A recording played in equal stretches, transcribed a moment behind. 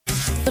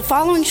The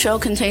following show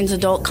contains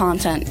adult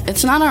content.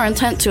 It's not our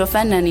intent to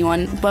offend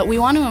anyone, but we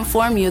want to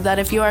inform you that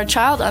if you are a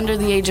child under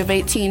the age of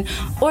 18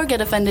 or get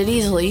offended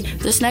easily,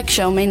 this next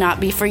show may not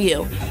be for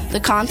you.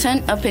 The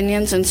content,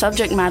 opinions, and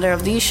subject matter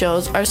of these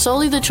shows are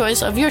solely the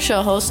choice of your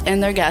show hosts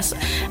and their guests,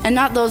 and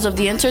not those of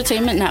the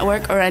Entertainment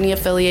Network or any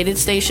affiliated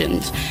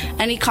stations.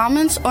 Any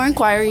comments or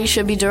inquiries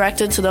should be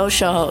directed to those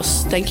show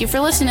hosts. Thank you for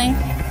listening.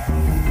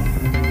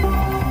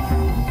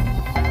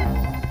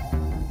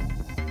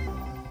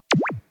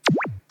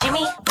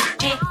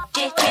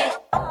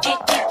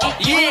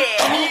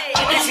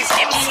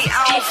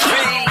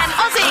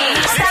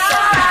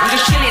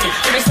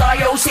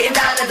 Sitting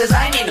down and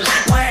designing,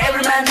 where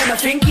every man them are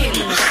thinking,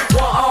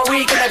 what are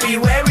we gonna be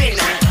wearing?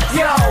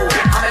 Yo,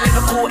 I'm a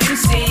Liverpool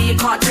MC, you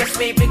can't test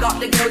me. Big up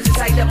the girls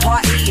inside the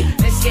party,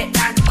 let's get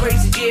down to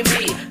crazy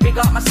Jimmy. Big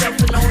up myself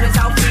and known as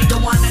Alfie, the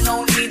one and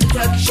only, the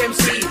Turkish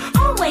MC.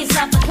 Always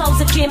love the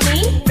clothes of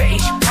Jimmy.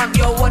 British, I'm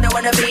your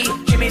wanna be.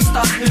 Jimmy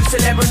Star, new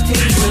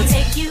celebrity. We'll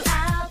take you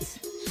out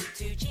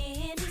to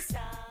Jimmy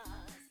Star.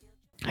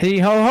 Hey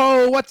ho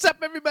ho, what's up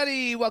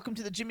everybody? Welcome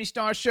to the Jimmy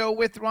Star Show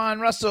with Ron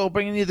Russell,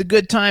 bringing you the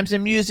good times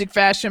in music,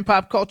 fashion,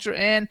 pop culture,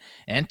 and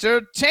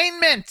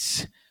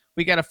entertainment.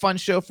 We got a fun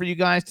show for you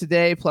guys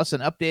today, plus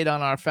an update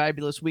on our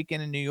fabulous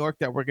weekend in New York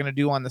that we're going to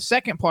do on the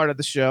second part of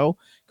the show,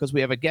 because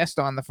we have a guest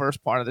on the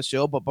first part of the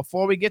show. But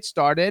before we get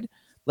started,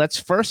 let's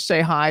first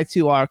say hi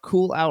to our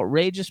cool,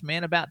 outrageous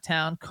man about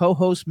town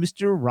co-host,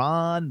 Mr.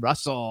 Ron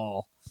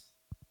Russell.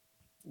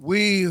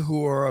 We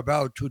who are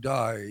about to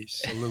die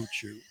salute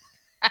you.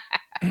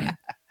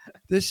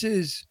 This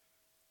is,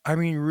 I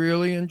mean,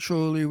 really and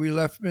truly, we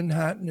left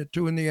Manhattan at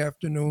 2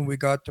 p.m. We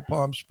got to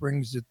Palm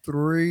Springs at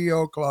 3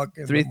 o'clock.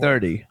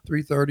 3:30.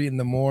 3:30 in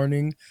the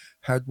morning.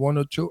 Had 1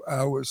 or 2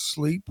 hours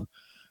sleep.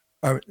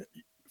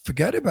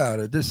 Forget about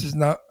it. This is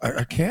not,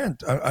 I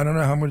can't. I don't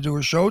know how I'm going to do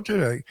a show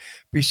today.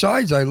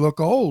 Besides, I look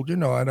old. You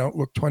know, I don't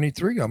look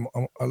 23. I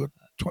look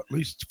at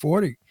least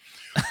 40.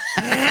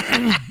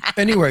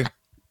 Anyway,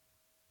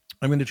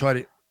 I'm going to try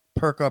to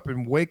perk up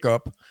and wake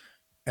up.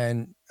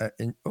 And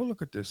oh,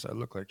 look at this. I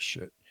look like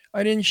shit.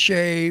 I didn't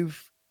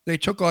shave. They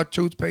took our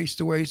toothpaste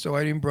away, so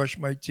I didn't brush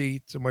my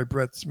teeth, so my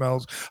breath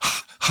smells.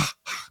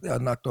 I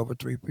knocked over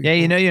 3 people. Yeah,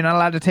 you know you're not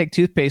allowed to take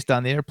toothpaste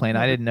on the airplane.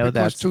 I didn't know that.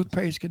 Because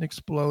toothpaste can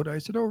explode. I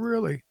said, oh,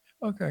 really?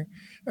 Okay.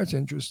 That's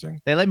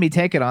interesting. They let me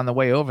take it on the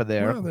way over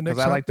there. Well, the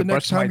brush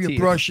next my time you teeth.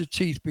 brush your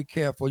teeth, be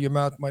careful. Your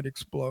mouth might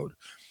explode.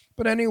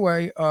 But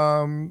anyway,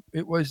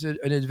 it was an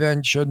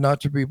adventure not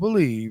to be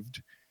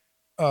believed.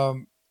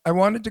 I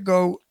wanted to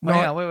go.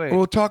 No, wait.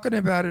 We're talking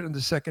about it in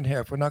the second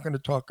half. We're not going to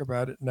talk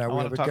about it now. I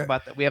want to talk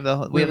about that. We have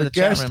a the chat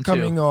guest room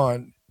coming too.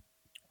 on.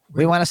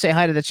 We want to say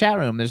hi to the chat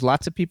room. There's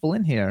lots of people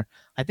in here.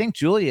 I think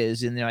Julia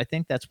is in there. I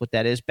think that's what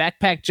that is.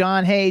 Backpack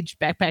John. Hey,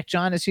 Backpack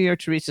John is here.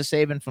 Teresa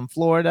Sabin from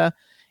Florida.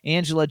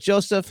 Angela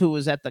Joseph, who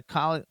was at the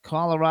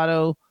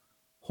Colorado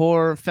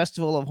Horror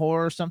Festival of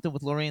Horror or something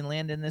with Lorraine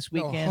Landon this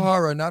weekend. No,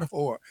 horror, not a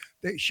whore.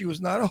 She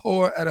was not a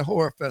whore at a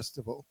horror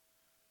festival.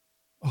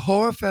 A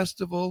horror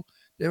festival.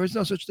 There is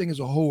no such thing as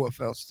a horror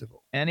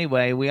festival.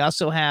 Anyway, we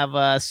also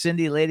have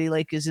Cindy Lady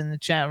Lake is in the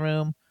chat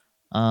room.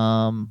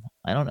 I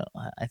don't know.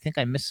 I think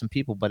I missed some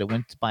people, but it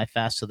went by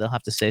fast, so they'll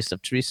have to say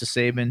stuff. Teresa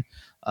Sabin.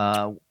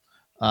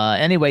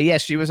 Anyway,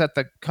 yes, she was at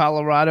the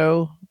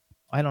Colorado.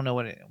 I don't know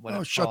what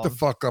it's shut called. the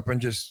fuck up and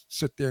just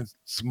sit there and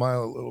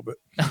smile a little bit.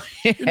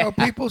 You know,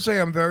 people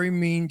say I'm very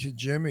mean to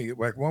Jimmy.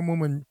 Like one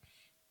woman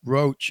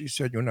wrote, she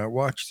said, when I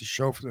watched the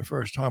show for the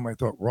first time, I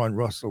thought Ron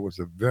Russell was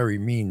a very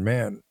mean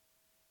man.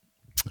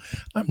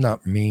 I'm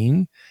not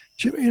mean.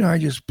 Jimmy and I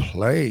just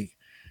play.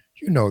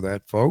 You know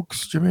that,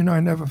 folks. Jimmy and I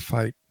never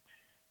fight.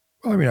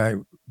 Well, I mean, I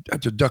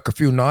had to duck a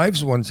few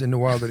knives once in a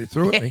while that he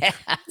threw at me,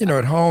 you know,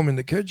 at home in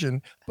the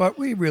kitchen. But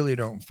we really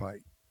don't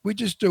fight. We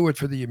just do it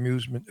for the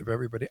amusement of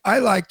everybody. I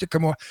like to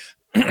come on.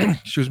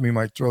 Excuse me,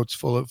 my throat's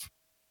full of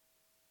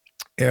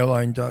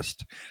airline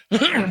dust,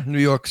 New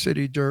York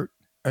City dirt,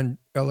 and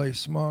LA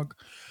smog.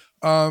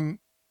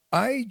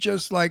 I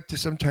just like to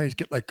sometimes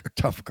get like a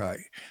tough guy.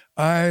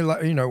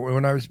 You know,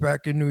 when I was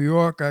back in New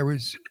York, I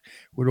was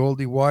with all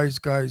the wise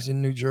guys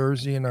in New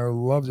Jersey, and I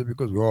loved it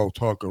because we're all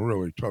talking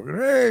really tough.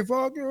 Hey,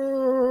 fuck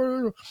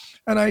you.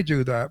 And I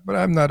do that, but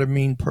I'm not a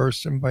mean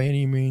person by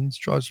any means,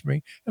 trust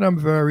me. And I'm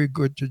very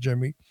good to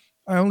Jimmy.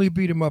 I only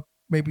beat him up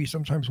maybe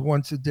sometimes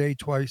once a day,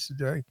 twice a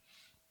day.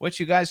 What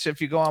you guys, if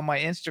you go on my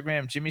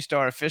Instagram, Jimmy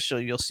Star Official,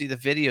 you'll see the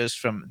videos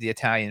from the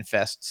Italian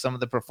Fest. Some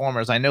of the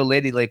performers. I know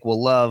Lady Lake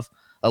will love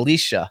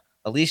Alicia.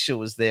 Alicia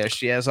was there.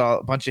 She has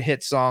a bunch of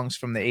hit songs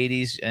from the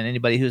 80s, and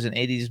anybody who's an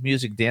 80s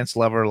music dance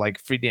lover,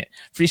 like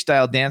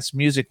freestyle dance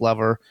music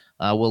lover,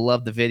 will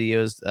love the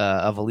videos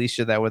of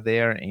Alicia that were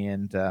there.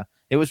 And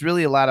it was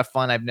really a lot of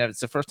fun. It's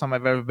the first time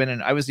I've ever been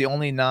in. I was the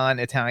only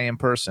non-Italian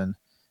person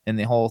in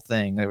the whole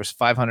thing. There was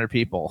 500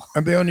 people.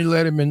 And they only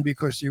let him in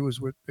because he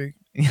was with me.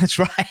 That's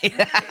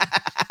right.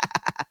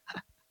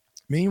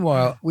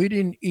 Meanwhile, we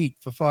didn't eat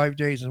for 5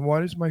 days. And why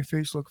does my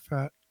face look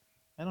fat?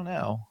 I don't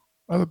know.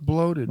 I look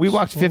bloated. We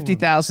walked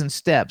 50,000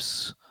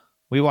 steps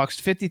We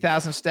walked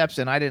 50,000 steps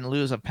and I didn't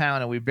lose a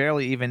pound and we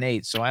barely even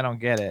ate. So I don't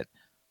get it.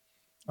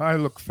 I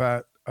look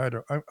fat. I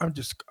don't.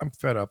 I'm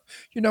fed up.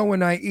 You know,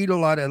 when I eat a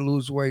lot, I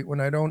lose weight. When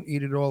I don't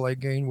eat at all, I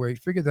gain weight.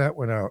 Figure that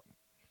one out.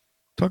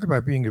 Talk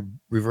about being a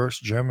reverse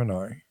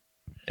Gemini.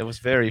 It was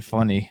very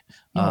funny.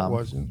 No, it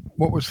wasn't.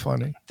 What was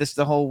funny?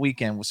 The whole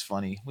weekend was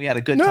funny. We had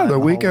a good No, time. the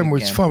whole weekend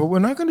was fun, but we're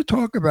not going to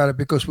talk about it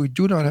because we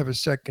do not have a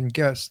second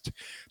guest.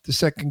 The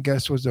second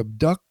guest was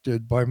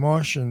abducted by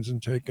Martians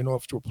and taken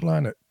off to a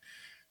planet.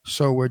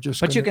 So we're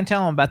just. But you can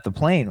tell them about the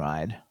plane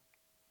ride.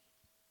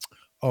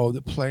 Oh,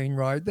 the plane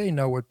ride. They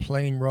know what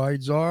plane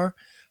rides are.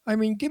 I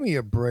mean, give me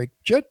a break.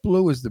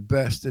 JetBlue is the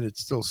best and it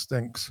still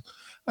stinks.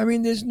 I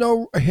mean,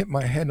 I hit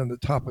my head on the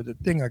top of the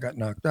thing. I got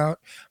knocked out.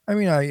 I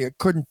mean, I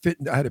couldn't fit.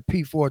 I had to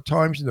pee 4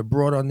 times, and the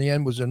broad on the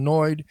end was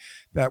annoyed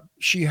that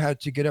she had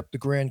to get up, the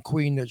grand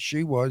queen that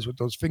she was, with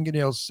those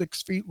fingernails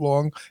 6 feet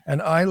long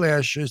and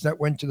eyelashes that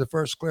went to the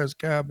first class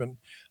cabin.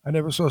 I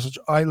never saw such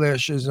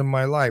eyelashes in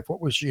my life.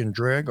 What was she, in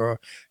drag, or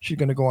she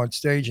going to go on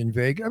stage in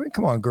Vegas? I mean,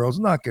 come on, girls,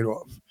 knock it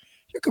off.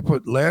 You could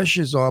put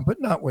lashes on, but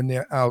not when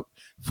they're out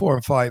 4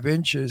 and 5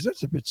 inches.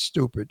 That's a bit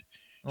stupid.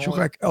 She looked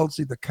like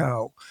Elsie the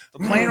cow.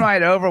 The plane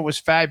ride over was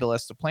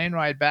fabulous. The plane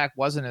ride back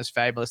wasn't as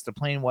fabulous. The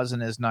plane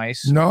wasn't as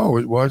nice. No,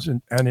 it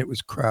wasn't, and it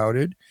was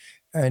crowded.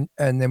 And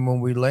then when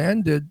we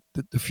landed,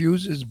 the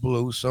fuses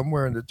blew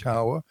somewhere in the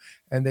tower,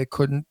 and they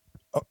couldn't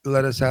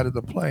let us out of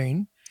the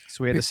plane.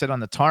 So we had to sit on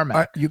the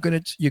tarmac. You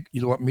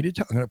want me to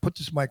tell? I'm gonna put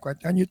this mic right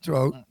down your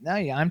throat. No,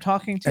 yeah, I'm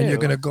talking too. And you're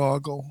gonna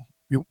gargle.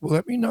 You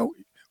let me know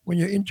when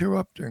you're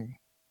interrupting.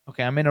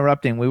 Okay, I'm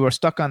interrupting. We were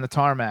stuck on the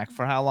tarmac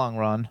for how long,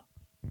 Ron?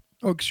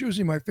 Oh, excuse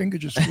me, my finger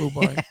just flew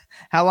by.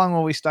 How long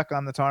were we stuck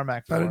on the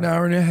tarmac for? About an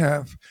hour and a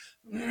half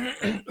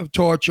of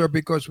torture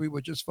because we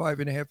were just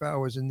 5.5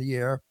 hours in the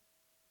air.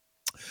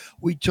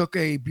 We took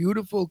a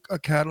beautiful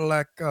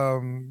Cadillac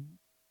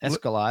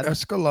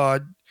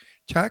Escalade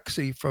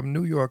taxi from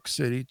New York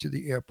City to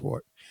the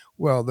airport.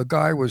 Well, the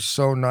guy was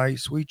so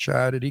nice. We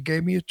chatted. He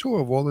gave me a tour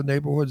of all the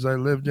neighborhoods I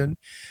lived in,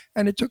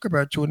 and it took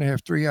about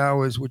 2.5, 3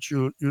 hours, which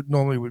you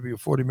normally would be a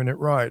 40-minute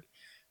ride.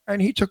 And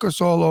he took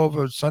us all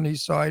over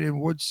Sunnyside and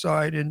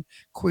Woodside and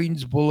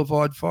Queens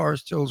Boulevard,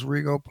 Forest Hills,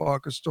 Rego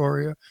Park,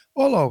 Astoria,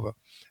 all over.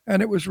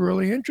 And it was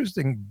really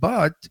interesting,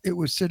 but it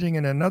was sitting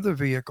in another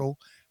vehicle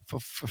for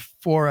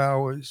 4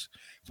 hours.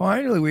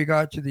 Finally, we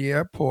got to the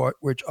airport,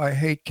 which I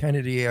hate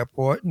Kennedy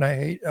Airport and I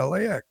hate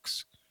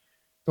LAX.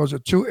 Those are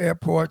 2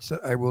 airports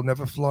that I will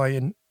never fly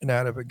in and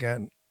out of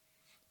again.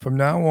 From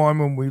now on,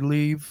 when we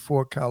leave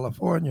for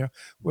California,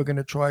 we're going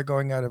to try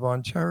going out of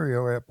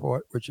Ontario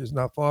Airport, which is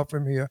not far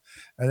from here.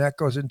 And that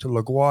goes into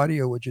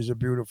LaGuardia, which is a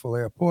beautiful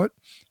airport.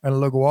 And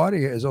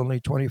LaGuardia is only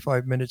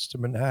 25 minutes to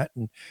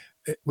Manhattan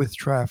with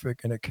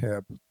traffic and a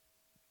cab.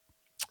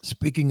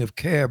 Speaking of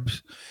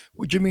cabs,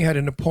 Jimmy had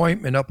an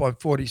appointment up on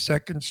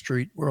 42nd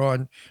Street. We're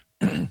on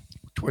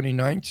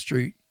 29th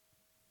Street.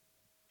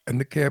 And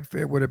the cab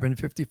fare would have been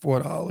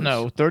 $54.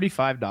 No,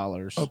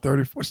 $35. Oh,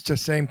 34. It's the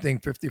same thing,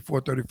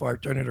 54,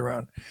 35. Turn it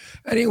around.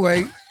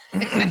 Anyway,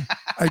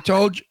 I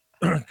told you,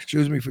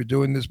 excuse me for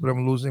doing this, but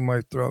I'm losing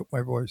my throat,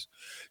 my voice.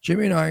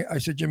 Jimmy and I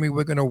said, Jimmy,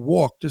 we're going to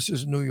walk. This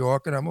is New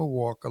York, and I'm a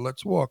walker.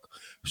 Let's walk.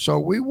 So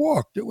we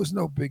walked. It was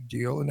no big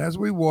deal. And as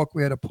we walked,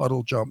 we had a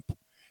puddle jump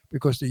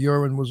because the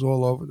urine was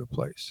all over the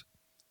place.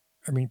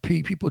 I mean,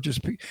 people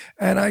just pee.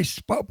 And I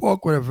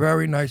spoke with a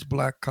very nice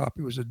black cop.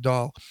 He was a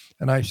doll.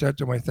 And I said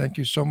to him, I thank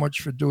you so much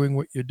for doing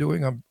what you're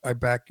doing. I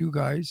back you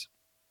guys.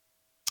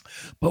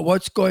 But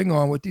what's going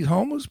on with these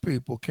homeless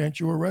people? Can't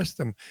you arrest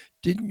them?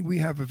 Didn't we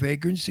have a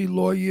vagrancy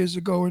law years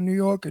ago in New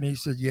York? And he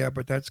said, yeah,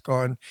 but that's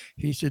gone.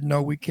 He said,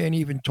 no, we can't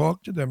even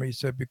talk to them. He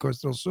said, because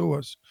they'll sue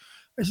us.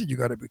 I said, you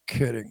got to be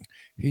kidding.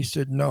 He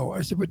said, no.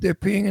 I said, but they're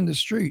peeing in the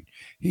street.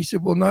 He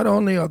said, well, not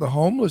only are the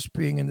homeless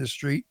peeing in the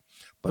street,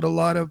 but a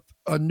lot of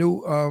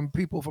new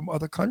people from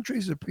other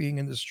countries are peeing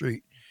in the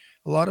street.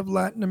 A lot of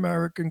Latin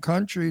American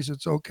countries,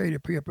 it's okay to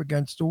pee up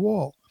against the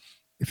wall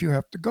if you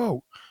have to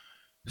go.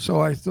 So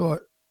I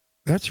thought,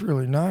 that's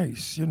really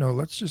nice. You know,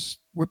 let's just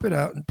whip it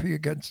out and pee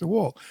against the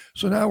wall.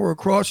 So now we're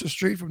across the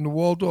street from the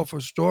Waldorf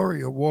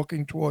Astoria,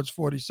 walking towards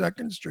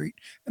 42nd Street,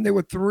 and there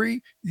were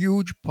 3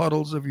 huge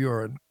puddles of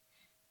urine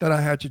that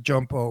I had to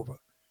jump over.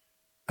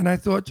 And I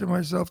thought to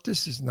myself,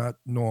 this is not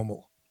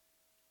normal.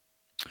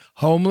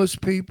 Homeless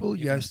people,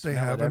 yes, they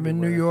have them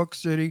in New York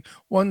City.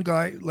 One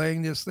guy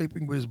laying there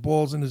sleeping with his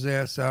balls and his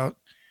ass out.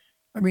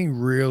 I mean,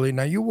 really?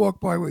 Now you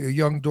walk by with your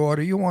young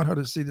daughter, you want her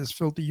to see this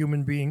filthy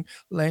human being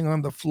laying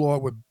on the floor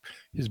with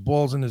his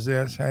balls and his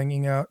ass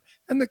hanging out,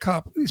 and the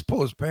cop, please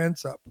pull his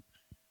pants up.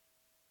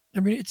 I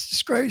mean, it's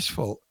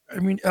disgraceful. I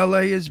mean,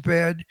 LA is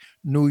bad,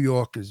 New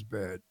York is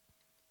bad.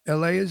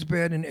 LA is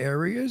bad in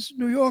areas.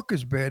 New York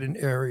is bad in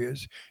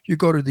areas. You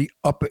go to the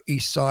Upper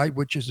East Side,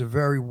 which is a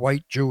very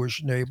white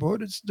Jewish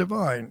neighborhood. It's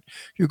divine.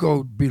 You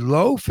go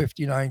below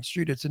 59th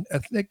Street. It's an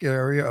ethnic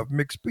area of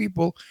mixed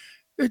people.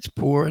 It's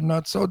poor and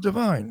not so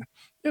divine.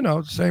 You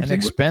know, same And thing.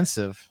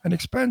 expensive. And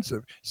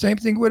expensive. Same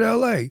thing with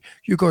LA.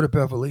 You go to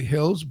Beverly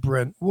Hills,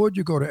 Brentwood,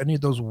 you go to any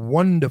of those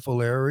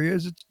wonderful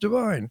areas, it's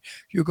divine.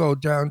 You go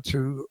down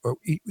to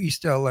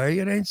East LA,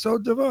 it ain't so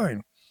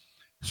divine.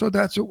 So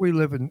that's what we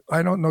live in.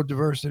 I don't know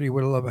diversity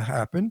will ever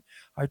happen.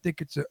 I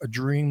think it's a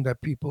dream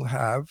that people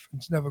have.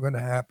 It's never going to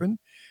happen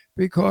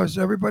because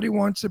everybody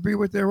wants to be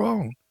with their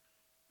own.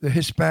 The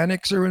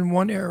Hispanics are in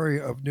one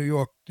area of New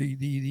York, the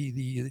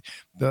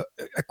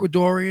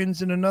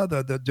Ecuadorians in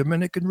another, the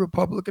Dominican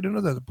Republic in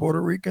another, the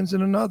Puerto Ricans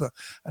in another.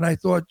 And I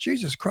thought,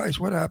 Jesus Christ,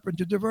 what happened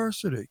to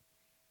diversity?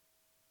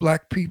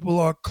 Black people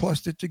are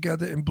clustered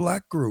together in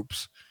black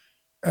groups.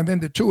 And then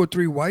the 2 or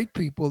 3 white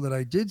people that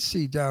I did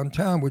see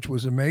downtown, which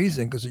was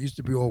amazing because it used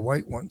to be all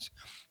white ones.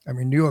 I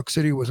mean, New York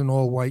City was an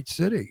all white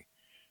city.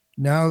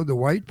 Now the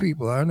white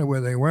people, I don't know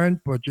where they went,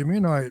 but Jimmy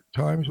and I at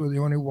times were the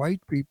only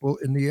white people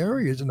in the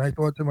areas. And I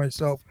thought to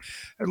myself,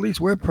 at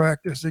least we're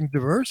practicing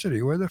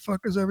diversity. Where the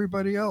fuck is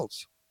everybody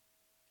else?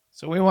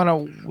 So we want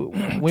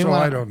to.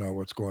 I don't know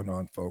what's going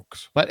on,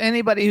 folks. But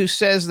anybody who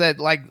says that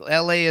like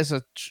LA is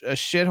a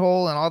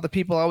shithole and all the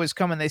people always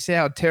come and they say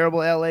how terrible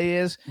LA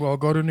is. Well,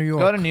 go to New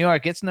York. Go to New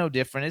York. It's no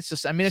different. It's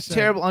just, I mean, it's Same.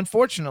 terrible.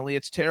 Unfortunately,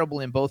 it's terrible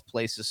in both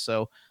places.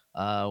 So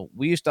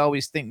we used to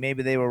always think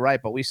maybe they were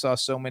right, but we saw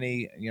so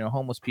many,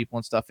 homeless people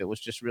and stuff. It was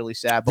just really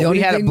sad. But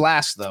we had a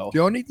blast, though.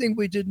 The only thing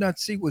we did not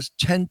see was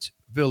tent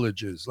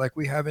villages like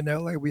we have in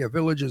LA. We have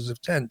villages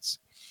of tents.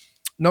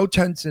 No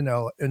tents in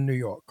New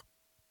York.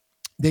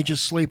 They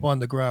just sleep on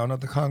the ground, on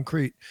the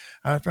concrete.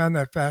 And I found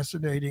that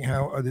fascinating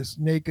how this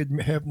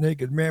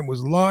half-naked man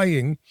was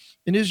lying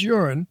in his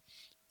urine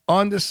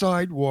on the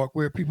sidewalk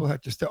where people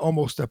had to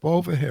almost step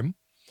over him.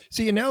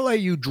 See, in LA,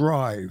 you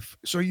drive,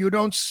 so you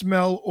don't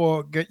smell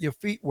or get your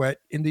feet wet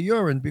in the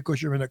urine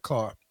because you're in a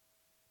car.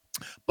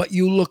 But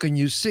you look and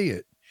you see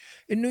it.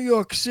 In New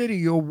York City,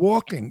 you're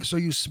walking, so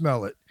you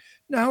smell it.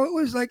 Now, it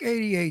was like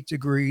 88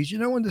 degrees. You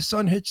know, when the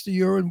sun hits the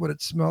urine, what it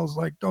smells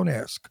like? Don't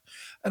ask.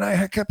 And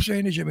I kept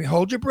saying to Jimmy,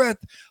 hold your breath,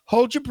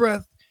 hold your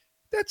breath.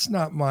 That's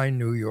not my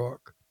New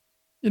York.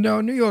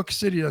 New York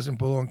City doesn't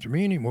belong to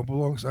me anymore. It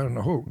belongs, I don't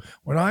know who.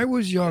 When I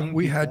was young,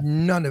 we had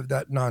none of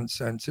that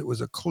nonsense. It was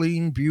a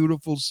clean,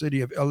 beautiful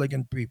city of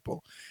elegant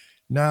people.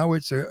 Now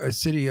it's a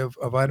city of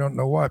I don't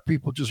know what,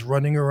 people just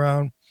running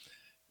around,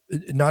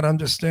 not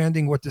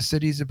understanding what the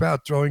city's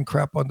about, throwing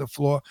crap on the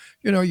floor.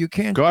 You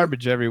can't.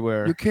 Garbage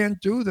everywhere. You can't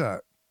do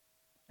that.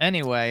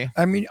 Anyway.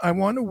 I mean, I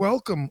want to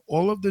welcome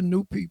all of the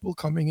new people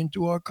coming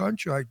into our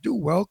country. I do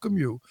welcome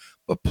you,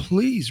 but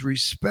please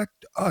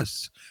respect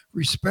us,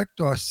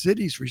 respect our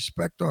cities,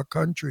 respect our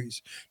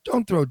countries.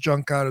 Don't throw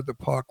junk out of the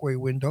Parkway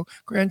window.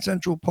 Grand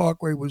Central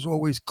Parkway was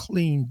always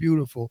clean,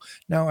 beautiful.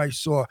 Now I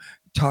saw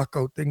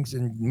taco things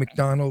and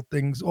McDonald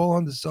things all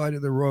on the side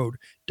of the road.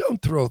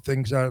 Don't throw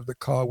things out of the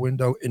car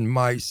window in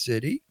my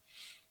city.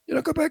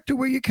 Go back to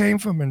where you came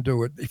from and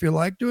do it. If you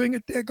like doing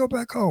it there, go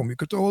back home. You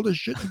could throw all the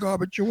shit and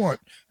garbage you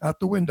want out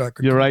the window.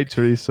 You're right,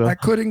 Teresa. I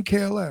couldn't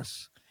care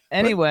less.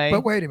 Anyway.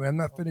 But wait a minute. I'm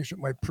not finished with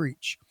my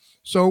preach.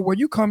 So when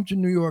you come to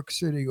New York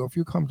City or if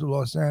you come to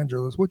Los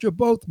Angeles, which are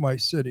both my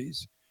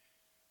cities,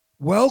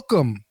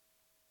 welcome.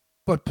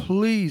 But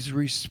please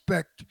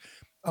respect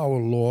our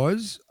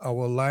laws,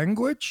 our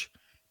language,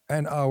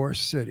 and our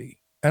city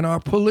and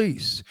our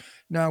police.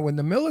 Now, when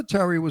the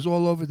military was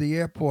all over the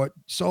airport,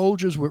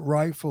 soldiers with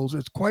rifles,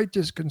 it's quite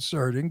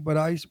disconcerting, but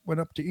I went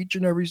up to each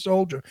and every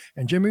soldier,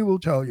 and Jimmy will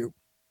tell you.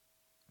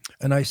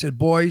 And I said,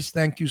 boys,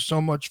 thank you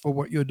so much for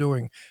what you're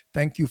doing.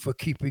 Thank you for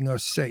keeping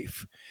us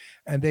safe.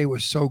 And they were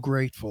so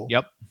grateful.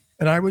 Yep.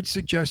 And I would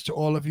suggest to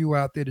all of you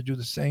out there to do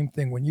the same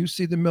thing. When you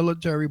see the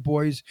military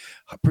boys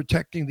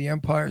protecting the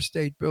Empire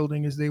State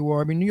Building as they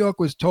were, I mean, New York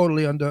was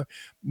totally under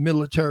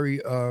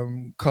military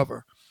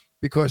cover,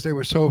 because they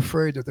were so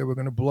afraid that they were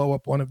going to blow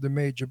up one of the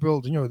major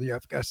buildings, the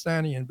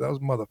Afghanistanian, those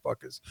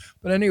motherfuckers.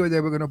 But anyway,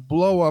 they were going to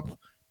blow up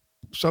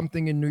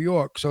something in New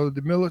York. So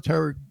the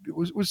military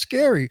was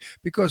scary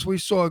because we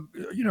saw,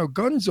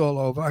 guns all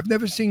over. I've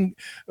never seen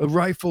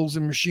rifles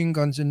and machine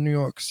guns in New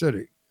York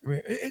City. I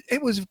mean,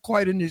 it was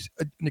quite an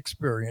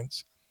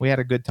experience. We had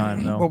a good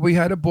time, though. But we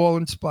had a ball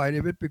in spite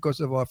of it because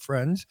of our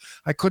friends.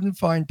 I couldn't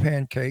find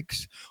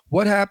pancakes.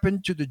 What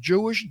happened to the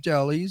Jewish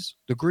delis,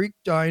 the Greek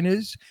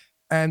diners,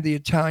 and the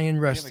Italian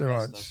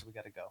restaurants? We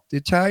gotta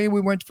go.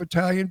 We went for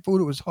Italian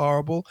food. It was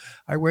horrible.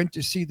 I went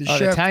to see the chef.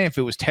 The Italian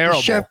food was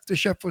terrible. The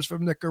chef was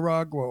from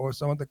Nicaragua or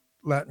some other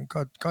Latin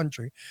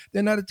country.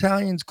 They're not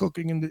Italians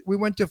cooking. We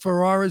went to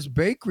Ferrara's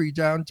Bakery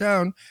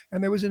downtown,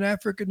 and there was an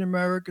African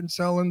American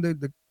selling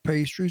the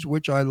pastries,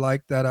 which I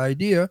liked that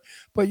idea.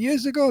 But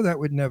years ago, that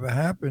would never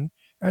happen.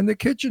 And the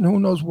kitchen, who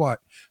knows what.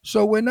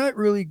 So we're not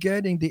really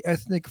getting the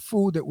ethnic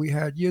food that we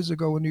had years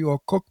ago in New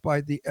York, cooked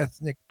by the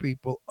ethnic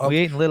people. We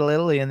ate in Little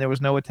Italy and there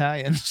was no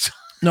Italians.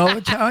 No,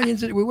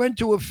 Italians. We went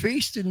to a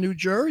feast in New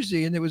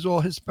Jersey, and it was all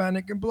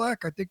Hispanic and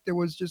black. I think there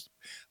was just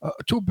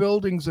 2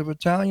 buildings of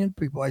Italian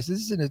people. I said,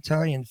 "This is an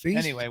Italian feast."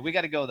 Anyway, we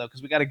got to go though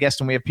because we got a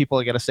guest and we have people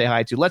I got to say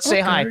hi to. Let's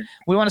say hi. Okay.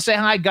 We want to say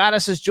hi.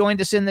 Goddess has joined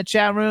us in the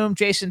chat room.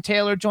 Jason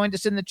Taylor joined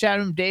us in the chat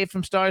room. Dave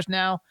from Stars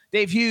Now.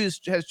 Dave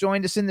Hughes has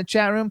joined us in the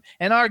chat room,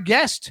 and our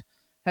guest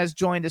has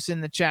joined us in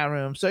the chat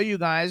room. So you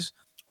guys,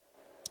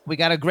 we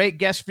got a great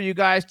guest for you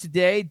guys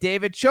today.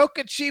 David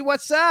Chokachi,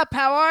 what's up?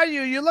 How are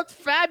you? You look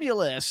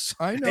fabulous.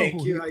 I know.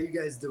 Thank you. How you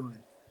guys doing?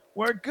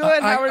 We're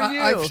good. How are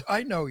you?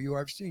 I know you.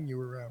 I've seen you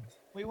around.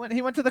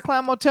 He went to the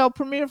Clown Motel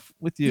premiere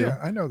with you. Yeah,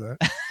 I know that.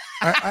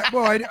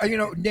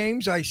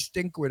 Names I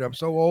stink with. I'm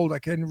so old. I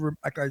can't.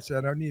 Like I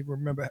said, I don't even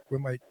remember where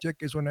my tick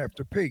is when I have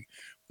to pee.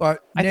 But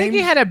I think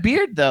you had a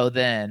beard though.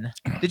 Then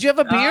did you have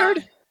a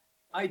beard?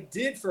 I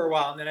did for a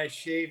while, and then I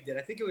shaved it.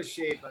 I think it was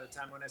shaved by the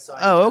time when I saw it.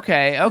 Oh,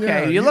 okay.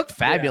 Yeah, you look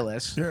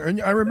fabulous. Yeah,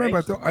 and I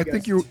remember. I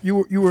think you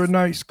were a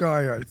nice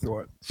guy. I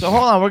thought. So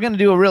hold on, we're gonna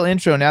do a real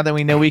intro now that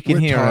we know we can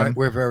hear him.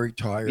 We're very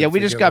tired. Yeah, we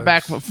just got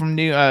back us. from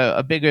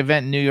a big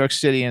event in New York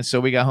City, and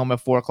so we got home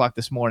at 4:00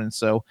 this morning.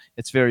 So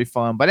it's very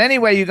fun. But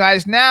anyway, you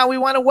guys, now we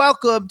want to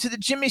welcome to the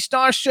Jimmy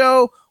Star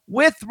Show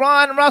with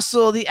Ron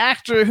Russell, the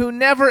actor who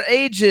never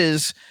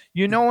ages.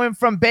 You know him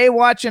from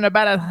Baywatch and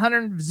about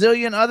 100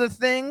 zillion other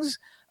things.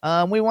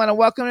 We want to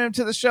welcome him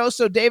to the show.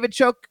 So David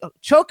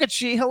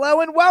Chokachi, hello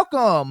and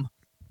welcome.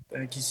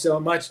 Thank you so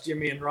much,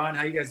 Jimmy and Ron.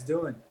 How you guys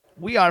doing?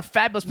 We are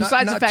fabulous.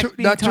 Besides the fact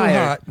being not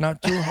tired.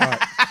 Not too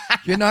hot.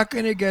 You're not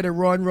going to get a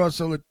Ron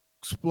Russell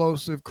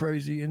explosive,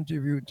 crazy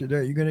interview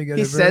today. You're going to get.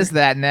 He says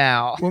that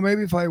now. Well,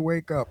 maybe if I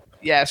wake up.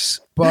 Yes.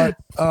 But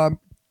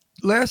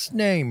last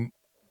name,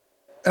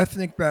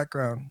 ethnic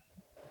background.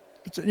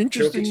 It's an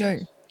interesting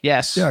name.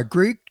 Yes. Yeah,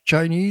 Greek,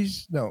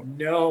 Chinese. No.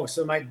 No.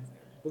 So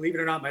believe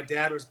it or not, my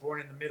dad was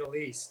born in the Middle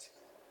East.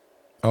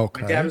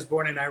 Okay. My dad was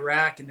born in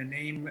Iraq, and the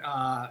name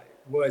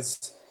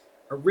was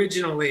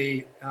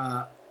originally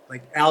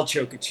like Al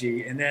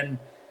Chokachi. And then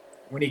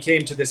when he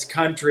came to this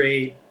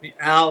country,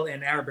 Al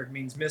in Arabic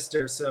means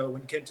Mister. So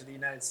when he came to the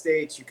United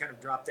States, you kind of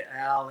drop the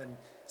Al and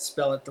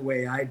spell it the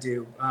way I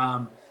do.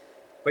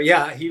 But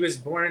yeah, he was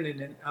born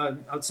in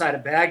outside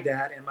of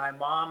Baghdad, and my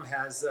mom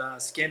has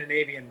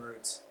Scandinavian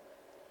roots.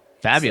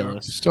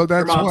 Fabulous. So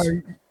that's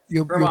why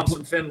her mom's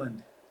from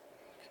Finland.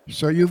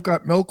 So you've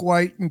got milk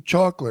white and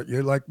chocolate.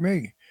 You're like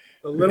me.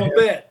 A little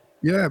bit.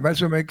 Yeah,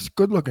 that's what makes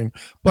good looking.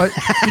 But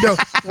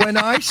when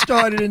I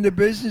started in the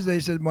business, they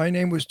said my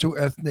name was too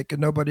ethnic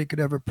and nobody could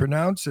ever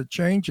pronounce it,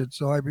 change it.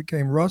 So I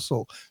became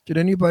Russell. Did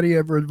anybody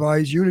ever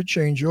advise you to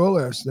change your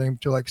last name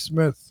to like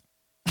Smith?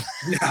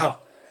 No.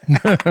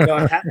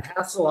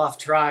 Hasselhoff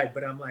tried,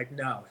 but I'm like,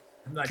 no,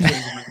 I'm not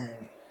changing my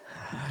name.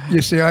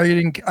 You see,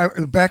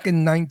 back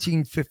in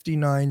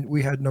 1959,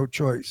 we had no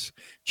choice.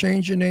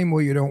 Change your name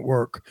or you don't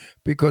work,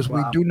 because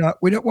they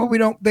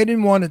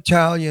didn't want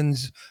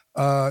Italians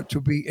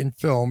to be in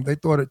film. They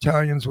thought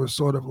Italians were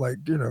sort of like,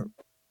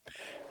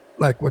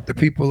 like what the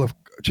people of,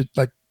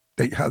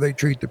 how they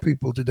treat the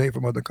people today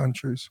from other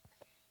countries.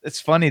 It's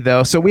funny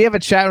though. So we have a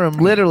chat room,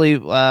 literally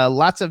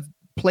lots of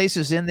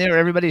places in there.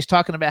 Everybody's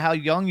talking about how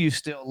young you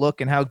still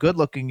look and how good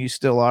looking you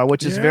still are,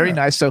 which is very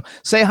nice. So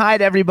say hi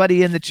to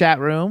everybody in the chat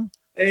room.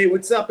 Hey,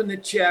 what's up in the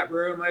chat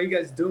room? How you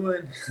guys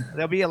doing?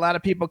 There'll be a lot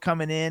of people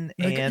coming in.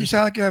 And you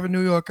sound like you have a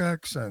New York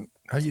accent.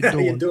 How you doing? How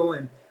you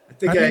doing? I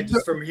think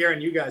just from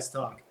hearing you guys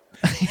talk.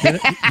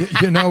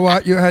 You know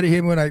what? You had to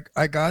hear when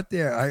I got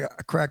there. I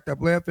cracked up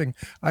laughing.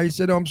 I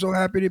said, "Oh, I'm so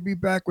happy to be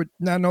back with."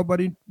 Now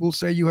nobody will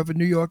say you have a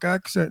New York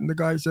accent. And the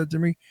guy said to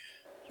me,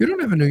 "You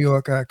don't have a New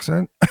York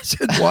accent." I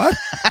said, "What?"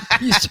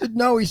 He said,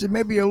 "No." He said,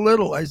 "Maybe a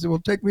little." I said, "Well,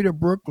 take me to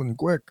Brooklyn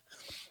quick."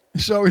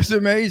 So it's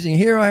amazing.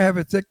 Here I have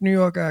a thick New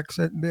York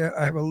accent, and there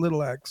I have a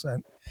little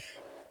accent.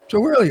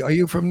 So really, are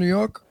you from New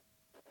York?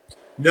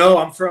 No,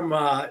 I'm from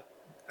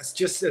it's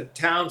just a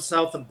town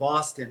south of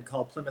Boston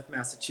called Plymouth,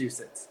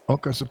 Massachusetts.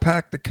 Okay, so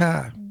pack the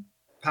car.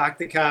 Pack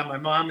the car. My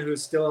mom,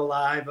 who's still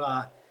alive,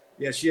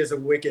 she has a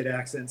wicked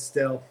accent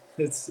still.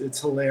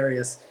 It's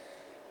hilarious.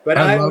 But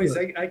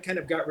I kind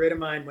of got rid of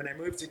mine when I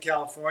moved to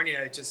California.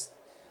 I just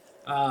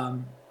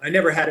I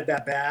never had it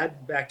that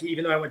bad back.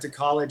 Even though I went to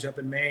college up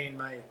in Maine,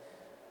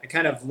 I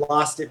kind of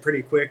lost it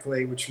pretty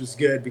quickly, which was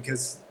good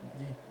because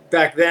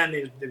back then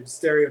they would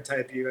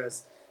stereotype you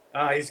as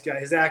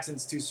his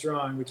accent's too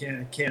strong. We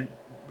can't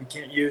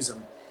use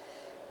him.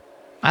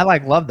 I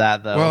love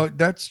that though. Well,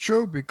 that's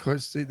true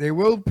because they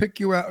will pick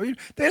you out.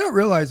 They don't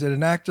realize that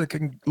an actor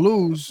can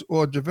lose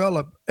or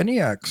develop any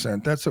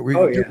accent. That's what we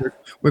do. Yeah.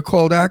 We're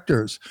called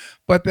actors.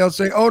 But they'll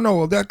say, "Oh no,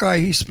 well that guy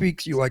he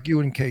speaks you like you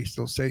in case."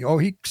 They'll say, "Oh,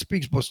 he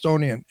speaks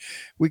Bostonian.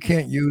 We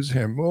can't use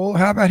him." Well,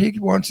 how about he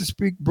wants to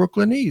speak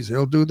Brooklynese?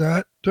 He'll do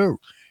that too.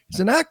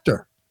 He's an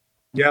actor.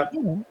 Yeah.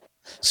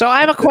 So I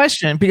have a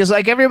question because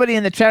like everybody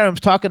in the chat room's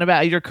talking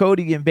about your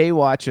Cody and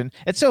Baywatch, and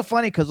it's so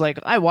funny because like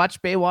I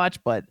watched Baywatch,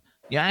 but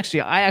I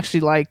actually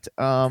liked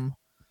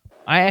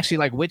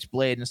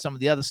Witchblade and some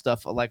of the other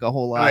stuff like a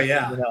whole lot. Oh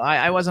yeah.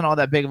 I wasn't all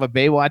that big of a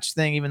Baywatch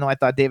thing, even though I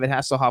thought David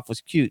Hasselhoff was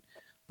cute.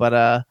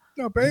 But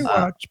No,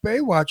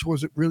 Baywatch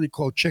was it really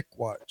called Chick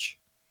Watch.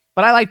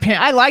 But I liked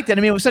it.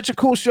 I mean, it was such a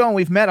cool show, and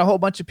we've met a whole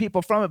bunch of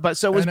people from it. But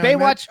so was And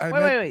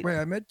Baywatch? Wait,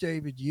 I met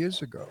David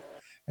years ago,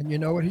 and you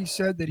know what he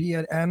said? That he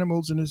had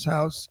animals in his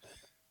house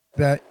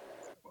that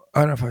I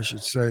don't know if I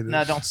should say this.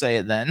 No, don't say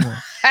it then.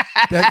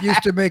 That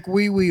used to make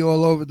wee wee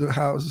all over the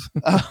house.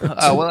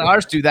 Well,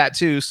 ours do that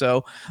too.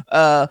 So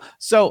was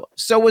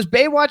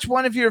Baywatch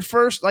one of your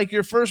first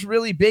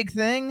really big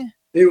thing?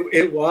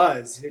 It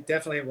was. It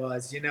definitely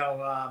was. You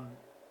know,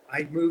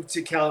 I moved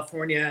to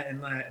California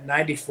in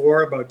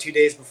 '94, about 2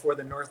 days before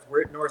the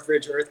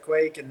Northridge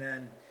earthquake, and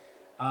then.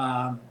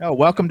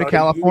 Welcome to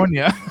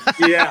California.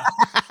 Yeah.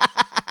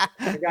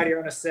 I got here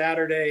on a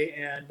Saturday,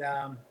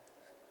 and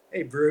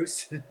hey,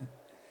 Bruce.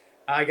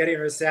 I got here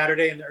on a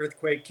Saturday, and the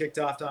earthquake kicked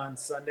off on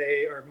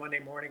Sunday or Monday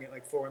morning at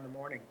like 4 a.m.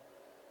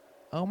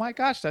 Oh my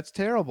gosh, that's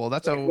terrible.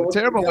 That's a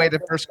terrible way to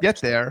first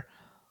get there.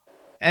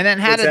 And then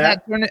how did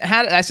that turn?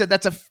 I said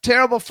that's a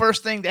terrible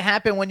first thing to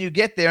happen when you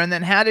get there. And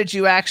then how did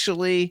you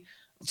actually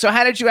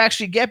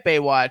get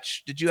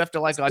Baywatch? Did you have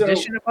to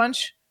audition a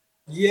bunch?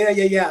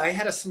 Yeah. I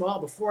had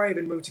before I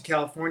even moved to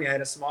California, I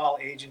had a small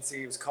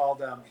agency. It was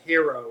called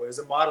Hero. It was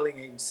a modeling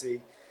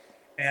agency.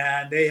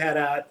 And they had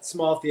a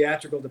small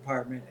theatrical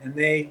department, and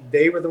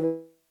they were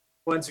the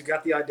ones who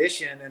got the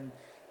audition, and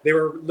they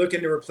were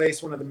looking to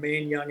replace one of the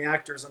main young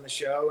actors on the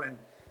show. And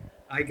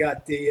I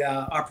got the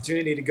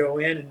opportunity to go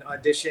in and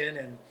audition,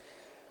 and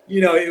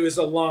it was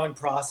a long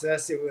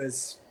process. It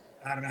was,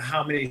 I don't know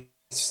how many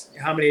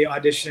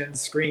auditions,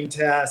 screen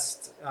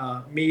tests,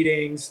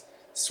 meetings,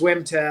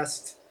 swim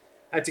test.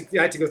 I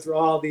had to go through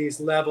all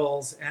these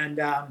levels, and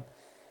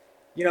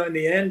in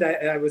the end,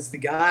 I was the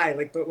guy.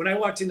 But when I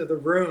walked into the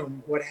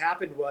room, what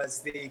happened was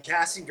the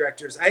casting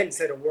directors, I hadn't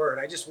said a word.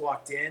 I just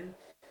walked in.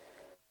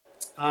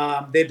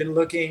 They've been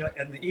looking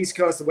at the East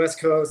Coast, the West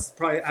Coast,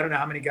 probably, I don't know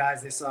how many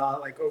guys they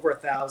saw, over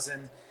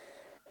 1,000.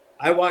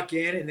 I walk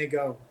in and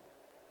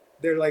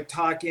they're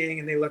talking,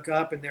 and they look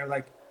up and they're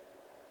like,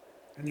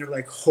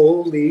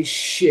 holy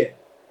shit,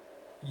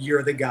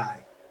 you're the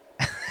guy.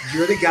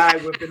 You're the guy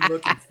we've been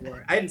looking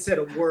for. I hadn't said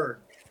a word.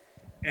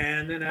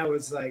 And then I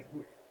was like,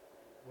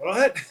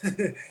 what?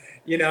 And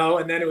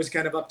then it was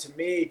kind of up to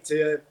me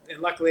and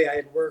luckily I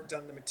had worked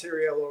on the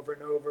material over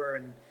and over,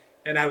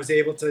 and I was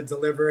able to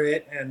deliver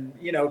it, and,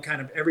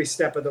 kind of every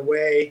step of the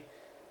way,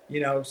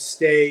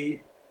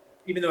 stay,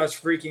 even though I was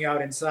freaking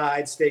out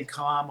inside, stay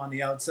calm on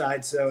the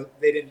outside so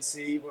they didn't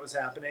see what was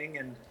happening.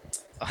 And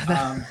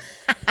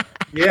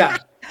yeah.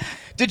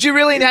 Did you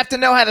really have to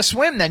know how to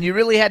swim then? You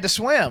really had to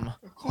swim.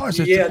 Of course,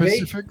 it's the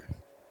Pacific.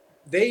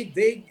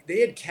 They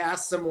had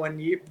cast someone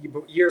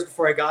years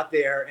before I got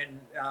there, and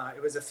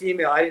it was a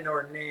female. I didn't know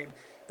her name,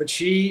 but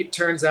she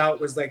turns out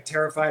was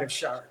terrified of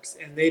sharks,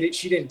 and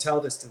she didn't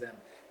tell this to them.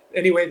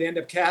 Anyway, they end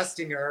up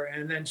casting her,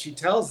 and then she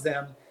tells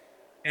them,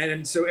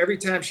 and so every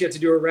time she had to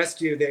do a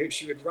rescue,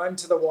 she would run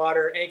to the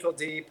water ankle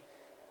deep.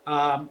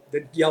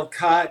 They'd yell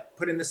cut,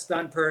 put in the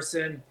stunt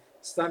person.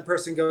 Stunt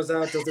person goes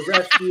out, does the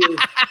rescue,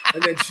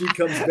 and then she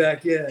comes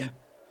back in.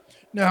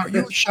 Now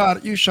you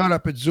shot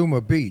up at Zuma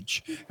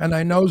Beach, and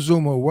I know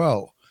Zuma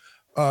well.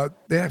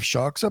 They have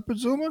sharks up at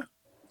Zuma?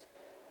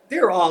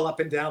 They're all up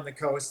and down the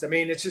coast. I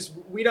mean, it's just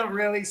we don't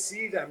really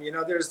see them.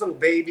 There's little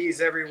babies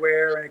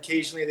everywhere, and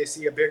occasionally they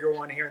see a bigger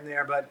one here and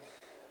there. But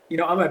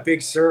I'm a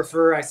big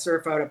surfer. I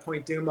surf out at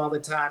Point Doom all the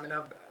time, and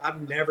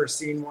I've never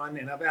seen one.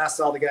 And I've asked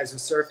all the guys who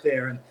surf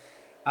there, and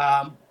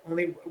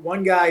only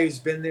one guy who's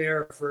been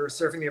there for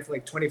surfing there for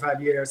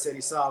 25 years said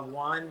he saw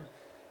one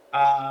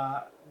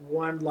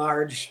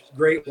large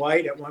great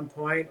white at one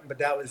point, but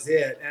that was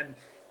it. And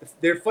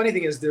the funny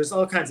thing is there's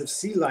all kinds of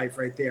sea life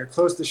right there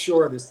close to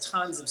shore. There's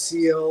tons of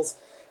seals,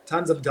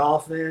 tons of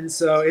dolphins.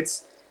 So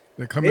it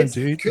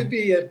could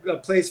be a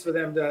place for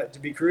them to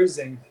be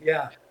cruising.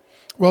 Yeah.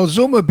 Well,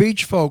 Zuma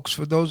Beach, folks,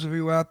 for those of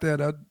you out there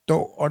that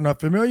are not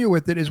familiar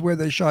with it, is where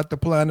they shot the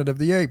Planet of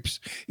the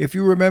Apes. If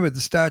you remember the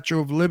Statue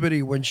of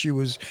Liberty when she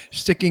was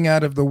sticking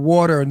out of the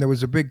water and there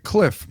was a big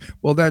cliff,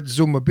 well, that's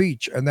Zuma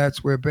Beach, and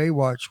that's where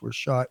Baywatch was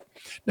shot.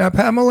 Now,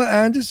 Pamela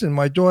Anderson,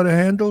 my daughter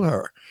handled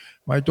her.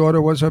 My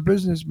daughter was her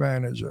business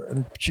manager,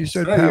 and she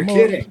said, You're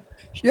kidding.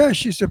 Yeah,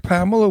 she said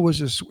Pamela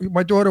was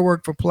my daughter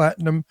worked for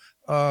Platinum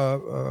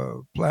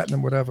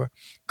whatever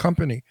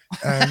company,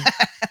 and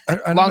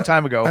a long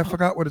time ago. I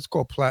forgot what it's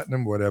called,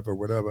 Platinum whatever.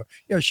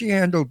 Yeah, she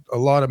handled a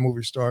lot of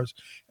movie stars,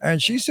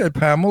 and she said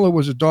Pamela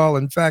was a doll.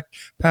 In fact,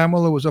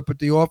 Pamela was up at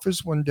the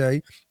office one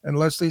day, and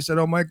Leslie said,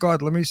 "Oh my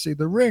God, let me see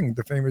the ring,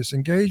 the famous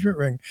engagement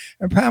ring."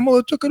 And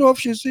Pamela took it off.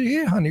 She said,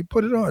 "Here, honey,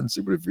 put it on,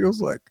 see what it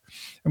feels like."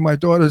 And my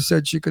daughter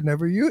said she could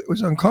never use it. It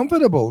was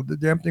uncomfortable. The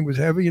damn thing was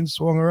heavy and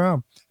swung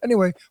around.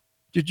 Anyway,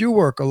 did you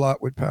work a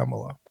lot with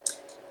Pamela?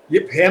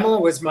 Yeah, Pamela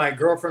was my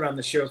girlfriend on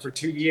the show for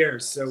 2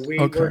 years, so we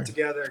worked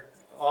together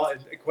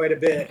quite a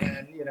bit.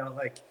 And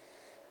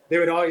they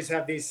would always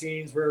have these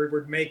scenes where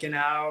we're making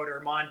out,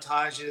 or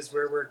montages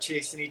where we're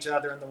chasing each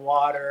other in the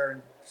water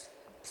and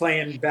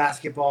playing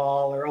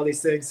basketball, or all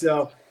these things.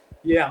 So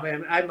yeah,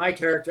 man, my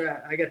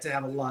character, I get to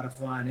have a lot of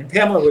fun. And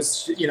Pamela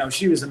was,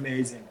 she was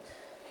amazing.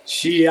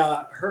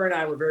 Her and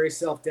I were very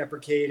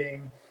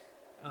self-deprecating.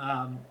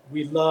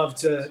 We love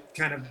to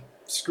kind of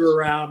screw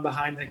around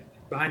behind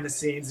the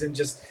scenes, and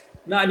just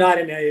not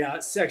in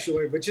a sexual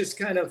way, but just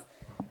kind of,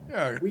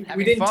 Yeah, we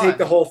Having didn't fun. take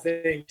the whole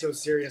thing so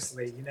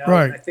seriously, you know.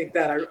 Right. And I think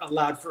that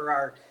allowed for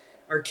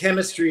our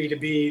chemistry to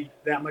be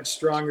that much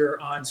stronger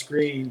on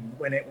screen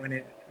when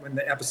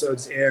the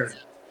episodes aired.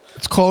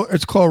 it's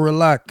called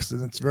relax,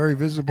 and it's very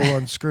visible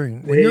on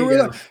screen. When There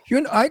you're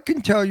you go. I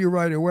can tell you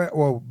right away.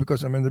 Well,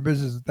 because I'm in the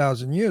business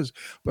 1,000 years,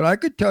 but I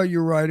could tell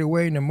you right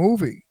away in a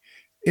movie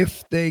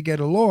if they get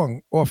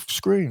along off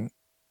screen.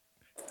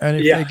 And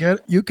if Yeah.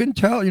 you can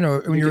tell, you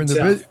know, when You you're in can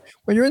the tell.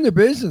 when you're in the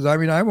business. I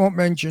mean, I won't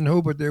mention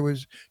who, but there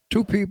was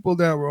two people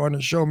that were on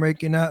a show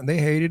making out, and they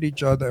hated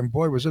each other, and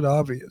boy, was it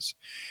obvious.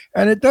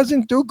 And it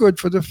doesn't do good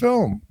for the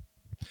film.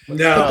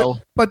 No.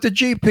 But the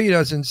GP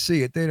doesn't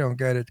see it; they don't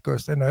get it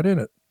because they're not in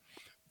it.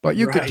 But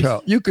you could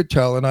Right.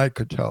 tell, and I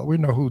could tell. We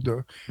know who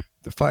the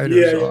fighters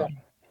Yeah, are.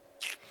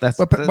 That's,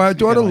 But that's my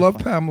daughter definitely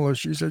loved fun. Pamela.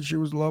 She said she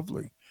was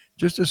lovely,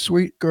 just a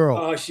sweet girl.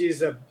 Oh,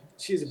 she's a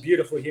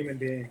beautiful human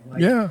being.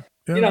 Like, yeah.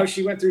 you know,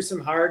 she went through some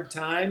hard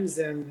times,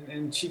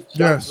 and she got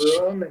Yes.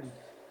 through them. And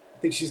I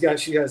think she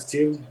has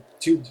two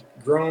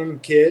grown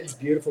kids,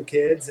 beautiful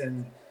kids,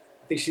 and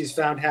I think she's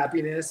found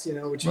happiness. You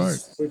know, which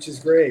is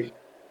great.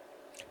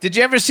 Did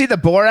you ever see the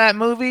Borat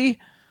movie?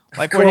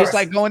 Like Of where he's course.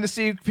 like going to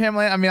see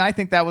Pamela. I mean, I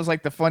think that was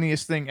like the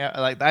funniest thing.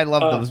 Like I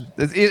love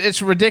those.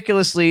 It's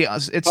ridiculously.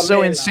 It's so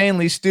Pamela.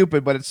 insanely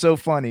stupid, but it's so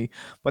funny.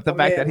 But the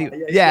fact that Pamela,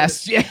 yeah,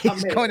 yes, he's he's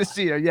Pamela. going to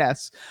see her.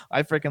 Yes,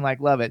 I freaking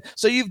love it.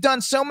 So you've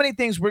done so many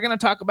things. We're gonna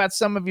talk about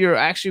some of your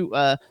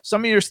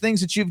some of your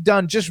things that you've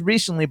done just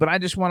recently. But I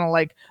just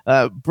want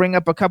to bring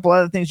up a couple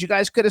other things. You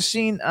guys could have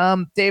seen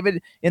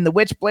David in the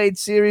Witchblade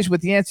series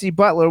with Yancey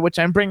Butler, which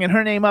I'm bringing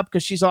her name up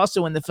because she's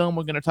also in the film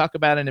we're going to talk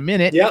about in a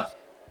minute. Yep.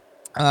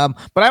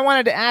 But I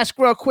wanted to ask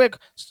real quick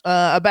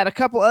about a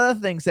couple other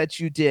things that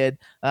you did.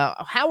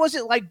 How was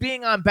it like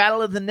being on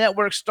Battle of the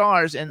Network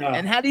Stars, and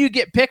how do you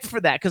get picked for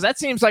that? Because that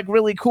seems like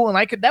really cool,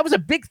 and that was a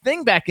big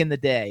thing back in the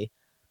day.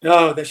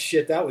 Oh,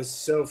 that was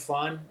so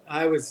fun.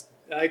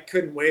 I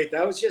couldn't wait.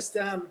 That was just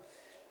that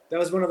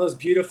was one of those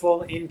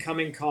beautiful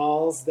incoming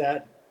calls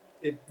that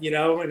and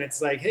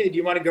it's like, hey, do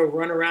you want to go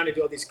run around and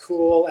do all these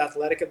cool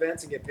athletic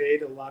events and get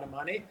paid a lot of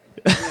money?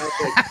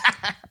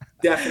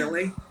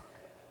 Definitely.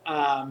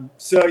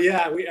 So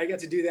yeah, I got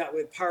to do that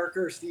with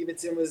Parker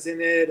Stevenson was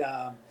in it.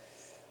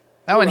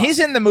 And he's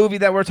in the movie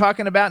that we're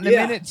talking about in a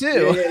minute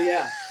too.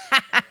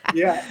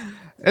 Yeah.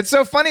 It's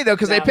so funny though,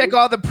 because they pick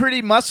all the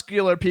pretty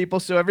muscular people,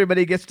 so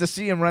everybody gets to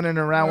see him running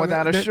around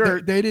without a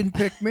shirt. They didn't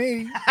pick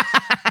me.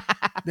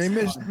 They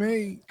missed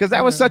me. Because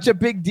that was such a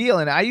big deal,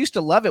 and I used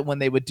to love it when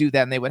they would do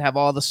that, and they would have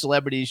all the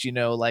celebrities,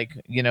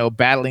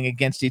 battling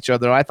against each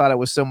other. I thought it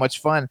was so much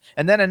fun.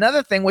 And then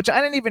another thing, which I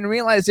didn't even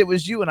realize it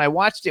was you, and I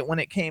watched it when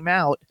it came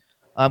out.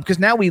 Because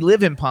now we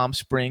live in Palm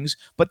Springs,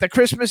 but the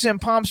Christmas in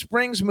Palm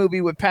Springs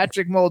movie with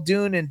Patrick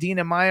Muldoon and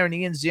Dina Meyer and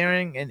Ian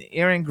Ziering and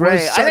Aaron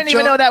Gray, I didn't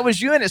even know that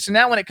was you in it. So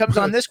now when it comes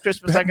on this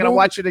Christmas, I gotta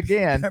watch it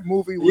again. That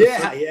movie was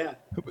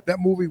That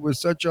movie was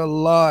such a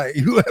lie.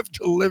 You have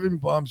to live in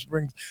Palm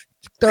Springs.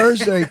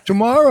 Thursday,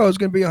 tomorrow is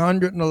going to be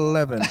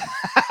 111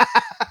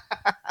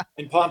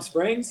 in Palm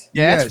Springs.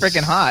 Yeah, it's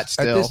freaking hot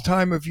still at this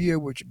time of year,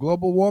 which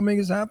global warming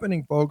is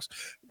happening, folks.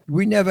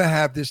 We never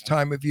have this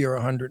time of year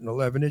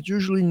 111. It's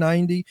usually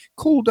 90,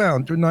 cool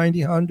down to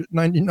 90, 100,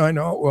 99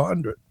 or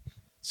 100.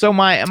 So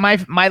my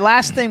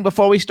last thing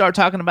before we start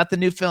talking about the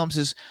new films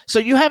is, so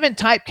you haven't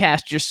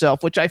typecast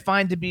yourself, which I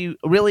find to be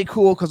really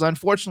cool because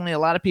unfortunately a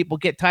lot of people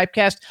get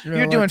typecast.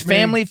 You're doing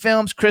family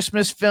films,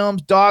 Christmas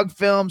films, dog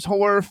films,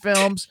 horror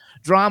films,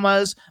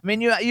 dramas. I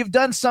mean, you've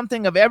done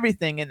something of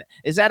everything. And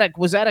was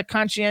that a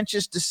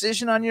conscientious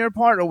decision on your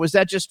part, or was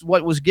that just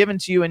what was given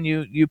to you and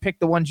you picked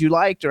the ones you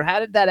liked, or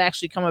how did that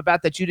actually come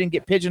about that you didn't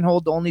get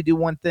pigeonholed to only do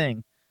one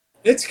thing?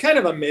 It's kind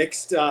of a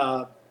mixed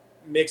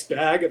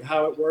bag of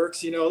how it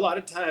works. A lot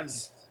of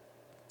times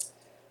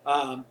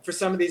for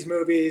some of these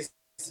movies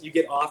you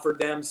get offered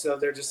them, so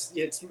they're just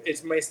it's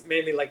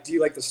mainly like, do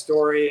you like the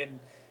story, and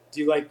do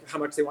you like how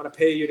much they want to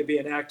pay you to be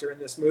an actor in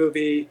this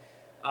movie,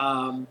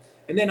 and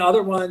then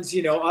other ones,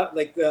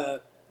 like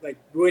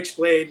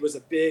Witchblade was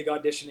a big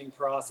auditioning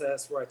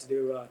process where I had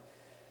to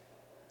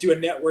do a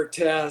network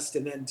test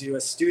and then do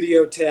a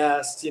studio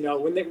test.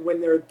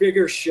 When they're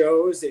bigger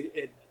shows,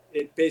 it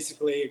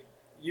basically,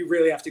 you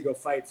really have to go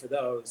fight for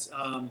those.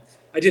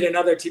 I did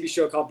another TV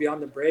show called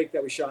Beyond the Break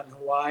that we shot in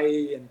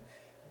Hawaii, and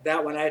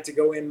that one I had to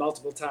go in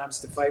multiple times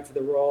to fight for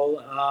the role.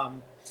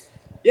 And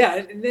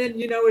then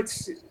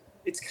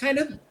it's kind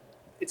of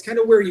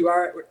where you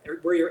are,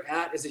 where you're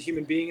at as a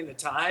human being in the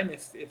time.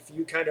 If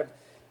you kind of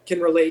can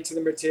relate to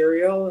the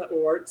material,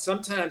 or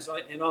sometimes,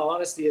 in all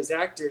honesty, as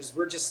actors,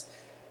 we're just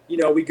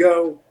we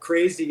go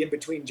crazy in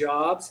between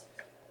jobs,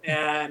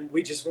 and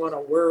we just want to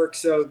work.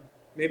 So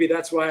maybe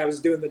that's why I was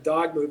doing the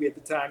dog movie at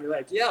the time. You're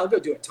like, yeah, I'll go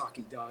do a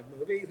talking dog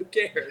movie. Who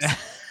cares?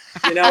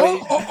 You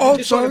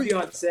just want to be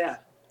on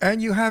set.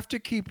 And you have to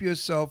keep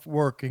yourself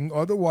working,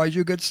 otherwise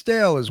you get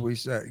stale, as we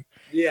say.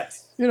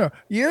 Yes.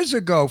 Years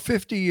ago,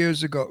 50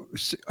 years ago,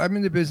 I'm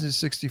in the business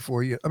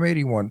 64 years. I'm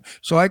 81.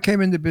 So I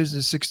came into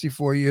business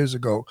 64 years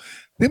ago.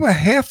 There were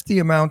half the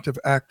amount of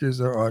actors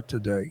there are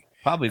today.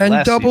 Probably And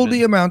less double even.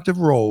 the amount of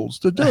roles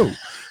to do.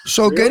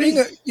 So Really?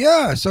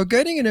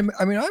 getting it.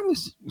 I mean,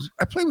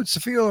 I played with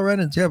Sophia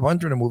Loren and Tab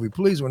Hunter in a movie,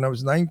 Please, when I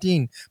was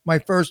 19. My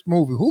first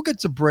movie. Who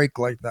gets a break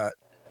like that?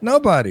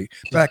 Nobody.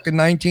 Back in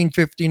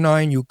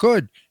 1959, you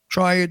could.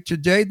 Try it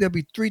today. There'll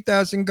be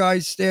 3,000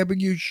 guys stabbing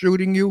you,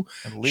 shooting you,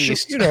 At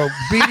least.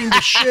 beating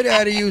the shit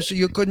out of you so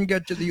you couldn't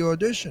get to the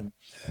audition.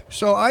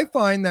 So I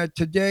find that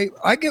today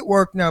I get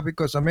work now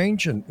because I'm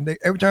ancient.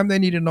 Every time they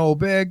need an old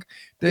bag,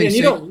 they And say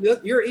you don't look,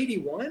 you're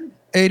 81?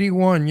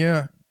 81.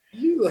 Yeah.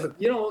 You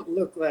don't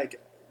look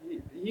like,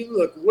 you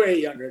look way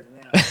younger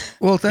than that.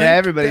 Well,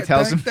 everybody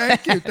tells them.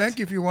 Thank you. Thank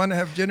you. If you want to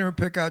have dinner and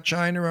pick out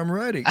China, I'm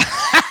ready.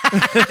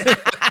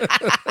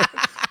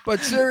 But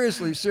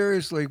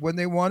seriously, when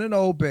they want an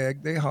old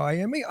bag, they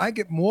hire me. I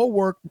get more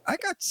work. I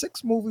got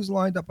 6 movies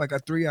lined up. I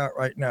got 3 out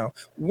right now.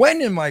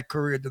 When in my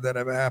career did that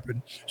ever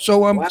happen?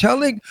 So I'm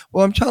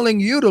telling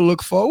you to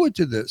look forward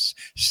to this.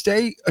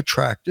 Stay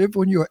attractive.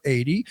 When you're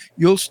 80,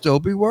 you'll still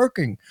be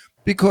working.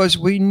 Because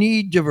we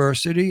need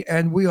diversity,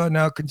 and we are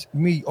now,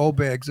 old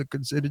bags are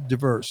considered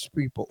diverse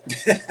people.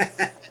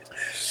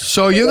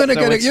 So you're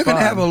gonna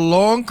have a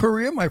long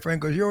career, my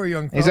friend, because you're a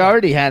young fella. He's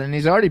already had, and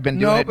he's already been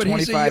doing it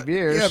 25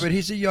 years. Yeah, but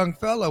he's a young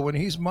fellow. When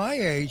he's my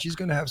age, he's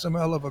gonna have some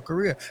hell of a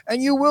career,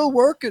 and you will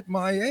work at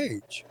my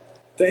age.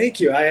 Thank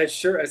you. I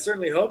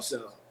certainly hope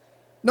so.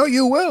 No,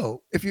 you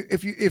will.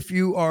 If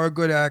you are a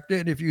good actor,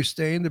 and if you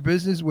stay in the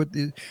business with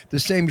the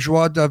same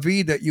joie de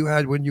vivre that you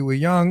had when you were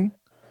young.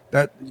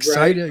 That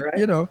excited,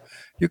 right.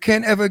 You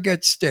can't ever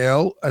get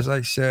stale, as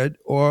I said,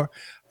 or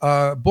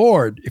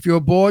bored. If you're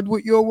bored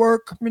with your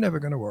work, you're never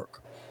going to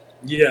work.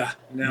 Yeah,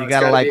 no, you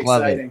gotta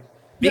love it.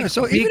 Yeah,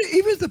 so even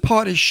if the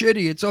part is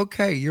shitty, it's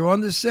okay. You're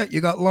on the set. You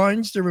got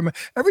lines to remember.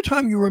 Every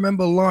time you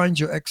remember lines,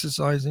 you're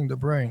exercising the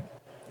brain.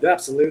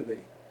 Absolutely.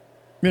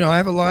 I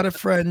have a lot of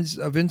friends.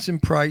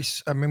 Vincent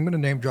Price. I mean, I'm going to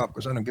name drop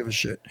because I don't give a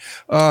shit.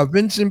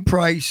 Vincent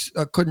Price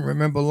couldn't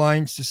remember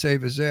lines to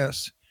save his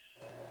ass.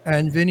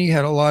 And Vinny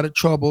had a lot of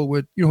trouble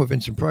with, who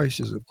Vincent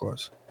Price is, of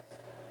course.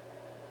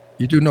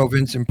 You do know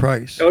Vincent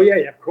Price. Oh, yeah,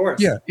 of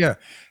course. Yeah.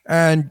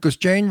 And because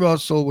Jane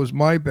Russell was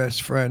my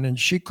best friend, and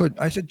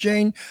I said,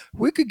 Jane,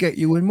 we could get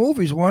you in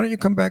movies. Why don't you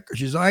come back?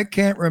 She says, I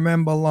can't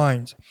remember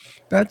lines.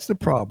 That's the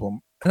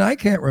problem. And I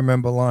can't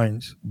remember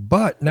lines.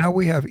 But now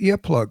we have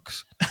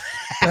earplugs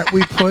that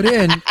we put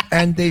in,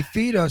 and they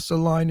feed us a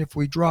line if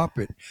we drop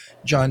it.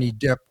 Johnny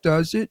Depp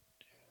does it.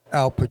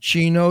 Al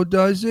Pacino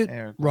does it.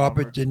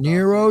 Robert De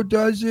Niro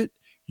does it.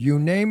 You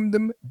name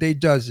them, they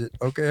does it.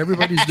 Okay,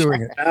 everybody's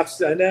doing it.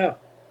 Absolutely, I know.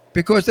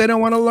 Because they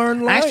don't want to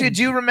learn lines. Actually,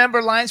 do you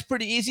remember lines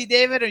pretty easy,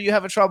 David, or you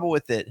have a trouble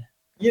with it?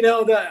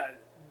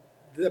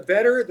 The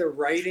better the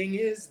writing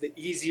is, the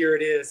easier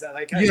it is.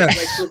 Like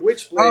for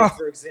Witchblade,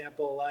 for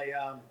example,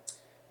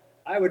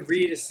 I would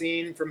read a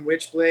scene from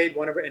Witchblade,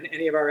 in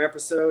any of our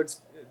episodes,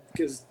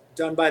 because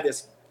done by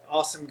this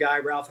awesome guy,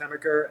 Ralph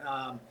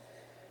Hemmicker,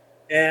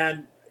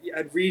 and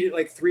I'd read it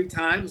like 3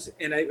 times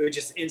and it would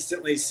just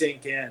instantly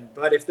sink in.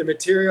 But if the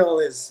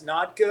material is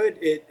not good,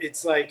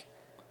 it's like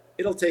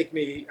it'll take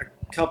me a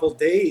couple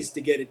days to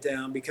get it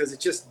down because it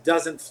just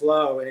doesn't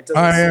flow and it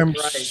doesn't seem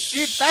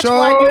right. That's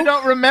why you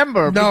don't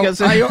remember. No,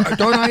 because I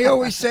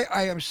always say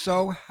I am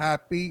so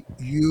happy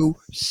you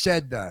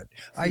said that.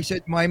 I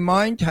said my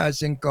mind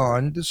hasn't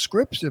gone, the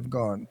scripts have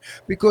gone.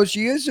 Because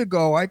years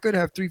ago I could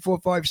have 3, 4,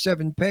 5,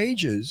 7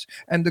 pages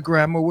and the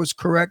grammar was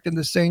correct and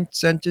the same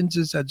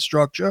sentences had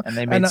structure. And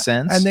they made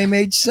sense. And they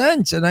made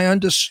sense. And I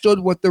understood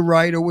what the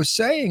writer was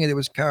saying, and it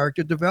was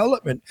character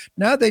development.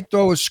 Now they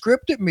throw a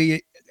script at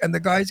me and the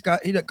guy's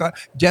got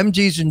dem,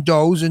 D's, and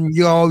does and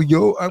yo.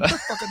 What the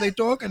fuck are they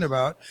talking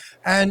about?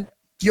 And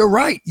you're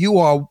right. You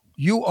are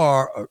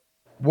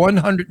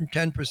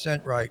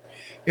 110% right.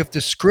 If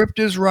the script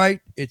is right,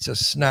 it's a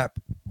snap.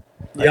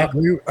 Yeah,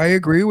 I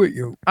agree with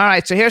you. All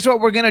right, so here's what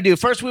we're going to do.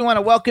 First, we want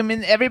to welcome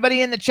in everybody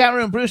in the chat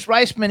room. Bruce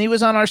Reisman, he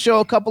was on our show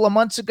a couple of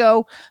months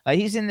ago.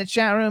 He's in the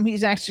chat room.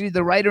 He's actually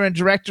the writer and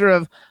director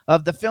of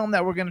the film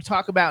that we're going to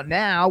talk about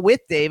now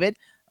with David.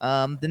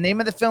 The name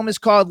of the film is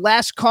called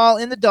Last Call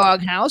in the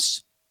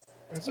Doghouse.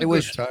 It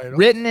was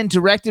written and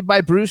directed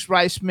by Bruce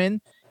Reisman.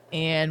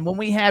 And when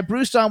we had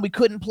Bruce on, we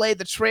couldn't play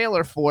the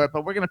trailer for it,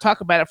 but we're going to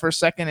talk about it for a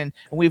second. And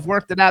we've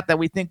worked it out that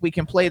we think we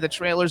can play the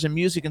trailers and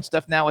music and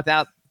stuff now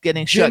without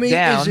getting shut down.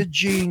 Jimmy is a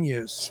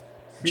genius.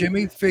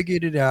 Jimmy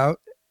figured it out,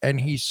 and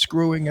he's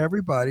screwing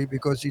everybody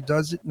because he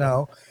does it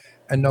now,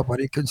 and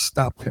nobody can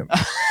stop him.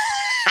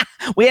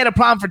 We had a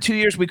problem for 2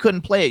 years. We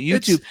couldn't play it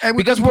YouTube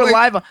because we're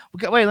live.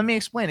 Wait, let me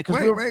explain it.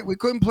 We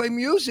couldn't play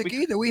music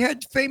either. We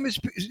had famous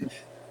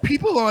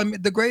people on,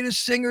 the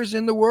greatest singers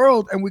in the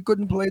world, and we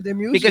couldn't play their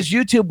music because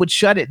YouTube would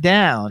shut it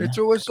down. They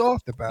threw us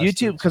off the bastards.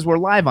 YouTube, because we're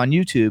live on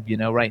YouTube.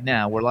 Right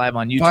now we're live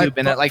on YouTube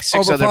and at like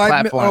 6 other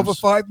platforms. Over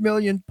 5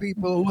 million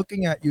people are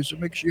looking at you, so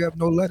make sure you have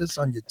no lettuce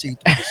on your teeth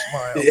with a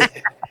smile.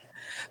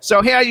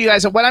 So here, you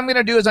guys. What I'm going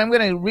to do is I'm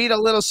going to read a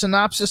little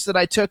synopsis that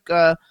I took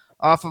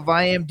off of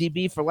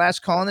IMDb for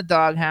Last Call in the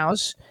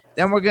Doghouse.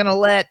 Then we're going to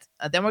let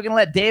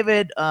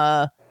David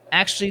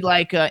actually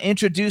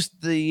introduce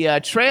the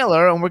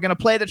trailer, and we're going to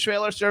play the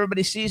trailer so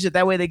everybody sees it.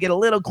 That way, they get a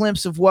little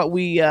glimpse of what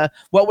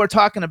we're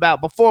talking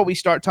about before we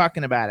start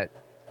talking about it.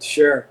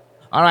 Sure.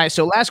 All right.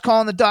 So Last Call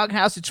in the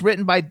Doghouse. It's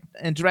written by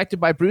and directed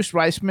by Bruce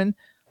Reisman.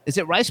 Is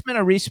it Reisman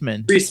or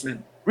Reisman?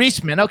 Reisman.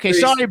 Reisman. Okay, Reisman.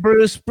 Sorry,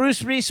 Bruce.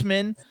 Bruce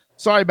Reisman.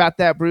 Sorry about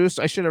that, Bruce.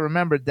 I should have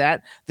remembered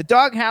that. The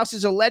Doghouse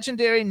is a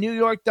legendary New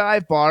York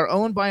dive bar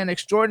owned by an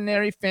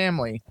extraordinary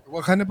family.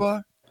 What kind of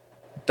bar?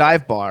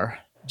 Dive bar.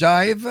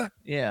 Dive?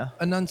 Yeah.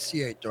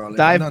 Enunciate, darling.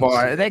 Dive Enunciate.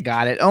 bar. They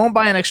got it. Owned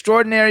by an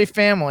extraordinary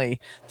family.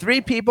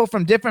 3 people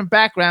from different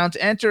backgrounds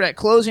enter at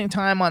closing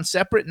time on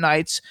separate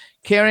nights,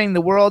 carrying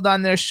the world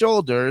on their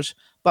shoulders.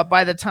 But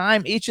by the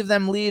time each of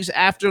them leaves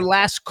after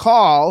last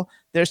call,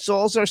 their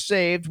souls are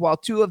saved while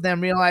 2 of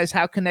them realize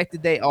how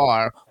connected they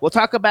are. We'll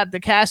talk about the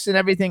cast and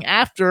everything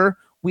after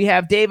we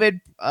have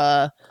David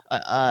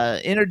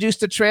introduce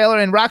the trailer.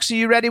 And Roxy,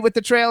 you ready with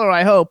the trailer?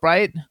 I hope,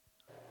 right?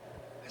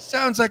 It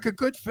sounds like a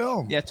good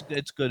film. Yeah, it's good.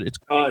 It's good. It's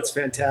good. Oh, it's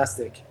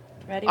fantastic.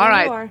 Ready All when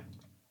right. you are.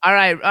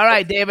 All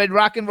right, David,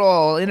 rock and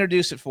roll.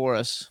 Introduce it for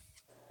us.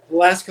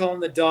 Last Call in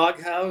the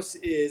Doghouse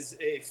is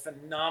a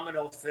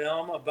phenomenal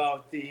film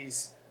about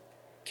these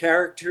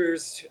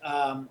characters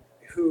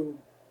who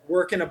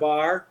work in a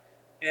bar,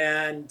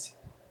 and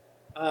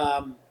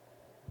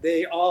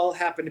they all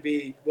happen to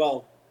be,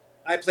 well,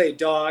 I play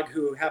Dog,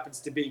 who happens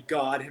to be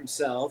God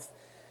himself,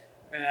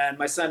 and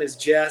my son is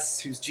Jess,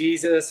 who's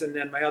Jesus, and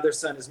then my other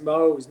son is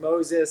Mo, who's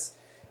Moses,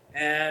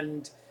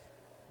 and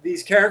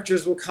these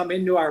characters will come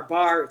into our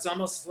bar. It's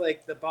almost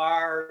like the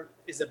bar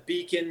is a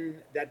beacon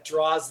that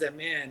draws them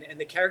in, and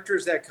the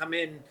characters that come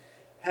in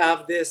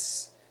have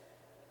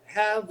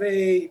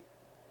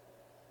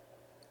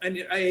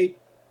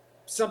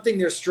something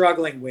they're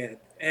struggling with,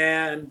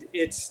 and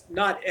it's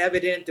not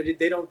evident that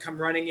they don't come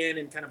running in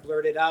and kind of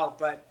blurt it out,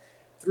 but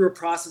through a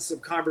process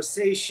of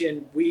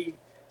conversation, we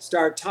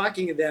start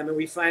talking to them and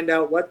we find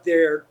out what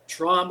their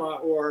trauma,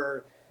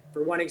 or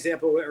for one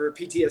example, or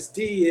PTSD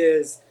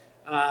is,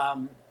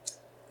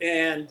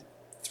 and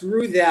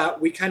through that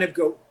we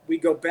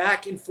go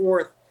back and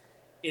forth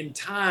in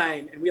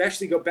time, and we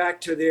actually go back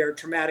to their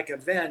traumatic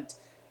event,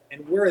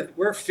 and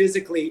we're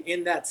physically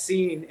in that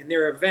scene, in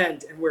their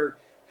event, and we're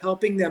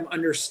helping them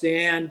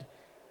understand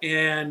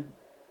and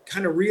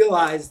kind of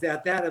realize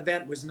that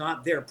event was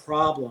not their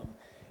problem.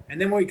 And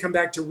then when we come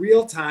back to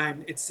real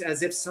time, it's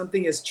as if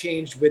something has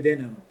changed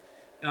within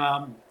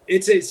them.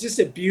 It's just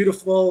a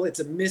beautiful, it's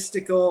a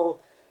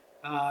mystical,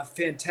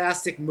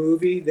 fantastic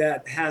movie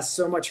that has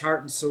so much heart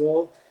and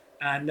soul.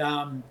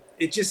 And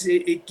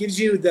it gives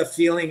you the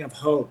feeling of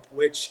hope,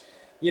 which,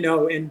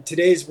 in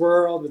today's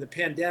world with the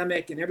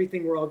pandemic and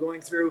everything we're all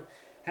going through,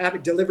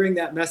 delivering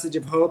that message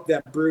of hope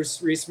that Bruce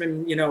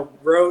Reisman,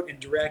 wrote and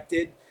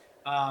directed,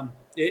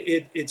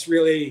 it's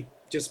really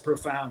just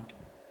profound.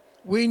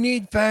 We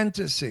need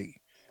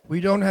fantasy.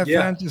 We don't have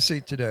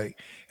fantasy today.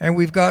 And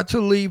we've got to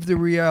leave the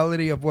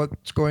reality of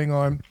what's going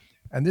on.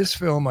 And this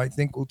film, I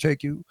think, will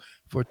take you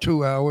for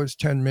 2 hours,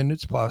 10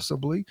 minutes,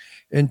 possibly,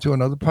 into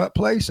another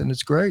place. And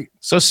it's great.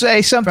 So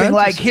say something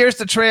like, here's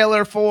the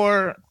trailer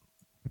for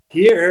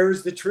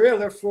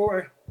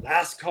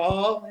Last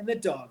Call in the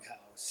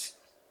Doghouse.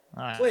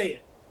 All right. Play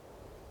it.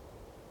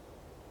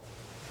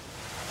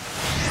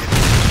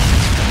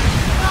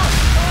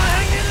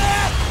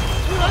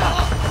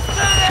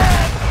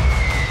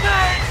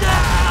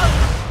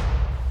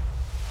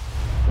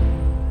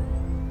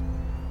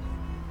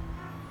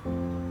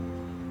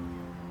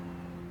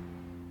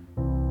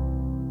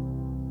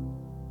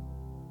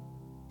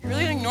 You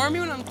really ignore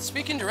me when I'm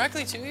speaking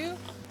directly to you?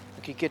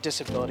 Look, you get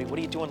disability. What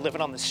are you doing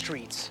living on the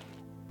streets?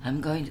 I'm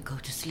going to go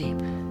to sleep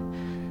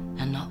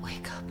and not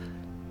wake up.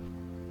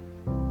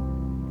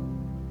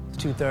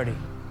 It's 2:30.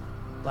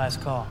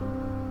 Last call.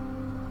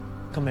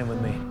 Come in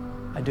with me.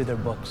 I do their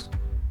books.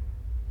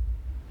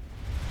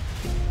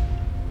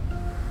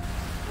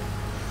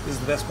 This is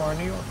the best bar in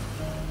New York.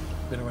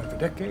 Been around for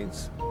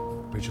decades.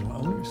 Original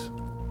owners.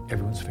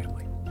 Everyone's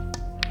family.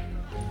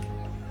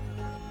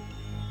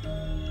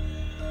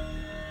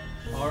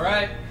 All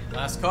right,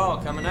 last call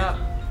coming up.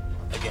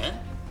 Again?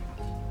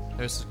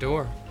 There's the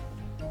door.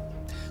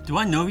 Do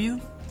I know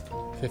you?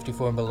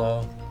 54 and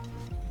below.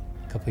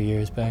 A couple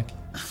years back.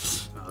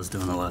 I was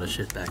doing a lot of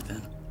shit back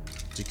then.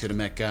 You could have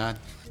met God.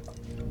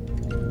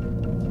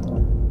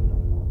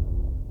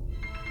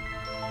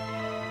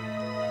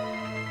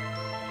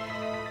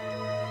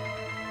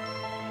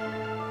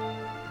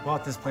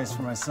 Bought this place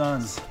for my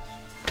sons.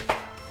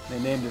 They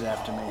named it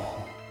after me.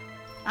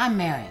 I'm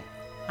Mary.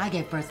 I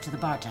gave birth to the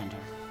bartender.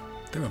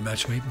 They were a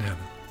match made in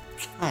heaven.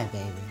 Hi,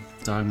 baby.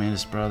 Dog made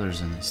us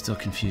brothers, and it's still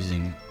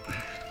confusing.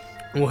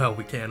 Well,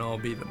 we can't all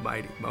be the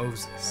mighty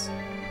Moses.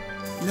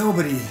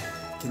 Nobody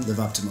can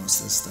live up to most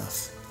of this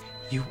stuff.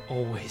 You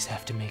always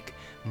have to make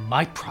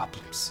my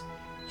problems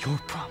your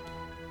problem.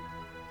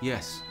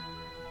 Yes,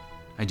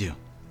 I do.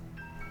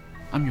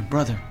 I'm your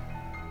brother.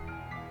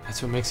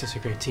 That's what makes us a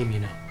great team, you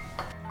know.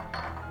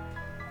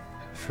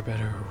 For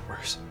better or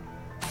worse.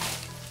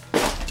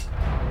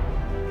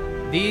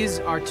 These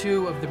are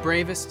two of the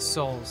bravest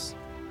souls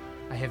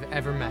I have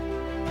ever met.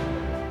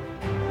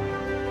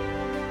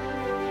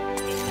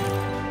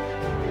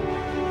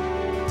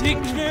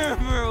 Take care of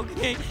her,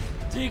 okay?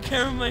 Take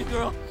care of my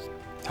girl.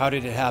 How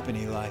did it happen,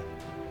 Eli?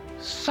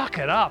 Suck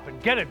it up and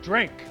get a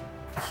drink.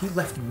 He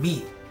left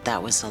me.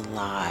 That was a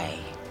lie,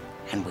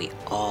 and we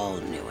all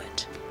knew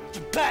it. It's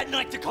a bad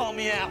night to call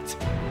me out.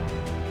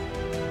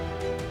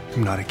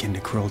 I'm not akin to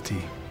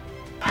cruelty.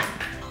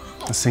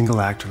 A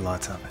single act or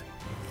lots of it.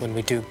 When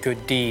we do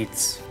good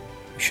deeds,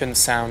 we shouldn't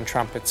sound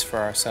trumpets for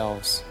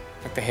ourselves,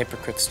 like the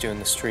hypocrites do in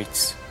the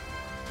streets.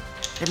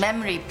 The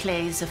memory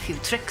plays a few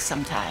tricks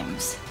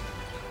sometimes.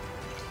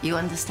 You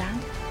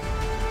understand?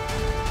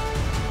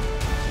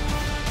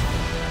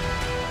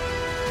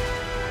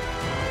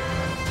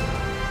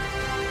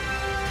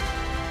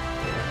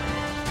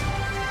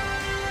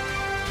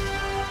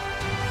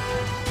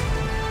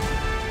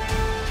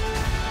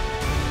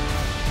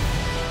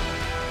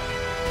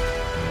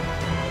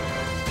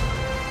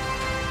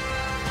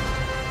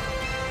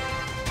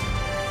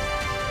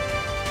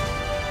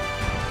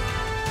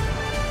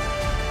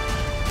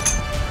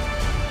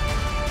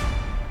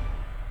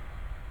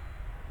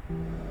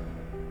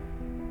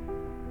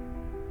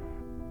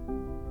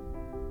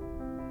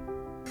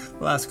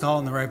 Last call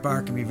in the right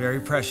bar can be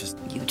very precious.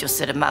 You just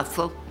said a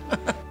mouthful.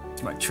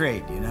 It's my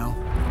trade, you know?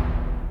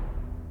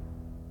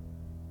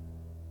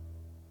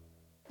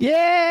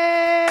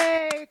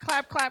 Yay!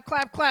 Clap, clap,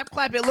 clap, clap,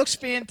 clap. It looks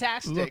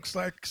fantastic.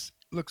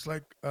 Looks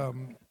like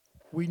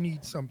we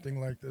need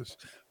something like this.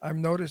 I'm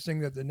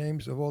noticing that the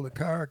names of all the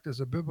characters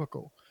are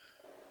biblical.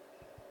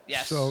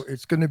 Yes. So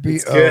it's going to be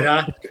It's good,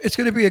 huh? It's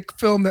going to be a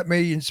film that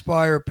may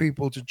inspire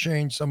people to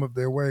change some of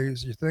their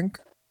ways. You think?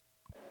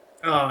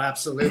 Oh,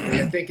 absolutely.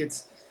 I think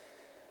it's,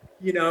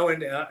 you know,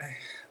 and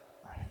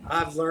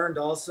I've learned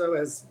also,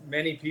 as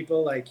many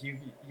people, like you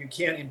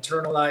can't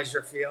internalize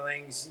your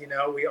feelings. You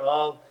know, we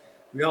all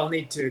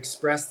need to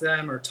express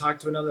them or talk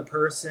to another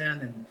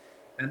person,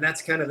 and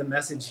that's kind of the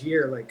message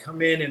here. Like,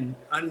 come in and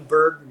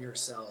unburden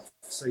yourself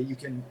so you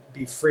can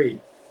be free.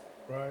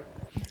 Right.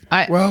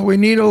 Well, we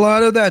need a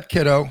lot of that,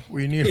 kiddo.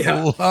 We need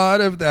a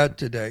lot of that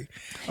today.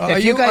 Are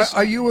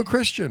you a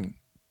Christian?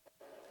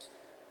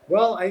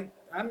 Well,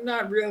 I'm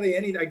not really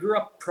I grew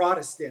up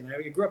Protestant.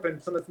 I grew up in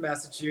Plymouth,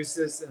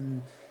 Massachusetts,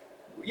 and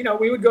you know,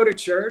 we would go to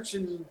church,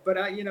 but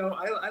I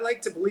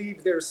like to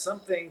believe there's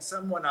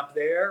someone up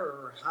there,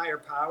 or higher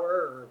power,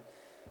 or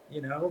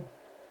you know,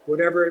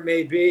 whatever it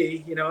may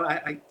be. You know,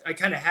 I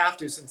kind of have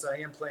to, since I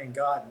am playing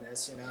God in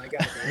this. You know, I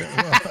got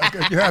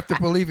to. You have to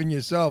believe in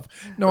yourself.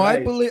 No,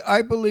 Right.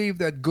 I believe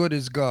that good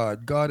is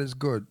God. God is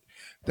good.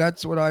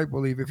 That's what I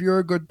believe. If you're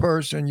a good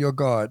person, you're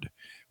God.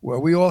 Well,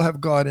 we all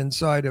have God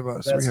inside of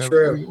us. That's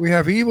true. We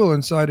have evil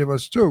inside of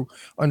us too.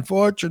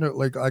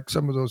 Unfortunately, like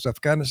some of those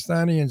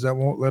Afghanistanians that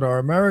won't let our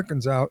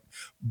Americans out.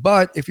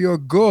 But if you're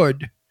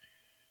good,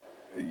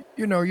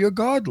 you know, you're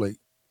godly.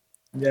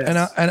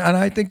 Yes. And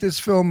I think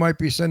this film might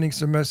be sending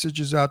some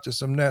messages out to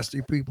some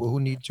nasty people who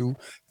need to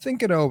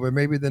think it over.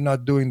 Maybe they're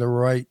not doing the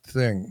right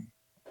thing.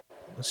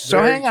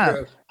 So hang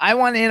on. I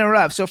want to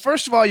interrupt. So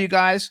first of all, you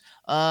guys,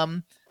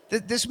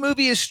 this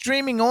movie is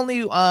streaming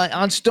only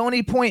on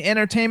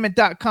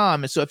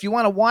StonyPointEntertainment.com. And so if you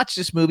want to watch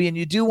this movie, and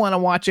you do want to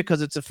watch it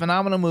because it's a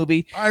phenomenal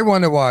movie, I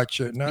want to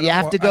watch it. You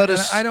have to go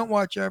to I don't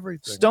watch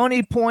everything.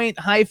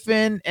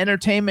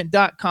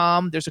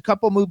 StonyPoint-Entertainment.com. There's a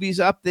couple movies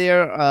up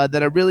there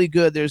that are really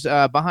good. There's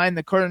Behind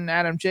the Curtain,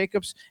 Adam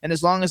Jacobs, and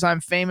As Long as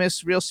I'm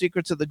Famous, Real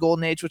Secrets of the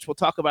Golden Age, which we'll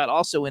talk about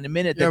also in a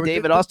minute, that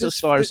David also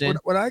stars in.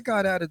 What I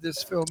got out of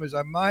this film is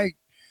I might,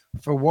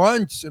 for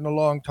once in a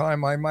long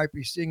time, I might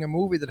be seeing a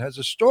movie that has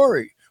a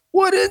story.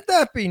 Wouldn't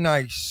that be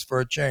nice for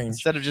a change?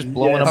 Instead of just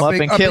blowing them up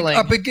and killing.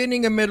 A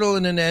beginning, a middle,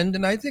 and an end.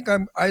 And I think I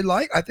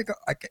think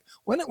I can.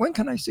 When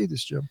can I see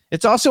this, Jim?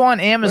 It's also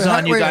on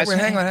Amazon, you guys. Wait,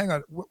 hang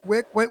on.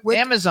 Wait.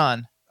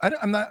 Amazon.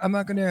 I'm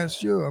not going to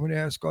ask you. I'm going to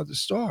ask God the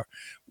Star.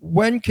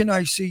 When can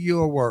I see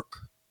your work?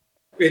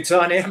 It's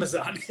on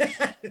Amazon. So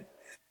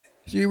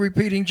you're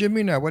repeating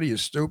Jimmy now? What are you,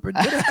 stupid?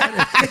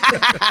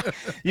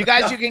 You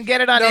guys, you can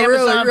get it on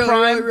Amazon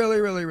Prime.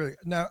 Really.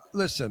 Now,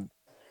 listen.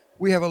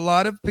 We have a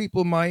lot of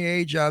people my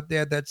age out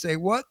there that say,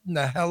 what in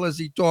the hell is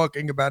he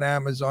talking about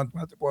Amazon?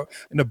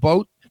 In a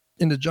boat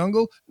in the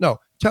jungle? No.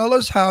 Tell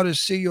us how to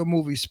see your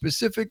movie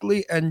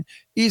specifically and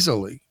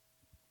easily.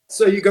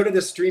 So you go to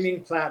the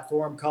streaming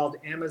platform called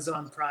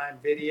Amazon Prime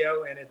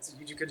Video, and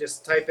you could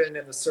just type in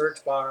the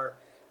search bar,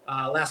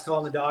 Last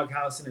Call in the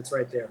Doghouse, and it's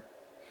right there.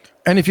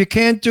 And if you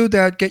can't do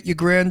that, get your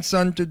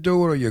grandson to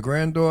do it, or your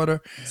granddaughter,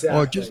 Exactly.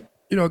 or just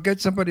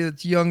get somebody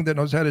that's young that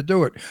knows how to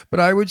do it. But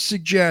I would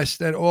suggest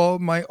that all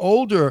my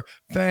older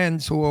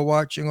fans who are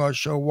watching our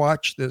show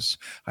watch this.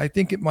 I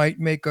think it might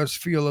make us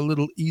feel a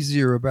little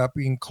easier about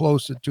being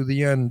closer to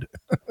the end.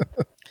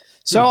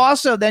 So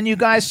also then you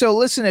guys, so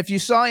listen, if you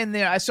saw in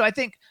there, so I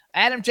think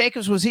Adam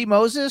Jacobs, was he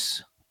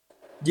Moses?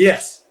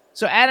 Yes.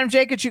 So Adam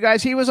Jacobs, you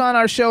guys, he was on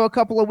our show a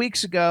couple of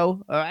weeks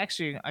ago.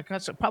 Actually, I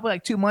got probably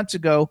like 2 months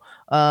ago.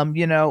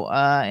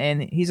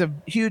 And he's a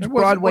huge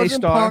Broadway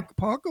star.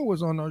 Parker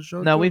was on our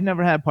show. No, too. we've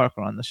never had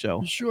Parker on the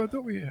show. You sure? I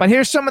thought we had. But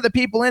here's some of the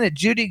people in it.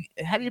 Judy,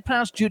 how do you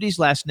pronounce Judy's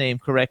last name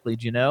correctly?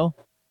 Do you know?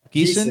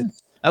 Geeson?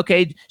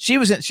 Okay,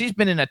 she's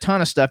been in a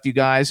ton of stuff, you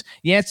guys.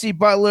 Yancey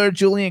Butler,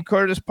 Julian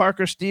Curtis,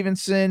 Parker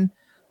Stevenson,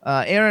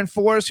 Aaron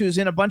Forrest, who's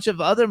in a bunch of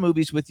other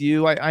movies with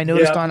you. I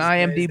noticed on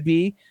IMDb.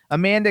 Amazing.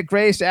 Amanda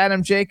Grace,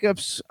 Adam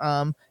Jacobs.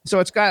 So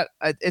it's got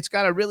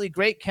a really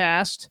great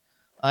cast.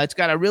 It's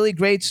got a really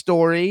great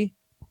story,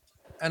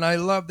 and I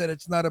love that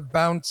it's not a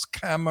bounce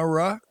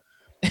camera.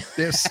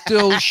 They're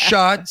still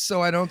shots,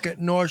 so I don't get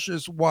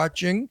nauseous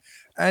watching.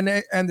 And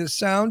the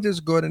sound is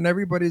good, and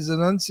everybody's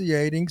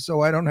enunciating,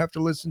 so I don't have to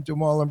listen to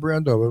Marlon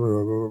Brando.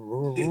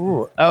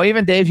 Oh,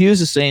 even Dave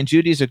Hughes is saying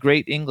Judy's a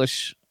great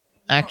English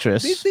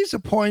actress. These are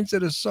points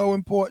that are so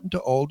important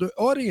to older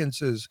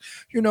audiences.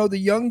 You know, the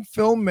young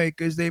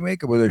filmmakers, they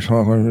make it where they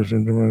don't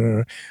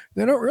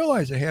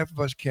realize that half of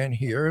us can't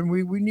hear, and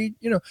we need,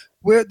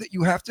 where that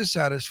you have to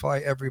satisfy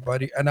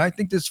everybody. And I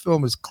think this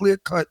film is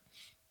clear-cut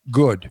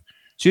good.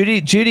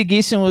 Judy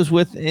Geeson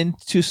was in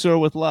To Sir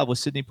with Love with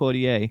Sidney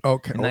Poitier in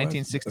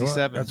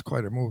 1967. That's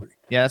quite a movie.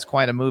 Yeah, that's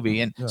quite a movie.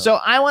 And so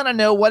I want to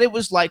know what it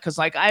was like, because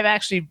I've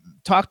actually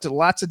talked to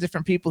lots of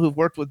different people who've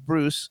worked with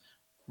Bruce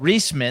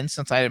Reisman,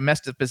 since I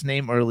messed up his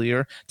name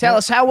earlier. Tell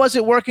us, how was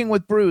it working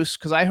with Bruce?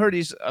 Because I heard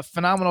he's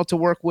phenomenal to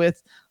work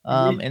with,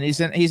 and he's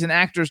an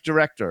actor's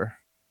director.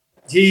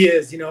 He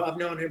is. I've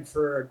known him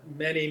for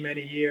many,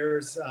 many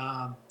years.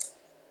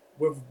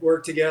 We've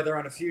worked together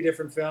on a few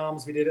different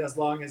films. We did As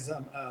Long as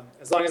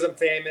I'm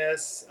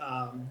Famous.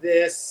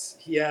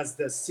 He has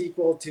the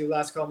sequel to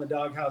Last Call in the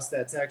Doghouse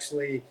that's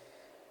actually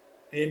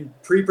in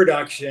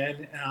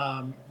pre-production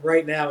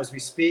right now as we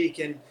speak.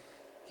 And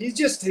he's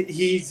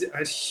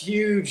a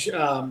huge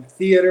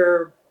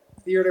theater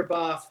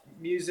buff,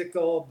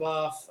 musical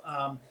buff.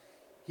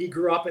 He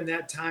grew up in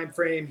that time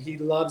frame. He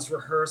loves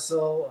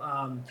rehearsal.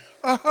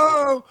 Wait,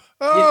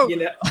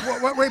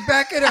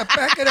 back it up.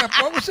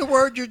 What was the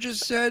word you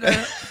just said?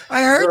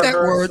 I heard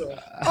rehearsal. That word.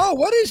 Oh,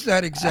 what is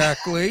that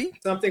exactly?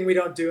 Something we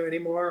don't do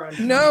anymore.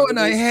 No, and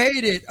I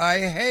hate it. I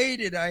hate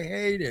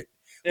it.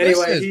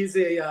 Anyway,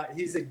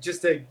 he's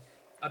just a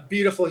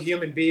beautiful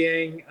human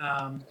being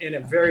and a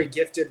very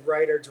gifted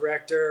writer,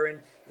 director. And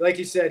like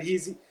you said,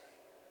 he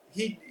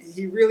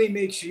really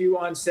makes you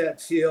on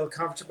set feel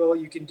comfortable.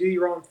 You can do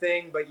your own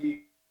thing, but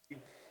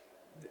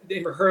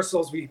in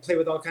rehearsals, we play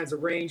with all kinds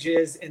of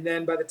ranges. And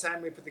then by the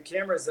time we put the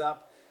cameras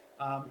up,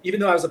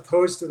 even though I was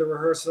opposed to the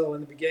rehearsal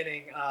in the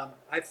beginning,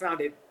 I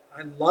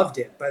loved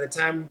it. By the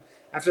time,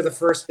 after the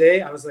first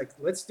day, I was like,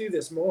 let's do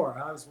this more.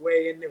 I was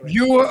way into it.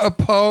 You were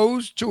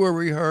opposed to a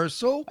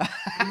rehearsal?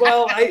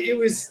 Well, it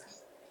was...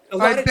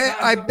 I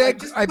beg.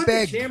 Put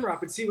the camera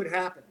up and see what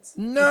happens.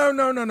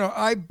 No.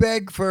 I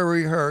beg for a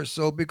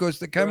rehearsal because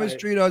the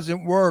chemistry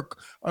doesn't work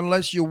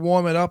unless you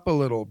warm it up a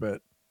little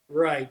bit.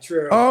 Right.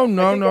 True. Oh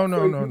no.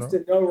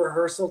 To no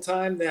rehearsal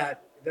time.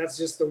 That's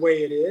just the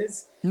way it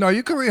is. No,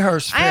 you can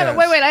rehearse fast.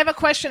 I have a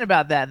question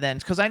about that then,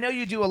 because I know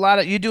you do a lot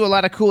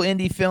of cool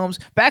indie films.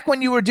 Back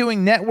when you were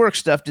doing network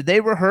stuff, did they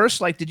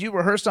rehearse? Like, did you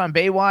rehearse on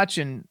Baywatch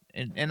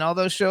and all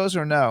those shows,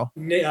 or no?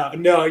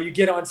 No, you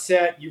get on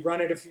set, you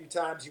run it a few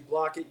times, you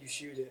block it, you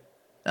shoot it.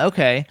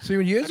 Okay. So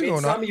years ago,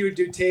 some you would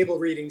do table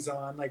readings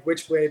on, like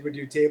Witchblade would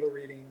do table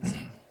readings.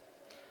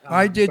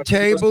 I did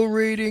table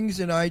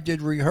readings and I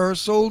did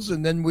rehearsals,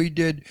 and then we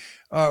did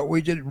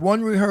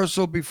one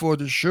rehearsal before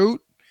the shoot.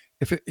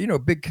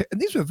 Big, and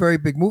these were very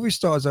big movie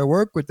stars I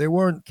worked with. They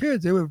weren't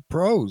kids; they were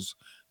pros.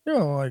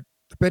 Like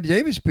the Betty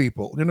Davis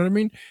people. You know what I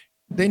mean?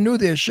 They knew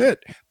their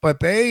shit, but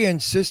they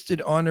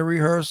insisted on a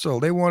rehearsal.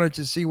 They wanted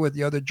to see what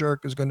the other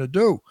jerk is going to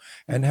do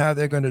and how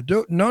they're going to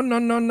do it.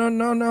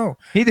 No.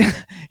 He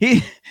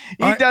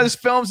does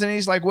films and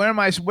he's like, where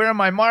are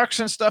my marks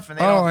and stuff? And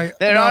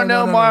there are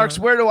no marks.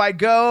 Where do I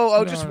go?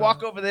 Oh, just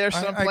walk over there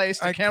someplace.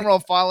 The camera will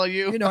follow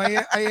you.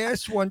 I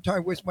asked one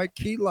time, where's my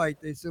key light?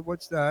 They said,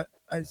 what's that?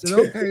 I said,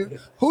 okay,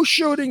 who's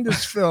shooting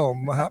this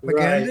film? Mahatma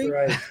Gandhi?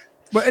 Right.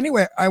 But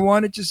anyway, I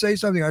wanted to say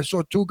something. I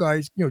saw two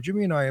guys,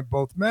 Jimmy and I are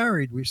both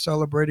married. We're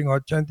celebrating our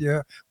 10th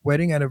year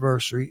wedding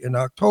anniversary in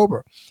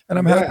October. And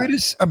I'm happy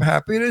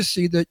to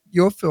see that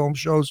your film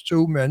shows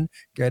two men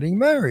getting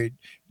married,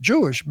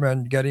 Jewish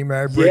men getting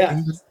married,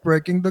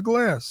 breaking the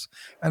glass.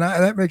 And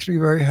that makes me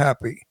very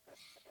happy.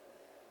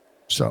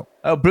 So.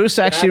 Oh, Bruce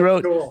actually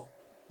wrote. Cool.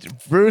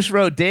 Bruce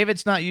wrote,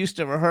 David's not used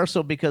to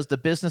rehearsal because the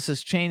business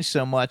has changed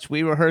so much.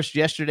 We rehearsed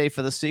yesterday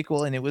for the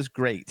sequel and it was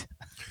great.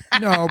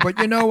 No, but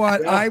you know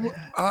what?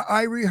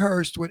 I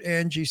rehearsed with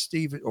Angie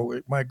Stevens.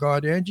 Oh my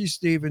God, Angie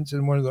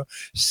Stevenson, one of the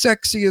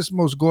sexiest,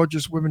 most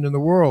gorgeous women in the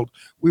world.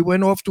 We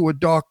went off to a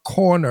dark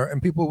corner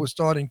and people were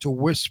starting to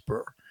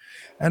whisper.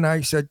 And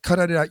I said, cut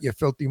it out, you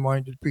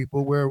filthy-minded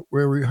people. We're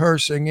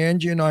rehearsing.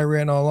 Angie and I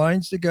ran our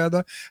lines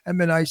together. And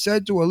then I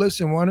said to her,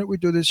 listen, why don't we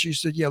do this? She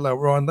said, yeah,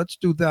 Ron, let's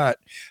do that.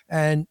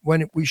 And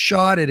when we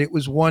shot it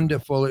was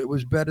wonderful. It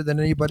was better than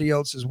anybody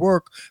else's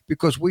work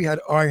because we had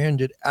ironed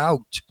it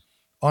out.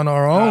 on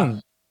our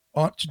own.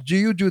 Do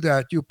you do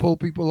that? Do you pull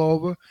people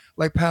over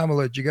like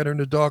Pamela? Do you get her in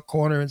the dark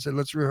corner and say,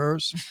 "Let's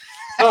rehearse"?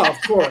 Oh,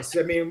 of course.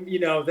 I mean,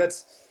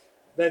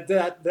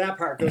 that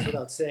part goes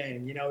without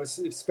saying.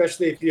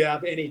 Especially if you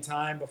have any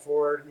time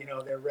before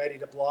they're ready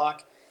to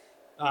block.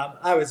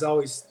 I was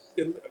always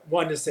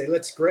one to say,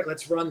 let's run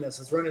this.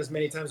 Let's run it as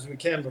many times as we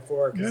can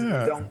before,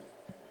 because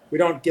we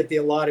don't get the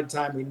allotted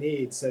time we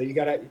need. So you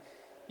gotta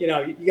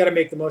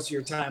make the most of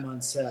your time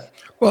on set.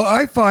 Well,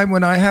 I find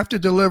when I have to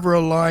deliver a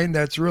line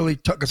that's really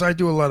tough, because I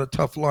do a lot of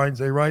tough lines,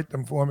 they write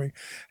them for me.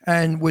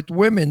 And with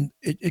women,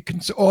 it can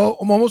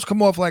almost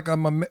come off like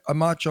I'm a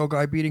macho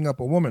guy beating up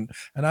a woman.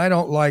 And I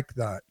don't like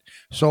that.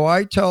 So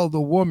I tell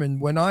the woman,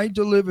 when I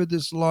deliver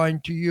this line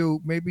to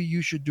you, maybe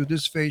you should do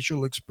this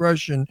facial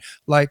expression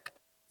like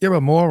you're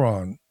a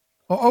moron.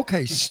 Oh,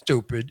 okay,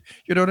 stupid.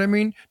 You know what I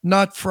mean?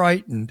 Not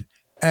frightened.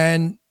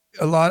 And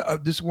a lot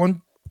of this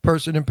one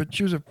person,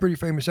 she was a pretty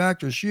famous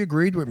actress. She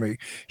agreed with me.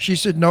 She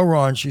said, "No,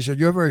 Ron," she said,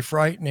 "you're very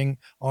frightening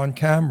on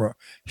camera."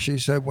 She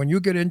said, "When you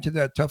get into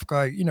that tough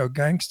guy,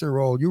 gangster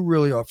role, you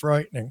really are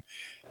frightening."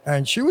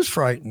 And she was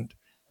frightened.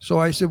 So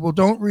I said, "Well,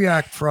 don't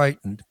react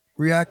frightened.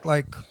 React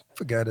like,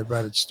 forget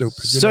about it,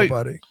 stupid. You're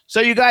nobody." So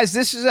you guys,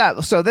 this is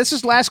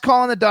Last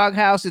Call in the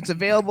Doghouse. It's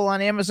available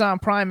on Amazon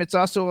Prime. It's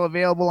also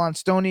available on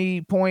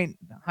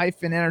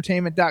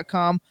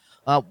stonypoint-entertainment.com,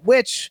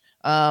 which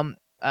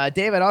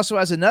David also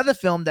has another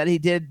film that he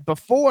did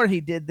before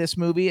he did this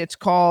movie. It's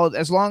called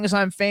As Long as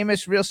I'm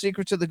Famous, Real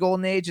Secrets of the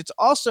Golden Age. It's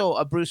also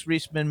a Bruce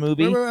Reisman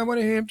movie. Wait, I want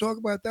to hear him talk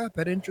about that.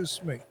 That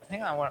interests me.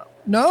 Hang on.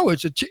 No,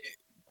 it's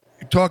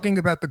talking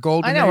about the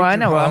golden age. I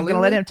know. I'm going to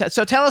let him.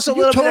 So tell us a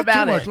little bit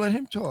about it. Let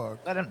him talk.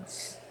 Let him.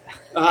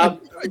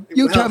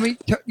 You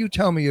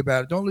tell me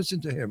about it. Don't listen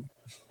to him.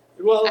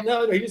 Well,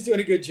 no, he was doing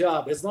a good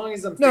job. As long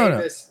as I'm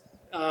famous.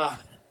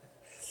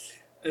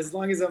 As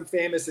long as I'm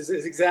famous is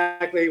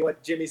exactly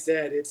what Jimmy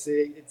said. It's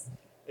a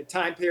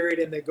time period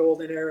in the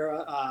golden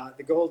era,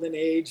 the golden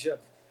age of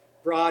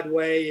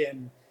Broadway,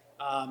 and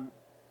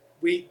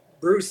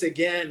Bruce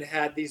again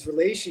had these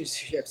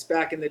relationships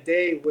back in the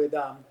day with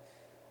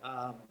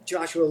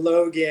Joshua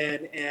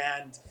Logan,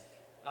 and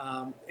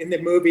in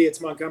the movie it's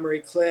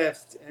Montgomery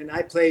Clift, and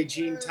I play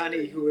Gene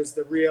Tunney, who is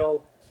the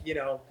real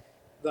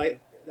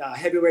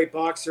heavyweight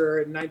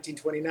boxer in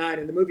 1929,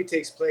 and the movie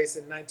takes place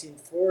in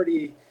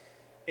 1940.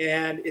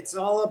 And it's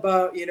all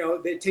about,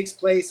 it takes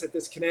place at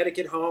this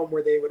Connecticut home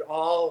where they would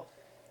all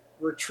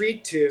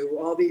retreat to,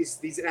 all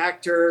these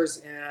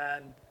actors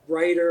and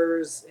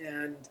writers,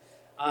 and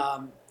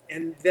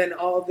then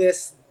all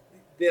this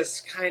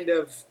kind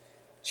of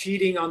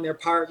cheating on their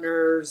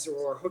partners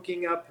or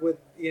hooking up with,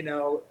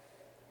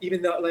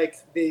 even though like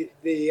the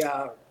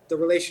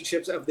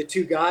relationships of the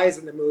two guys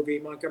in the movie,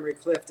 Montgomery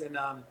Clift and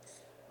oh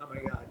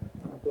my God,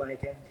 I'm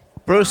blanking.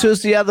 Bruce,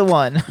 who's the other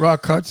one?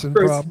 Rock Hudson,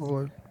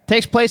 probably.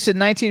 Takes place in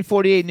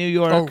 1948 New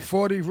York. Oh,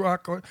 40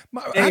 Rock.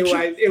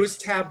 Anyway, it was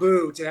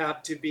taboo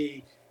to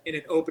be in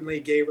an openly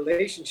gay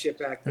relationship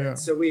back then. Yeah.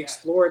 So we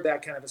explored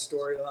that kind of a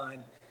storyline,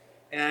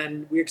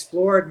 and we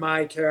explored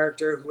my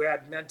character who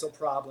had mental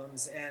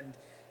problems, and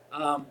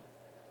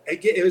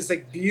it was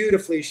like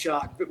beautifully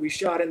shot. But we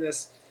shot in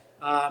this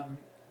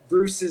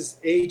Bruce's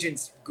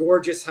agent's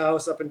gorgeous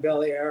house up in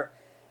Bel Air,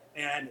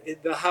 and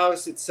the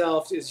house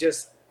itself is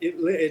just.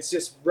 It's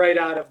just right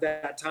out of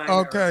that time.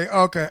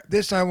 Okay.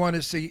 This I want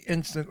to see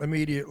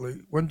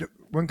immediately.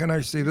 When can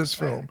I see this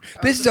film?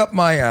 This is up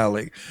my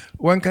alley.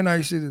 When can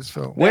I see this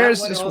film?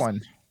 Where's this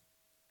one?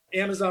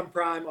 Amazon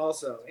Prime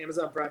also.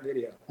 Amazon Prime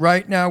Video.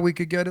 Right now we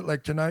could get it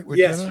like tonight with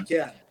Yes, dinner? you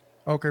can.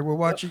 Okay, we're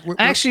watching.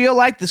 Actually, you'll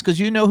like this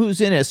because you know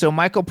who's in it. So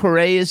Michael Pare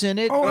is in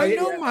it. Oh, I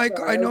know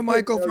Michael. I know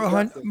Michael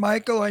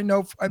Michael. I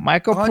know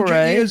Michael 100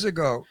 Pare years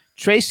ago.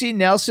 Tracy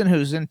Nelson,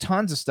 who's in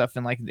tons of stuff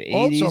in like the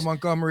 80s. Also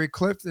Montgomery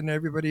Clift and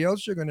everybody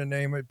else you're going to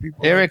name it.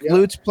 People. Eric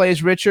Lutz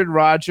plays Richard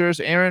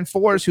Rogers. Aaron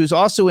Forrest, who's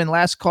also in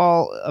Last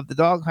Call of the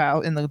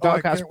Doghouse, in the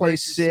Doghouse,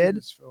 plays Sid.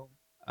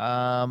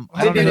 I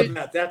don't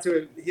know. That's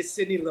who. He's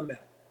Sidney Lumet.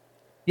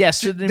 Yes,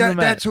 Sidney Lumet.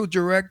 That's who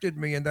directed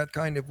me in That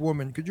Kind of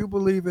Woman. Could you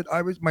believe it?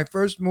 My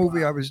first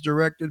movie. I was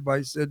directed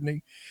by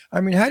Sidney.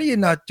 I mean, how do you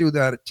not do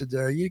that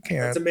today? You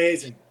can't. That's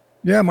amazing.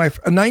 Yeah,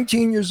 a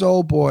 19 years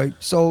old boy,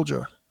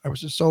 soldier. I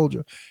was a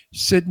soldier.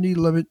 Sidney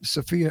Lumet,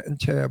 Sophia, and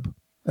Tab.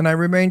 And I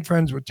remained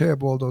friends with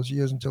Tab all those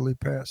years until he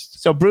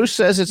passed. So Bruce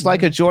says it's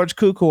like a George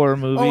Cukor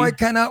movie. Oh, I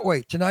cannot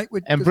wait. Tonight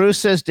and Bruce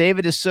says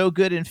David is so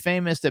good and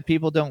famous that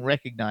people don't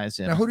recognize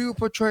him. Now, who do you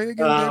portray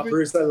again, David?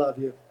 Bruce, I love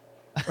you.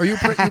 Or you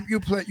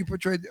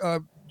portrayed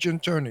Gene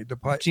Tunney, the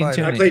Gene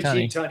Tunney. I played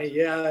Gene Tunney,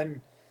 yeah,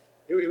 and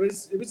it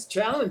was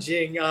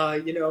challenging.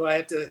 I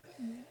had to.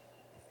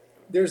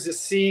 There's this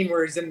scene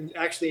where he's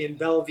actually in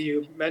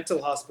Bellevue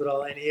Mental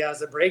Hospital, and he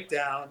has a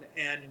breakdown.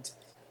 And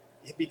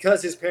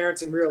because his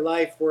parents in real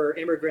life were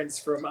immigrants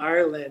from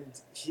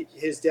Ireland,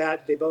 his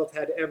dad, they both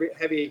had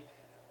heavy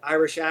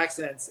Irish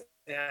accents.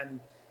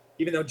 And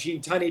even though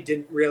Gene Tunney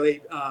didn't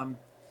really,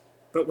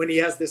 but when he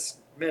has this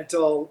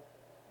mental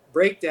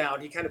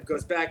breakdown, he kind of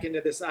goes back into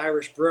this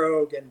Irish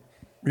brogue, and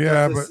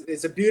Yeah,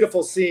 it's a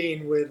beautiful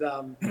scene with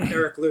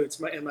Eric Lutz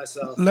and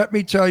myself. let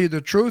me tell you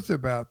the truth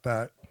about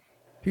that.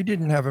 He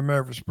didn't have a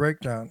nervous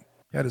breakdown.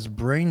 He had his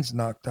brains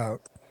knocked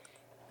out.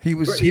 He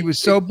was his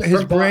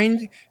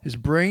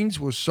brains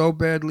were so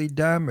badly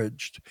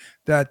damaged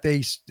that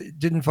they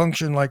didn't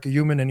function like a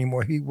human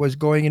anymore. He was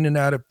going in and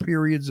out of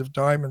periods of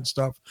time and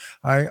stuff.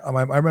 I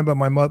remember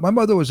my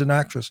mother was an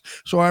actress,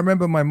 so I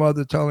remember my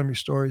mother telling me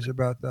stories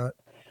about that.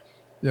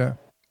 Yeah.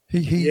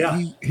 He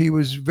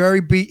was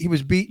he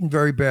was beaten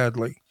very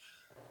badly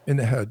in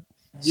the head.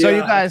 So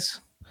you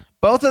guys,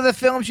 both of the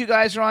films you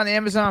guys are on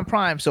Amazon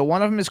Prime. So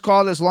one of them is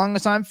called As Long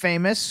as I'm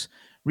Famous.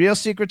 Real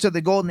Secrets of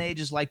the Golden Age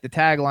is like the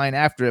tagline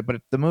after it,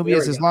 but the movie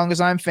is As Long as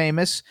I'm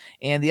Famous.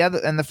 And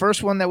the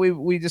first one that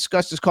we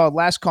discussed is called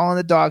Last Call in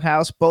the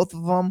Doghouse. Both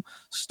of them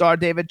star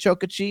David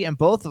Chokachi, and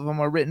both of them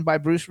are written by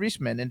Bruce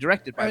Reisman and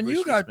directed by Bruce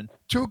Reisman. And you got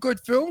 2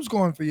 good films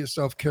going for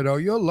yourself, kiddo.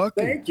 You're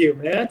lucky. Thank you,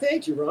 man.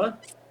 Thank you, Ron.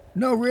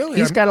 No, really.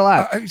 He's got a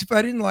lot. If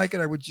I didn't like it,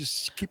 I would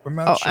just keep my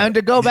mouth shut. And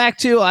to go back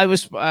to, I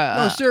was...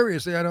 no,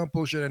 seriously, I don't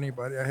bullshit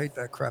anybody. I hate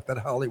that crap, that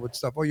Hollywood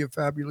stuff. Oh, you're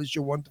fabulous.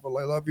 You're wonderful.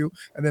 I love you.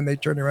 And then they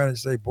turn around and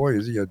say, boy,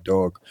 is he a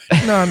dog.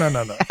 No.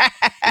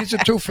 These are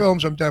 2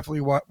 films I'm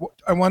definitely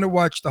I want to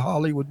watch the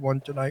Hollywood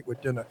one tonight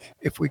with dinner,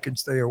 if we can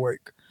stay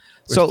awake.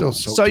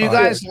 So you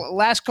guys,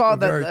 last call,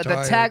 the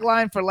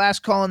tagline for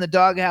Last Call in the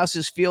Doghouse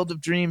is Field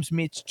of Dreams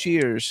meets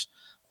Cheers.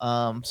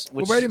 Well,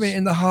 wait a minute.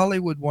 In the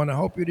Hollywood one, I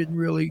hope they didn't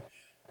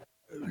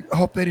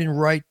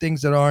write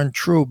things that aren't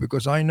true,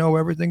 because I know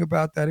everything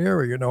about that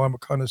area. You know, I'm a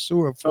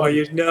connoisseur of. Oh,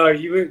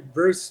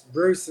 Bruce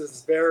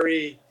is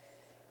very,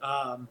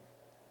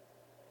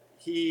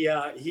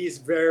 he's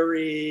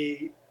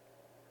very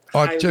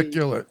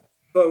articulate,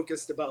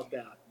 focused about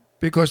that.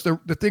 Because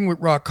the thing with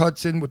Rock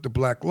Hudson with the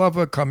black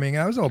lover coming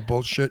out was all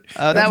bullshit.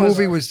 That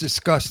movie was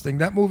disgusting.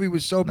 That movie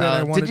was so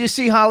bad. Did you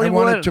see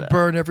Hollywood? I wanted to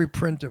burn every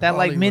print of that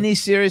Hollywood. like mini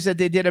series that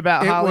they did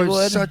about Hollywood. It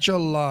was such a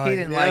lie. He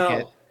didn't like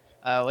it.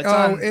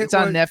 It's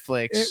on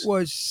Netflix. It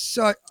was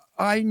such.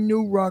 I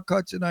knew Rock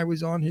Hudson. I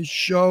was on his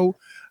show.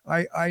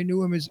 I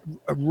knew him as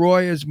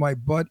Roy as my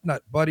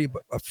not buddy,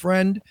 but a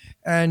friend.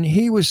 And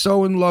he was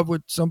so in love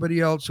with somebody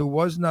else who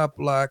was not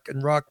black.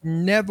 And Rock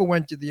never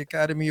went to the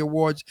Academy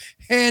Awards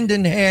hand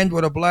in hand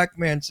with a black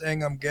man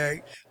saying I'm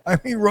gay. I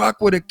mean,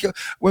 Rock would have killed.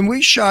 When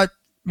we shot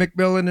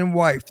Macmillan and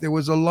Wife, there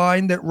was a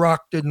line that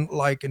Rock didn't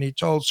like, and he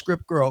told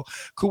Script Girl,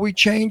 could we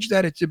change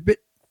that? It's a bit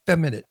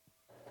feminine.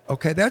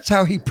 Okay, that's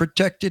how he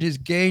protected his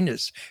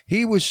gayness.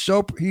 He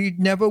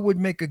never would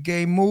make a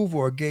gay move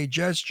or a gay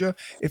gesture.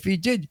 If he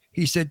did,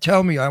 he said,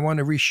 tell me, I want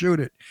to reshoot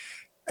it.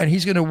 And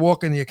he's going to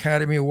walk in the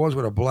Academy Awards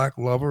with a black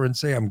lover and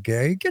say, I'm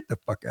gay? Get the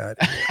fuck out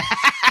of here.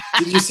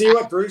 Did you see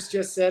what Bruce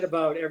just said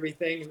about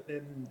everything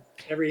and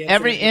every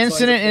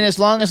incident in As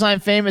Long as I'm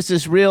Famous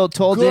is real,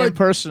 told to him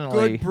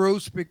personally. Good,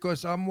 Bruce,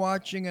 because I'm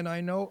watching and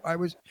I know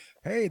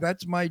hey,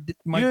 that's my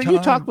time. You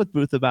talked with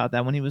Bruce about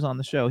that when he was on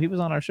the show. He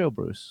was on our show,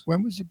 Bruce.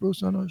 When was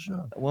Bruce on our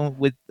show?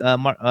 With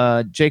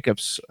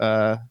Jacobs.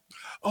 Oh,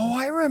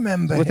 I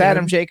remember with him.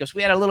 Adam Jacobs.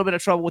 We had a little bit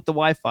of trouble with the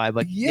Wi-Fi,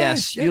 but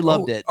yes you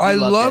loved it. I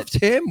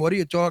loved him. What are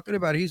you talking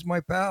about? He's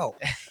my pal.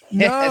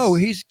 Yes. No,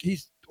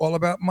 he's all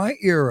about my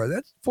era.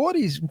 That's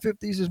 40s and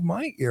 50s is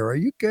my era. Are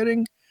you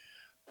kidding?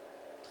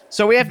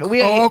 So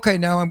okay.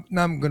 Now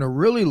I'm gonna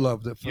really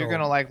love the film. You're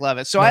gonna love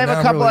it. So I have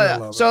a couple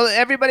of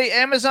everybody,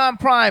 Amazon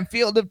Prime,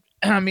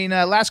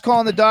 Last Call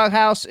in the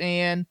Doghouse,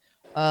 and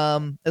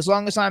As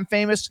Long as I'm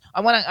Famous.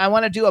 I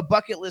want to do a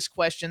bucket list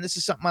question. This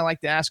is something I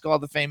like to ask all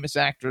the famous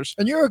actors.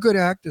 And you're a good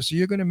actor, so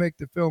you're gonna make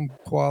the film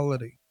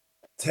quality.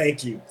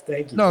 Thank you.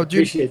 No,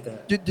 appreciate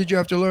that. Did you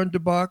have to learn to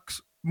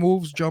box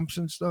moves, jumps,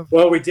 and stuff?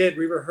 Well, we did.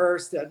 We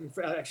rehearsed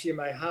actually in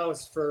my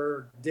house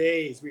for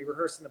days. We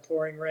rehearsed in the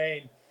pouring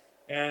rain,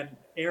 and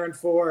Aaron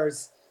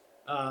Forrs,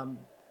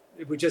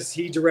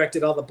 he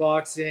directed all the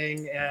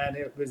boxing, and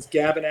it was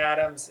Gavin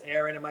Adams,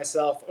 Aaron, and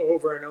myself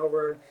over and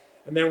over.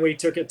 And then we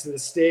took it to the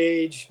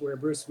stage where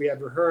we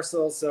had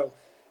rehearsals. So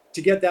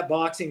to get that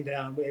boxing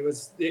down,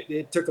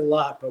 it took a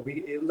lot, but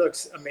it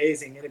looks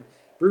amazing. And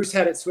Bruce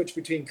had it switch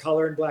between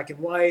color and black and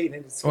white,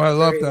 and it's I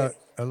love that.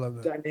 I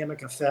love that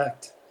dynamic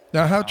effect.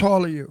 Now, how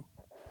tall are you?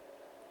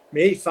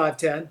 Me,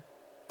 5'10".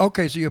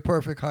 Okay, so you're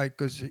perfect height,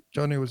 because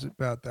Johnny was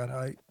about that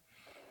height.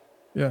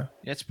 Yeah,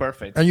 it's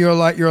perfect. And you're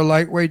a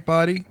lightweight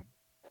body.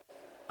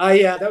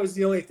 Yeah, that was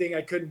the only thing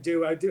I couldn't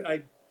do.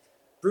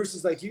 Bruce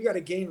was like, you got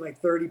to gain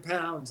like 30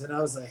 pounds, and I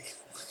was like,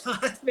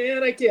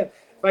 man, I can't.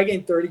 If I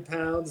gain 30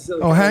 pounds,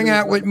 hang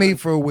out with me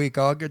for a week.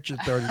 I'll get you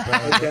 30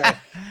 pounds. Okay.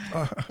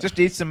 Just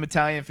eat some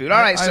Italian food.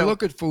 All right, I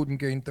look at food and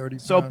gain 30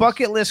 pounds. So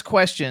bucket list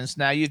questions.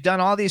 Now, you've done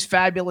all these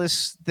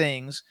fabulous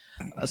things.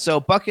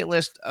 So bucket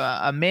list,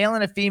 a male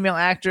and a female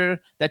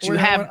actor that you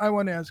have. I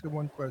want to ask you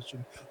one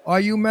question. Are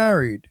you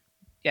married?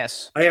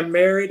 Yes. I am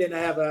married, and I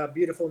have a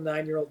beautiful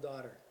 9-year-old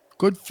daughter.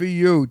 Good for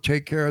you.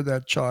 Take care of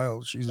that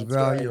child. She's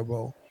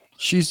valuable.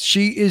 Right.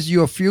 She is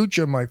your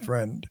future, my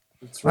friend.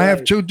 That's right. I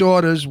have 2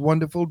 daughters,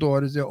 wonderful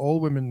daughters. They're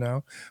old women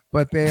now,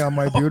 but they are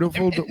my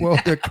beautiful. Well,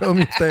 they'll kill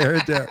me if they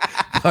heard that.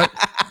 But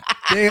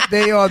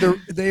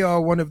they are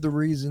one of the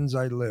reasons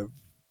I live.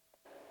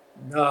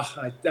 No,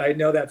 I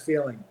know that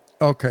feeling.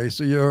 Okay,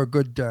 so you're a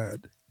good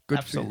dad. Good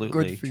Absolutely.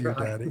 Good for you,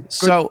 Daddy. Good,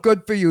 So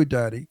good for you,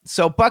 Daddy.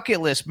 So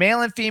bucket list,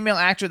 male and female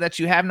actor that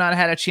you have not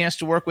had a chance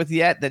to work with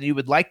yet that you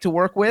would like to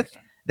work with.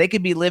 They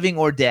could be living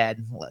or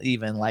dead,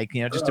 even, like,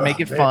 just to make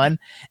it fun.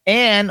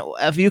 And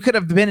if you could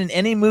have been in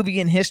any movie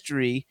in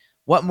history,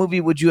 what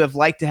movie would you have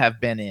liked to have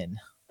been in?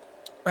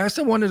 Ask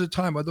them one at a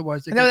time,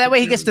 otherwise they No, that way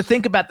he gets to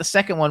think about the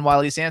second one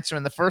while he's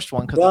answering the first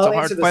one, because it's a hard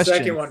answer question. The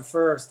second one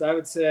first. I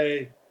would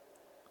say,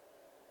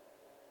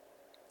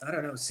 I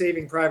don't know,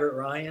 Saving Private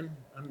Ryan.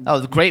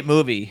 The great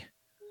movie.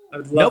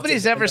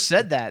 Nobody's ever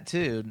said that,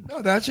 too.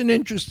 No, that's an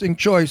interesting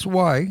choice.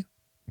 Why?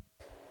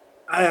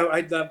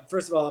 I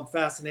first of all, I'm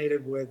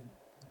fascinated with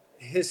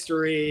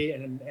history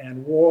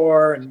and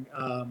war and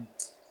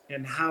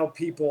how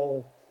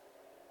people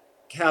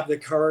have the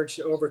courage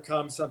to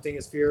overcome something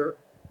as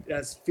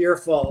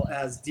fearful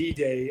as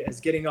D-Day, as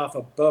getting off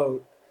a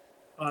boat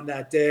on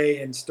that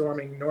day and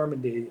storming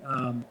Normandy.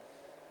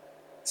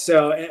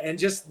 So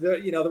just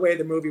the way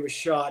the movie was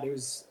shot, it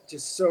was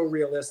just so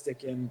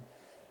realistic. And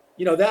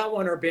that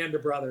one or Band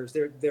of Brothers,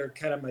 they're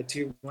kind of my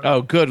two.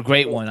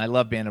 Great one. I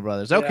love Band of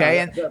Brothers. Okay,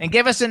 and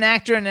give us an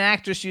actor and an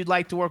actress you'd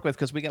like to work with,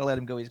 because we got to let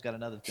him go. He's got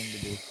another thing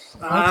to do.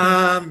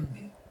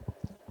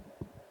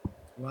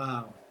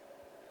 Wow.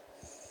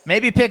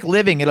 Maybe pick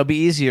living. It'll be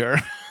easier.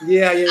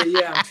 Yeah.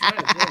 I'm trying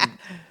to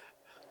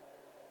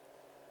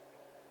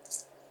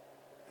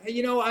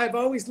think. I've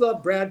always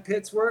loved Brad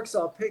Pitt's work,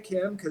 so I'll pick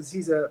him because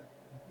he's a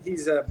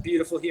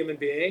beautiful human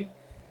being.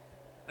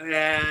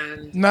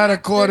 And not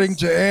according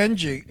to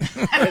Angie.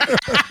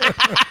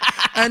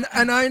 and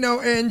I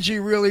know Angie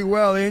really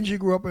well. Angie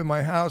grew up in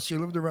my house. She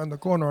lived around the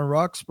corner on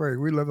Roxbury.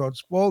 We lived on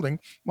Spalding.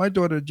 My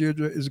daughter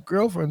Deirdre is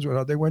girlfriends with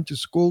her. They went to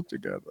school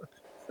together.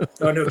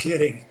 Oh, no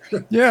kidding.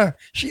 Yeah,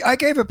 I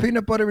gave her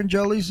peanut butter and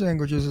jelly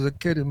sandwiches as a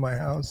kid in my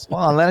house.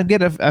 Well, let him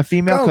get a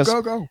female.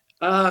 Go.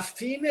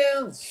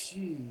 Female,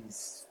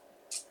 jeez.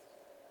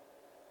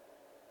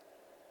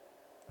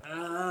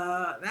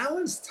 That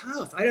one's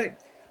tough. I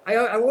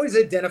always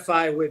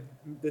identify with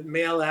the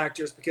male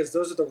actors because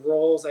those are the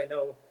roles I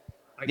know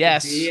I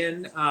could be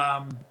in.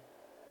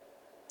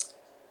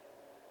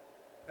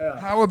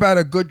 How about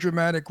a good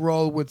dramatic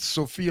role with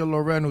Sophia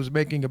Loren, who's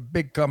making a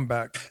big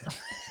comeback?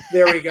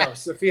 There we go,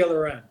 Sophia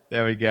Loren.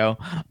 There we go.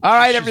 All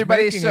right,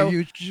 everybody. She's going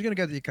to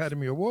get the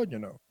Academy Award,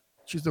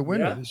 She's the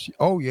winner. Yeah.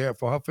 Oh, yeah,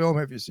 for her film.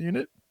 Have you seen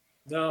it?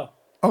 No.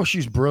 Oh,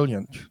 she's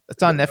brilliant.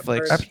 It's on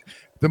Netflix.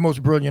 The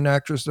most brilliant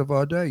actress of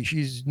our day.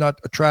 She's not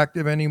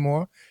attractive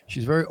anymore.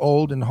 She's very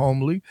old and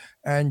homely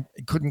and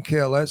couldn't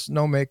care less.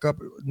 No makeup,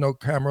 no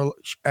camera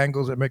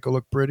angles that make her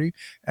look pretty.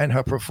 And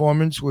her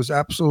performance was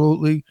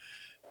absolutely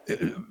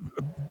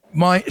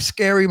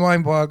scary,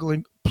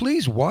 mind-boggling.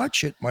 Please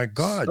watch it. My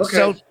God. Okay.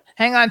 So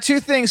hang on, two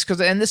things,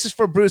 and this is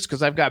for Bruce,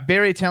 because I've got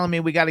Barry telling me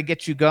we got to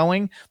get you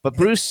going. But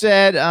Bruce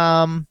said,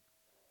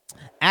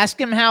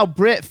 ask him how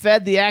Britt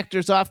fed the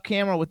actors off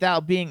camera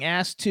without being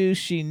asked to.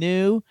 She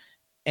knew.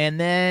 And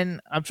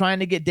then I'm trying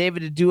to get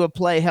David to do a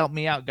play. Help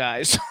me out,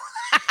 guys.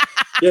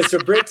 Yeah, so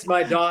Britt's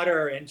my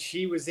daughter, and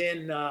she was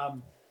in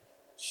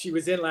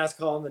Last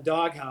Call in the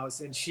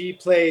Doghouse, and she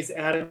plays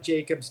Adam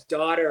Jacobs'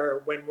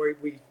 daughter when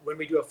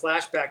we do a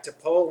flashback to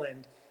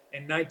Poland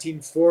in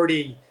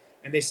 1940,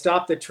 and they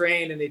stop the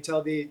train and they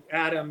tell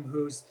Adam,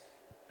 who's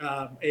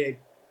a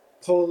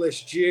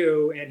Polish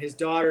Jew, and his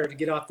daughter to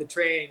get off the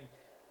train,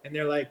 and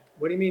they're like,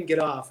 "What do you mean get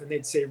off?" And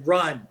they'd say,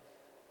 "Run."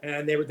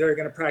 And they're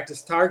going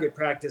to target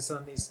practice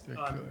on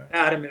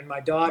Adam and my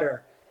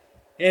daughter.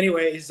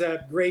 Anyway, it's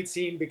a great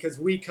scene because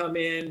we come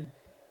in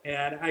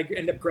and I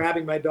end up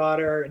grabbing my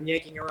daughter and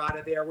yanking her out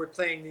of there. We're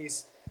playing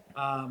these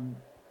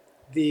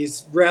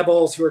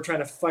rebels who are trying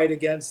to fight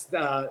against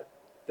the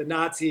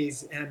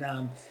Nazis,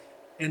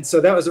 and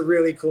so that was a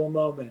really cool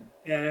moment.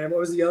 And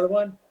what was the other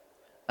one?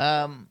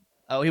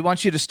 He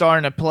wants you to star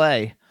in a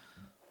play.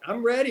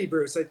 I'm ready,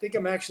 Bruce. I think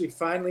I'm actually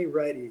finally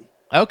ready.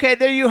 Okay,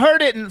 there you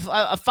heard it, and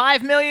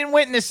 5 million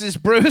witnesses,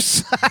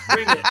 Bruce.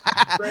 Bring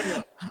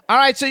it. All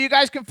right, so you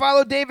guys can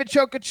follow David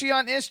Chokachi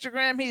on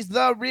Instagram. He's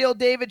the real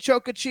David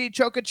Chokachi.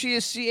 Chokachi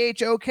is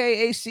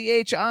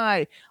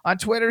Chokachi. On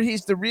Twitter,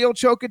 he's the real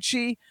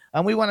Chokachi.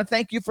 And we want to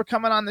thank you for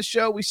coming on the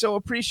show. We so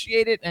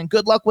appreciate it, and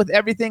good luck with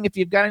everything. If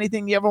you've got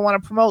anything you ever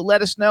want to promote,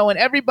 let us know. And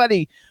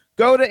everybody,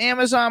 go to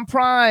Amazon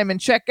Prime and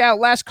check out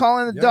Last Call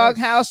in the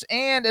Doghouse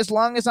and As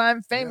Long as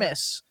I'm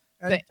Famous.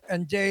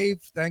 And Dave,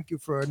 thank you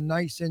for a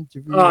nice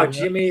interview. Oh,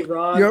 Jimmy,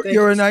 Ron,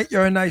 you're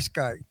a nice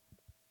guy.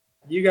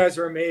 You guys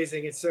are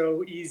amazing. It's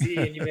so easy,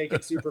 and you make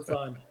it super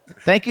fun.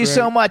 Thank you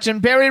so much.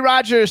 And Barry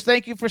Rogers,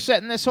 thank you for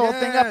setting this whole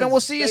thing up. And we'll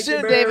see you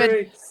soon,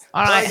 David.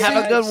 All right,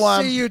 have a good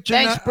one. See you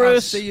tonight. Thanks,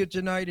 Bruce. See you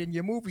tonight in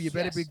your movie. You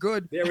better be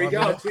good. There we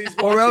go. Please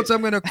or else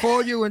I'm going to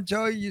call you and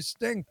tell you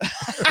stink.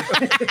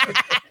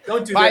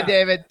 Don't do Bye, that.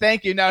 David.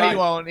 Thank you. No, Bye. he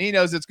won't. He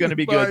knows it's going to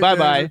be good.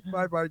 Bye-bye.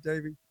 Bye-bye,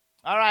 David.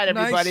 All right,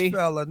 everybody.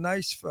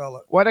 Nice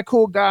fella. What a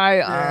cool guy.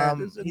 Yeah,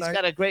 He's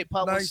got a great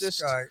publicist. Nice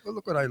guy.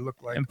 Look what I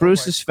look like. And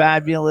Bruce is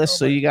fabulous,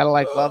 so you got to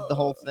love the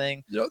whole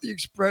thing. You know the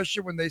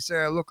expression when they say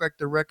I look like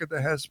the wreck of the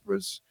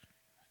Hespers?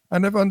 I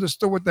never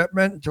understood what that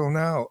meant until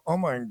now. Oh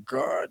my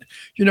God.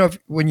 You know,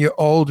 when you're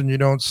old and you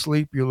don't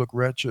sleep, you look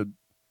wretched.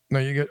 No,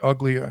 you get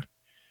uglier.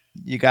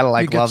 You gotta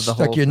love the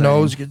whole like your thing.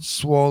 nose gets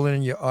swollen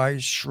and your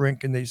eyes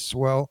shrink and they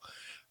swell.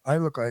 I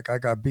look like I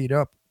got beat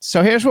up.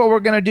 So here's what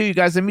we're gonna do, you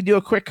guys. Let me do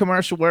a quick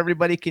commercial where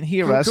everybody can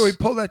hear us. Can we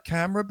pull that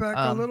camera back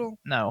a little?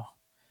 No.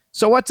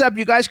 So what's up?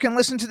 You guys can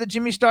listen to the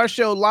Jimmy Star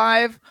Show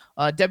live,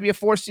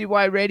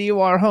 W4CY Radio,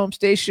 our home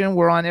station.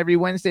 We're on every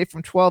Wednesday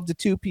from 12 to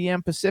 2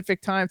 p.m.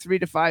 Pacific time, 3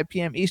 to 5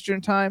 p.m.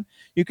 Eastern time.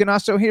 You can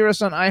also hear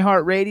us on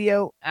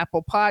iHeartRadio,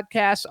 Apple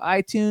Podcasts,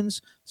 iTunes,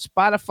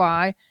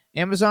 Spotify,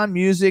 Amazon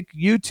Music,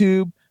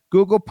 YouTube,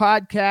 Google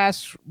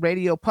Podcasts,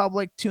 Radio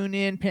Public,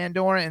 TuneIn,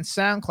 Pandora, and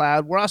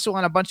SoundCloud. We're also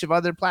on a bunch of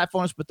other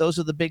platforms, but those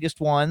are the biggest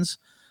ones.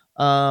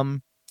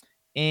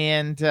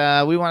 And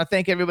we want to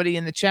thank everybody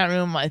in the chat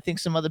room. I think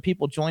some other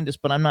people joined us,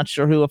 but I'm not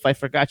sure who. If I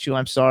forgot you,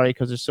 I'm sorry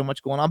because there's so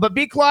much going on. But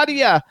B.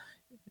 Claudia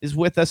is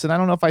with us, and I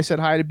don't know if I said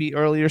hi to B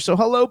earlier. So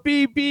hello,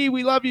 B.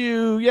 We love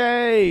you.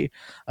 Yay.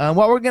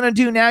 What we're going to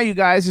do now, you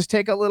guys, is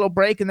take a little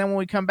break, and then when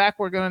we come back,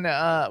 we're going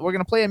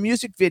to play a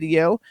music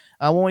video.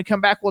 When we come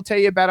back, we'll tell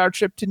you about our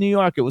trip to New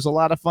York. It was a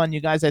lot of fun.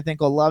 You guys, I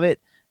think, will love it.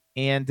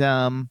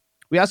 And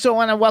we also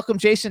want to welcome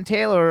Jason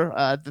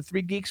Taylor. The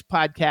Three Geeks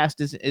podcast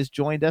is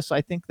joined us.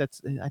 I think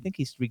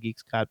he's Three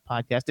Geeks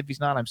podcast. If he's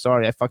not, I'm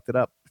sorry, I fucked it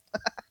up.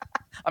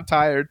 I'm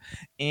tired.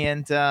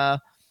 And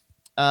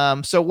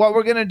so what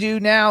we're gonna do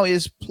now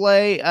is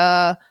play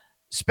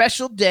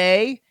 "Special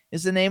Day"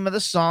 is the name of the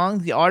song.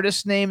 The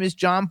artist's name is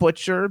John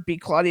Butcher. B.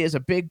 Claudia is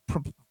a big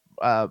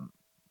what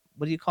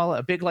do you call it?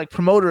 A big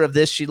promoter of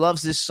this. She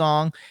loves this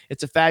song.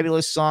 It's a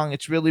fabulous song.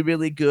 It's really,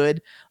 really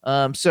good.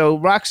 So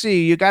Roxy,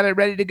 you got it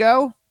ready to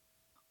go?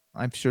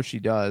 I'm sure she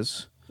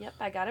does. Yep,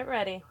 I got it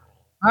ready.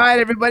 All right,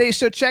 everybody.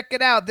 So check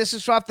it out. This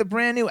is off the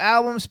brand new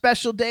album,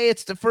 Special Day.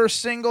 It's the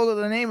first single.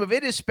 The name of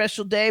it is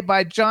Special Day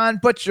by John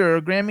Butcher,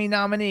 Grammy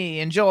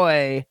nominee.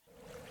 Enjoy.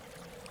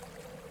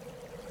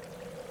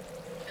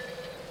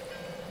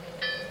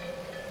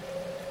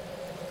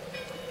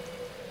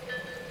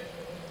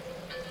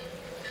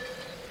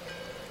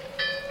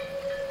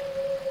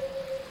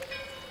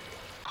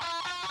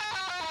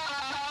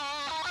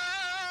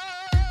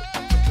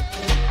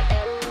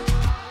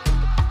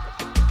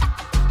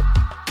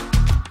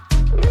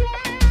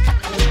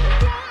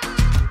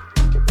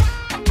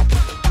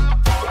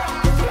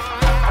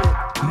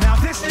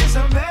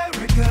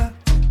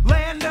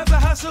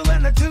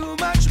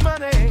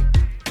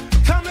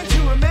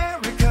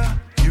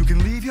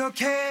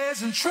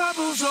 Cares and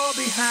troubles all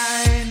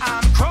behind.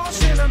 I'm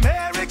crossing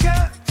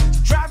America,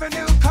 drive a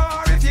new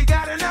car if you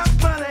got enough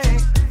money.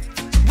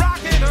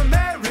 Rockin'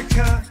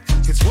 America,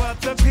 it's what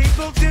the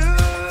people do.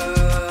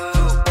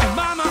 And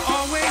Mama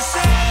always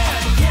said,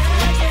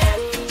 yeah,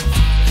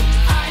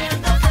 I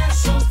am the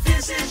best, so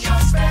this is your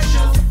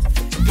special.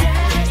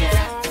 Yeah,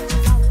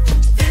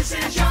 this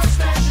is your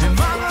special. And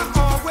Mama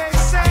always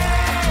said,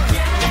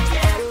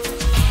 yeah,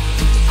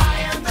 I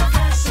am the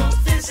best, so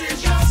this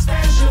is your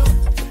special.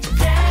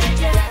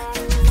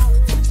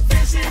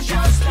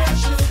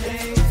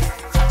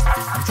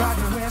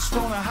 On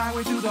a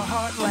highway through the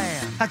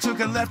heartland. I took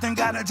a left and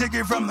got a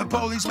ticket from the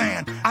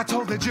policeman. I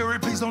told the jury,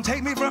 please don't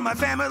take me from my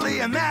family.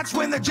 And that's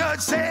when the judge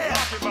said,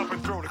 I'm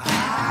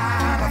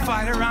a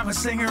fighter, I'm a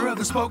singer of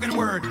the spoken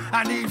word.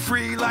 I need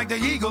free like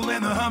the eagle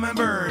and the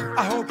hummingbird.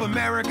 I hope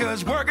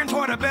America's working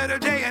toward a better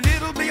day, and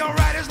it'll be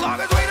alright as long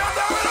as we don't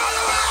throw it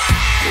all away.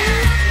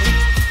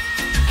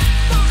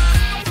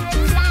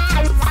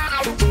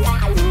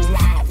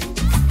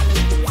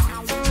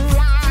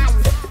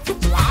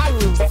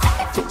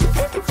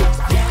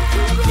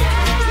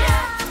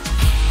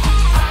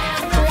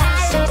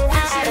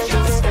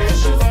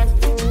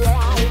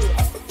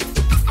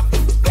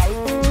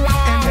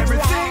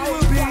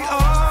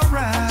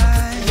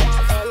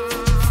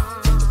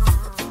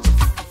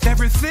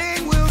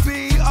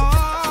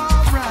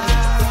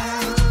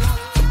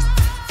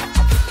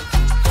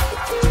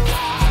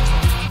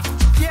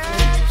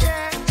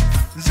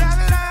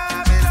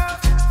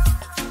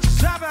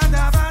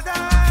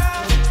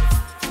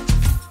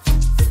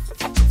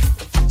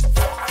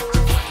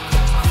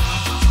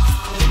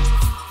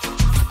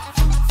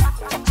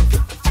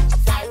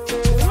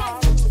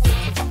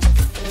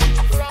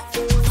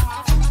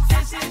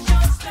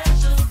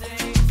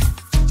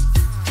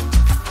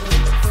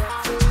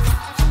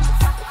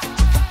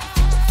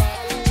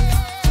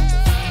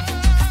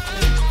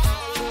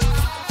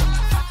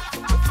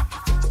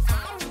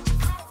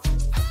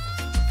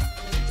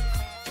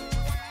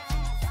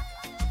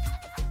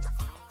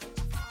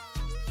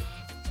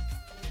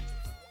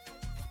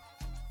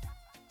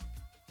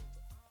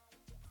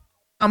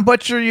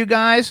 Butcher, you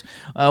guys.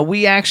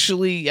 We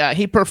actually,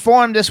 he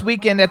performed this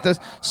weekend at the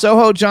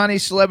Soho Johnny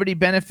Celebrity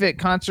Benefit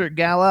Concert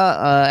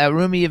Gala at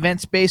Roomy Event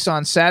Space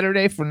on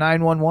Saturday for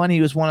 911. He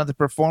was one of the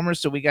performers,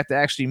 so we got to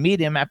actually meet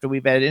him after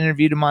we've had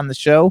interviewed him on the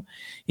show.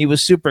 He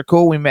was super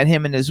cool. We met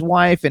him and his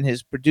wife and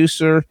his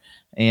producer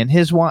and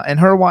his wife and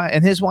her wife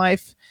and his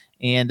wife,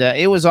 and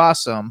it was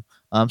awesome.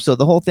 So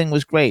the whole thing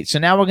was great. So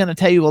now we're going to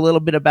tell you a little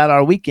bit about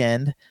our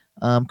weekend.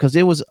 because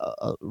it was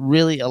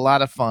really a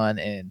lot of fun.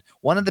 And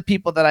one of the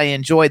people that I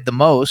enjoyed the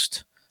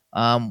most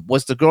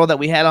was the girl that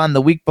we had on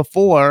the week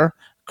before,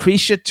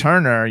 Krisha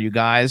Turner, you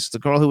guys, the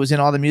girl who was in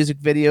all the music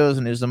videos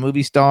and is a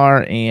movie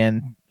star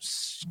and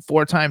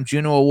 4-time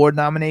Juno Award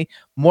nominee.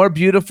 More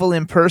beautiful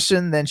in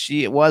person than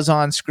she was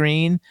on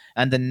screen,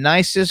 and the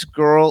nicest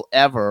girl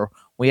ever.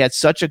 We had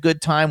such a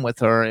good time with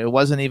her. It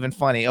wasn't even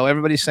funny. Oh,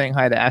 everybody's saying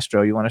hi to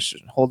Astro. You want to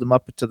hold him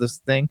up to this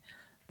thing?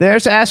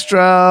 There's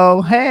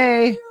Astro.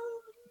 Hey.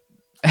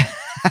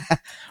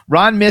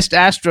 Ron missed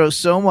Astro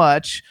so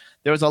much.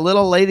 There was a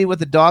little lady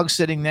with a dog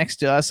sitting next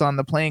to us on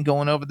the plane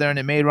going over there, and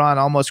it made Ron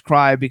almost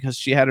cry because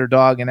she had her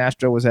dog and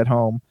Astro was at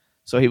home.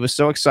 So he was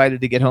so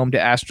excited to get home to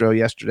Astro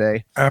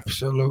yesterday.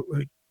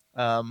 Absolutely.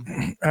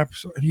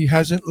 Absolutely. He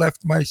hasn't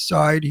left my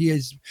side.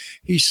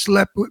 He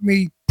slept with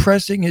me,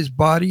 pressing his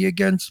body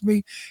against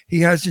me. He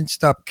hasn't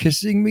stopped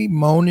kissing me,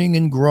 moaning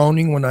and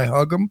groaning when I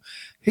hug him.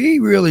 He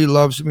really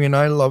loves me and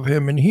I love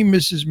him, and he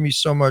misses me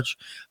so much.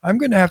 I'm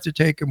going to have to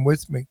take him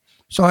with me.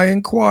 So I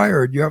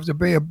inquired, you have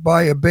to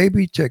buy a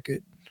baby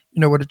ticket, you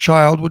know what a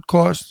child would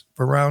cost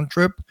for round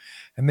trip,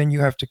 and then you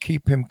have to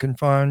keep him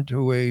confined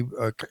to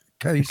a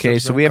case. Okay,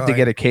 so we have to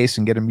get a case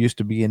and get him used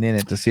to being in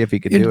it to see if he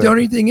could do it. The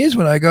only thing is,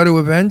 when I go to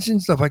events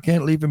and stuff, I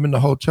can't leave him in the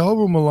hotel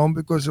room alone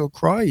because he'll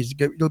cry.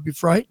 He'll be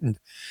frightened.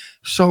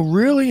 So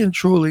really and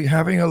truly,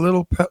 having a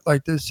little pet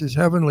like this is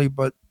heavenly,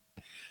 but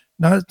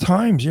not at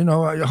times,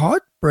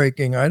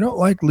 heartbreaking. I don't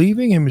like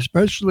leaving him,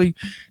 especially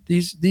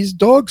these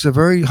dogs are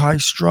very high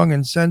strung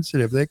and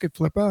sensitive. They could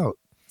flip out.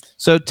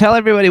 So tell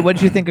everybody, what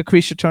did you think of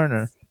Krisha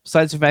Turner?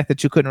 Besides the fact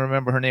that you couldn't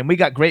remember her name, we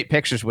got great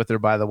pictures with her,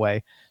 by the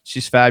way.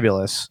 She's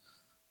fabulous.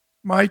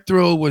 My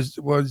thrill was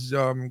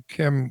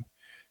Kim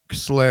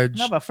Sledge.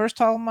 No, but first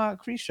tell them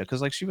Krisha,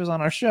 because she was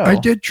on our show. I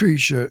did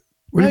Trisha.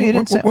 No, you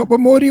didn't say. What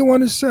more do you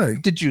want to say?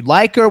 Did you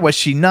like her? Was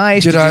she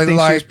nice? Did you I think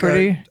like she was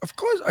pretty? Of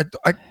course.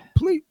 I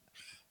please.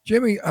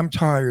 Jimmy, I'm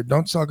tired.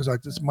 Don't suck us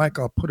like this, Mike.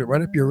 I'll put it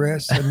right up your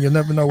ass, and you'll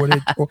never know what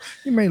it. Well,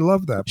 you may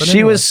love that. But she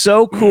anyway. was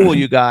so cool,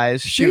 you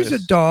guys. She's a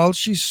doll.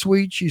 She's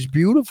sweet. She's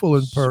beautiful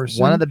in person.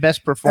 One of the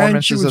best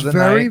performances of the night. And she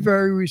was very,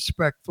 very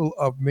respectful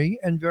of me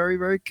and very,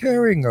 very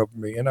caring of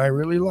me, and I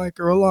really like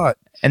her a lot.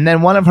 And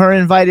then one of her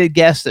invited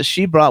guests that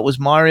she brought was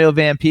Mario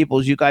Van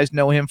Peebles. You guys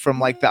know him from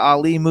the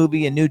Ali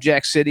movie in New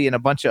Jack City and a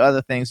bunch of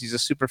other things. He's a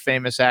super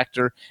famous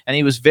actor, and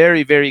he was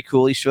very, very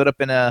cool. He showed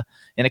up in a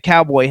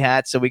cowboy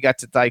hat, so we got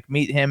to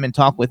meet him and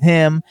talk with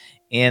him.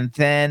 And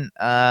then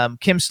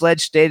Kim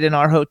Sledge stayed in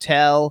our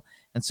hotel,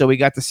 and so we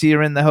got to see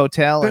her in the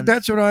hotel.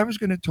 That's what I was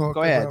going to talk about.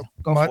 Go ahead.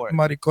 Go for it.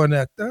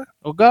 Mariconetta.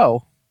 Well,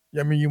 go.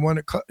 I mean, you want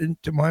to cut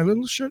into my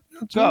little shit?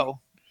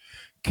 Go.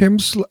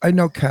 I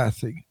know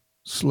Kathy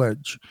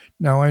Sledge.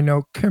 Now I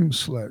know Kim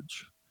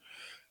Sledge.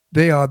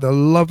 They are the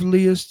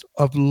loveliest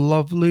of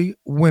lovely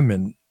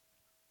women.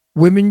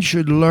 Women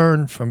should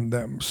learn from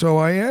them. So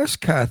I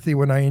asked Kathy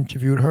when I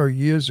interviewed her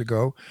years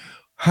ago,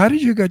 how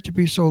did you get to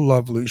be so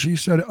lovely? She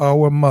said,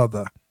 our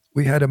mother.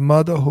 We had a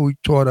mother who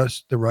taught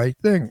us the right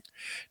thing.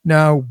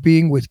 Now,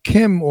 being with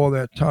Kim all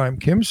that time,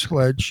 Kim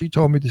Sledge, she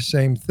told me the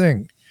same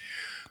thing.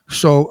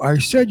 So I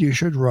said, you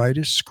should write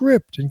a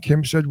script. And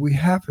Kim said, we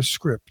have a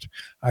script.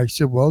 I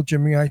said, well,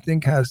 Jimmy, I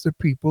think has the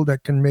people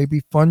that can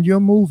maybe fund your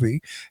movie.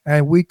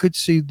 And we could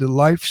see the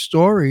life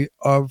story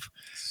of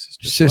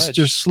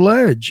Sister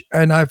Sledge.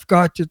 And I've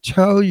got to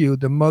tell you,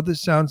 the mother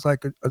sounds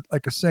like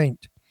a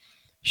saint.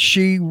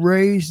 She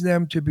raised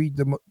them to be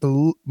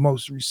the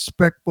most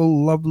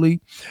respectful,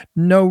 lovely,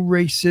 no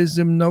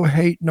racism, no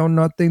hate, no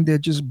nothing. They're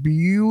just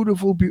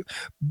beautiful,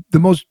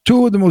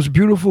 two of the most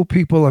beautiful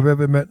people I've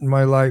ever met in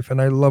my life,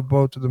 and I love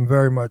both of them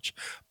very much.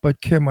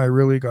 But Kim, I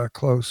really got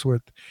close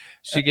with.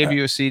 She gave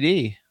you a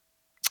CD.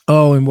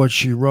 Oh, and what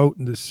she wrote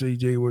in the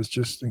CD was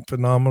just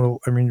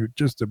phenomenal. I mean,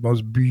 just the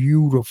most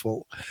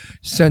beautiful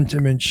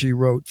sentiment she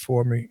wrote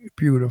for me.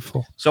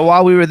 Beautiful. So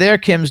while we were there,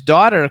 Kim's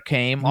daughter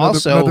came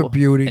another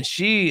beauty. And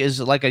she is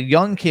like a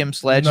young Kim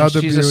Sledge.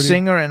 Another she's beauty. A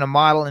singer and a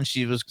model, and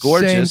she was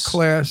gorgeous. Same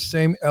class,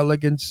 same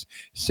elegance,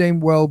 same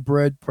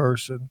well-bred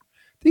person.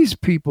 These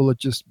people are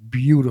just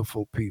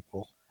beautiful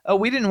people. Oh,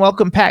 we didn't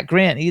welcome Pat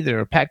Grant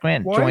either. Pat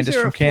Grant joined us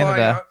from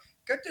Canada.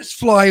 Get this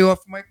fly off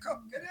my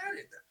cup. Get out of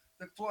here.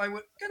 The fly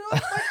would get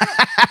off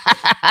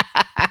my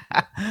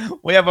cup.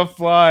 We have a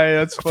fly.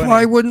 That's funny. The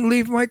fly wouldn't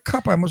leave my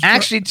cup.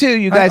 Actually, too,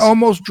 you guys. I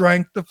almost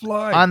drank the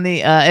fly. On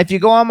the if you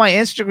go on my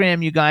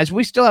Instagram, you guys,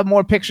 we still have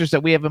more pictures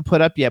that we haven't put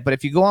up yet. But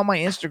if you go on my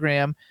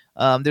Instagram,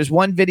 there's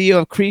one video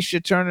of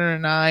Krisha Turner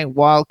and I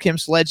while Kim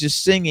Sledge is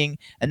singing,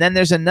 and then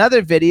there's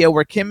another video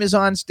where Kim is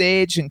on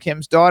stage and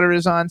Kim's daughter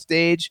is on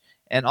stage,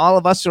 and all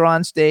of us are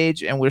on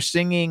stage, and we're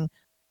singing.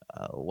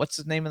 What's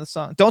the name of the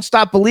song? Don't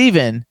Stop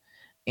Believin'.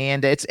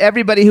 And it's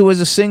everybody who was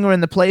a singer in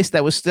the place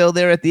that was still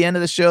there at the end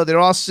of the show. They're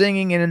all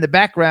singing, and in the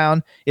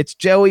background, it's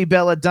Joey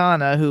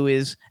Belladonna, who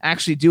is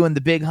actually doing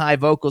the big high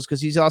vocals because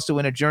he's also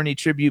in a Journey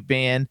tribute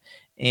band.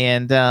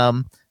 And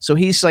so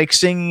he's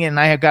singing, and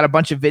I have got a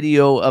bunch of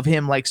video of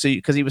him because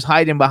he was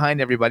hiding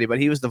behind everybody, but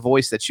he was the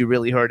voice that you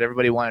really heard.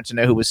 Everybody wanted to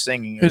know who was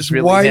singing. It was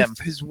really him.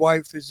 His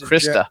wife is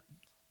Krista.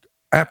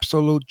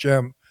 Absolute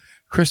gem.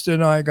 Krista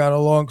and I got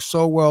along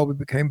so well. We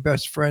became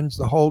best friends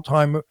the whole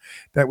time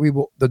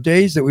that the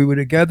days that we were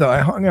together. I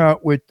hung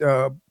out with,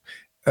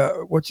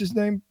 what's his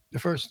name? The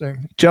first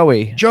name?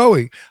 Joey.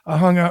 I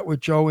hung out with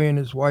Joey and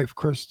his wife,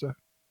 Krista.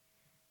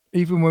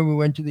 Even when we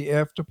went to the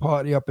after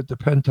party up at the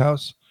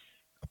penthouse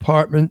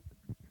apartment,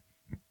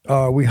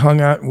 we hung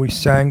out and we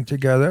sang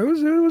together.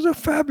 It was a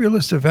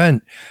fabulous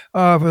event.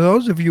 For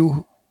those of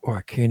you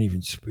I can't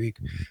even speak.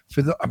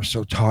 I'm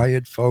so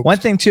tired, folks. One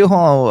thing too,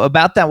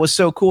 about that was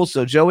so cool.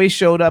 So Joey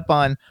showed up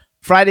on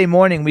Friday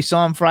morning. We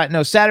saw him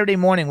Saturday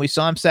morning. We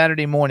saw him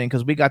Saturday morning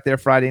because we got there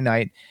Friday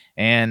night,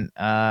 and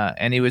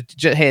he was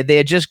they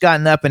had just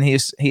gotten up, and he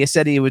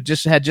said he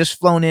had just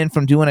flown in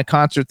from doing a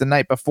concert the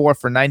night before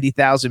for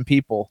 90,000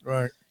 people.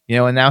 Right.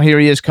 And now here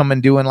he is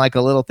coming doing like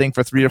a little thing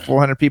for 300 or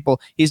 400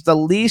 people. He's the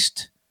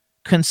least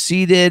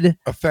conceited,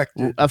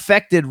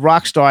 affected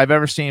rock star I've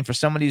ever seen. For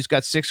somebody who's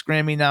got 6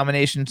 Grammy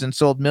nominations and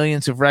sold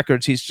millions of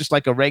records, he's just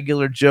like a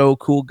regular Joe,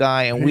 cool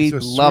guy, and we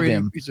love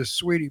him. He's a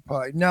sweetie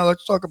pie. Now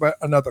let's talk about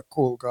another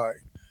cool guy,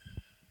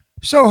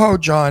 Soho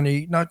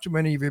Johnny. Not too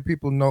many of you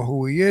people know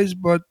who he is,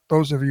 but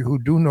those of you who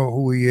do know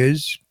who he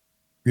is,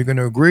 you're going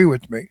to agree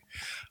with me.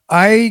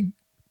 I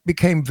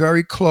became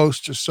very close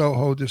to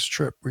Soho this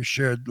trip. We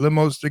shared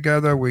limos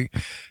together. We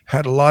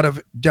had a lot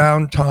of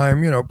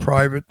downtime,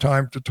 private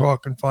time to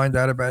talk and find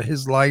out about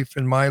his life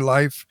and my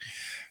life.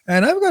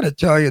 And I've got to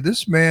tell you,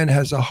 this man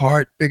has a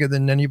heart bigger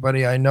than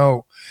anybody I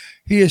know.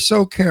 He is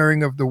so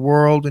caring of the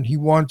world, and he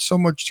wants so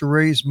much to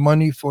raise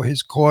money for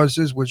his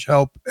causes, which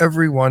help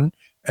everyone.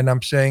 And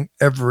I'm saying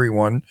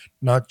everyone,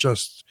 not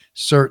just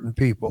certain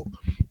people,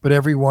 but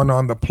everyone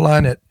on the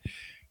planet.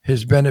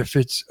 His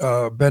benefit.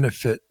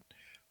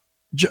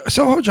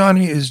 Soho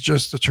Johnny is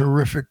just a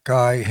terrific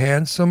guy,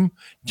 handsome,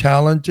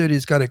 talented.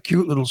 He's got a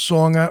cute little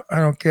song out. I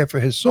don't care for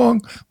his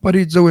song, but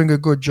he's doing a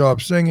good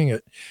job singing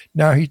it.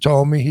 Now he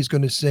told me he's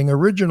going to sing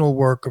original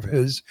work of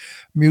his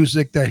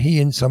music that he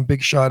and some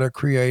big shot are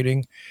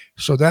creating.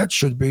 So that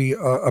should be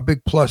a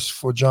big plus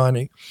for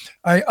Johnny.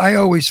 I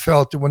always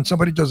felt that when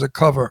somebody does a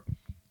cover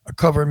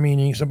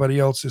meaning somebody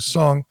else's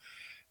song,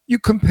 you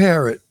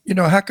compare it.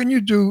 How can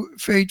you do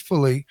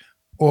Faithfully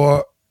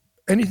or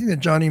anything that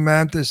Johnny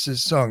Mathis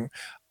has sung?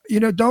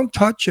 Don't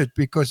touch it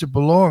because it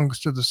belongs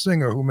to the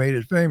singer who made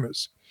it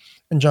famous.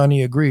 And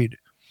Johnny agreed.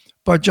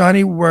 But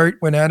Johnny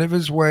went out of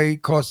his way,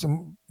 cost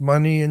him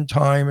money and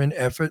time and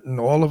effort, and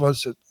all of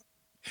us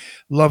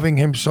loving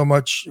him so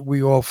much,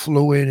 we all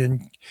flew in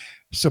and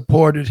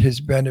supported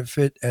his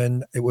benefit,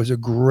 and it was a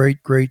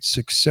great, great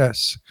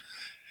success.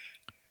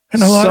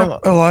 And a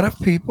lot of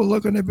people are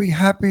going to be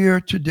happier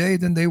today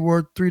than they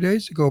were 3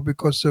 days ago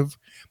because of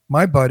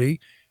my buddy,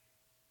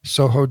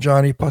 Soho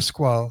Johnny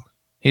Pasquale.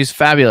 He's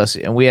fabulous,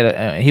 and we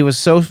had he was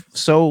so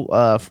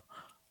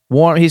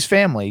warm. He's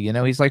family,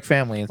 he's like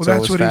family. And well, so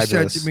that's what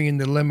fabulous. He said to me in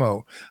the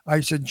limo. I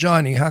said,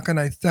 Johnny, how can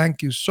I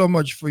thank you so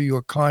much for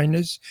your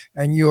kindness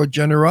and your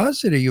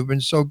generosity? You've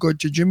been so good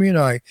to Jimmy and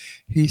I.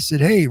 He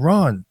said, hey,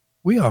 Ron,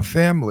 we are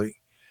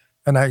family.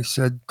 And I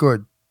said,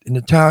 good. In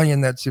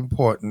Italian, that's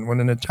important. When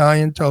an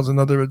Italian tells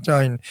another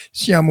Italian,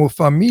 siamo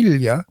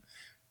famiglia,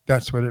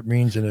 that's what it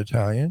means in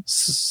Italian.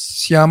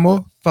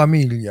 Siamo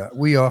famiglia.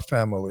 We are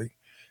family.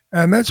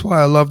 And that's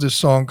why I love this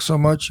song so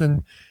much.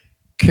 And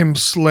Kim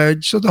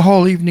Sledge. So the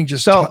whole evening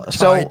just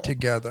tied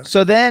together.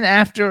 So then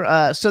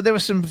after, so there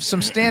was some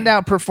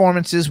standout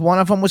performances. One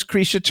of them was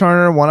Krisha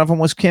Turner. One of them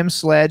was Kim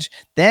Sledge.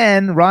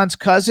 Then Ron's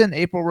cousin,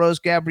 April Rose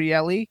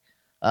Gabrielli,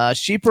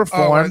 she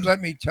performed. Let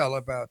me tell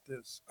about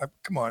this.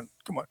 Come on.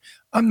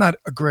 I'm not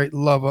a great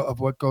lover of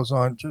what goes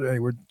on today.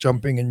 We're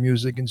jumping and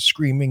music and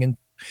screaming and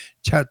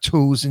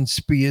tattoos and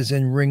spears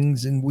and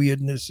rings and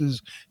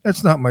weirdnesses.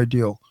 That's not my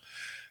deal.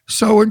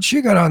 So when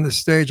she got on the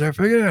stage, I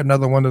figured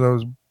another one of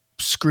those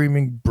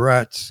screaming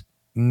brats.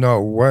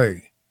 No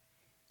way.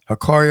 Her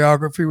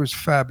choreography was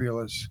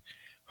fabulous.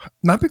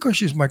 Not because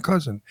she's my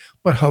cousin,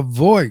 but her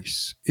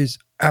voice is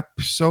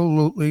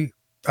absolutely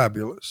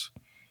fabulous.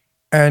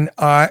 And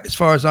as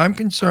far as I'm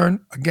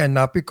concerned, again,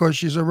 not because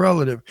she's a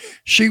relative,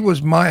 she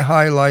was my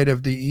highlight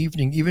of the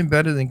evening, even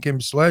better than Kim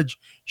Sledge.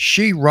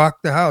 She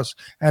rocked the house.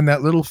 And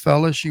that little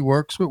fella she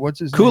works with, what's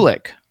his name?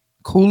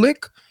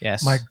 Kulik?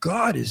 Yes. My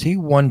God, is he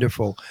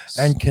wonderful.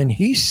 And can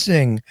he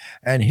sing?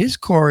 And his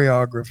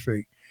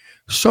choreography.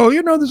 So,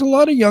 there's a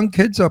lot of young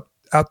kids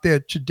out there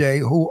today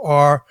who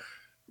are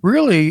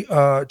really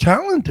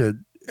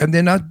talented. And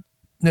they're not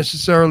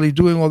necessarily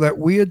doing all that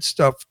weird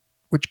stuff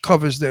which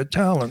covers their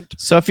talent.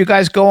 So if you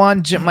guys go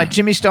on my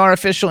Jimmy Star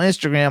official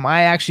Instagram,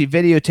 I actually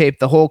videotaped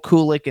the whole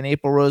Kulik and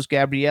April Rose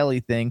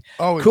Gabrielli thing.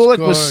 Oh, it's Kulik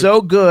good. was so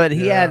good.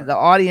 He had the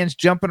audience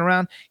jumping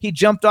around. He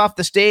jumped off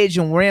the stage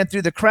and ran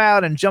through the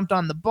crowd and jumped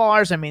on the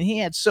bars. I mean, he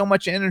had so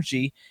much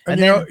energy. And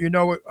you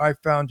know what I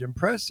found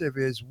impressive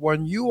is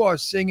when you are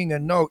singing a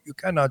note, you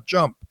cannot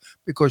jump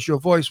because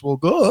your voice will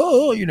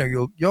go,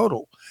 you'll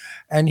yodel.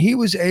 And he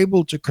was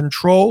able to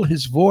control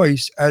his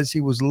voice as he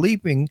was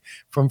leaping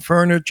from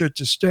furniture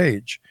to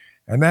stage.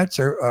 And that's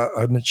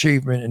an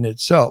achievement in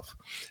itself.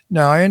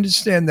 Now, I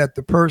understand that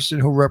the person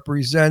who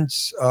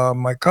represents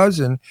my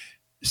cousin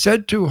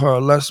said to her,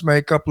 less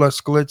makeup,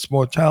 less glitz,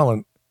 more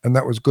talent. And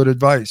that was good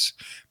advice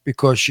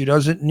because she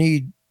doesn't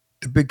need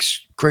the big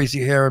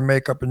crazy hair and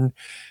makeup and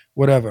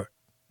whatever.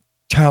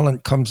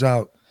 Talent comes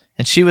out.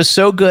 And she was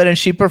so good, and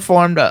she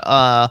performed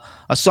a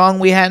song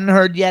we hadn't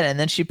heard yet, and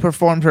then she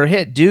performed her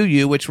hit, Do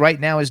You, which right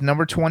now is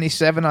number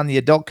 27 on the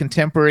adult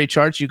contemporary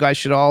charts. You guys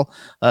should all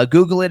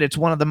Google it. It's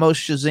one of the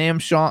most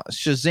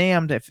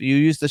Shazammed, if you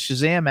use the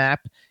Shazam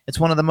app, it's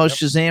one of the most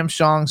Shazam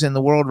songs in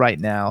the world right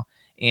now.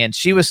 And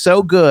she was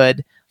so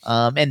good.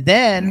 And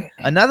then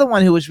another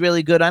one who was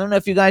really good, I don't know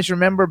if you guys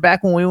remember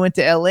back when we went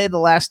to LA the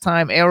last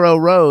time, Arrow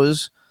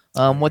Rose,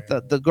 with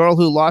the girl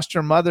who lost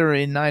her mother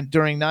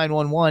during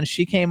 9/11.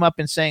 She came up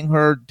and sang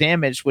her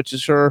Damaged, which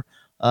is her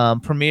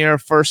premiere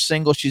first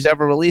single she's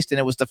ever released, and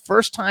it was the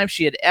first time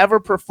she had ever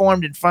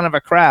performed in front of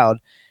a crowd.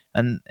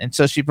 And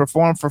so she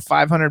performed for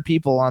 500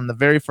 people on the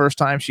very first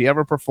time she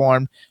ever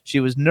performed. She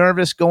was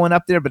nervous going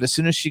up there, but as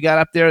soon as she got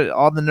up there,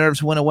 all the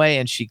nerves went away,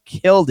 and she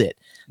killed it.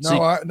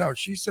 No,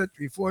 she said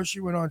before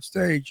she went on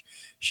stage,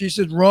 she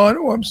said, Ron,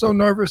 I'm so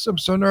nervous. I'm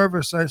so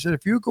nervous. I said,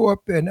 if you go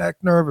up there and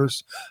act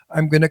nervous,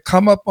 I'm going to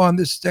come up on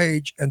the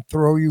stage and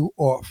throw you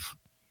off.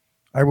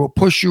 I will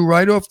push you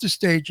right off the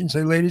stage and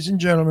say, ladies and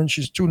gentlemen,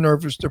 she's too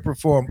nervous to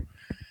perform.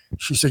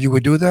 She said, you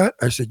would do that?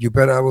 I said, you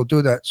bet I will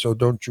do that. So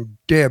don't you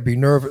dare be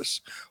nervous.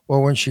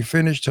 Well, when she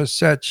finished her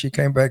set, she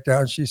came back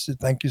down. She said,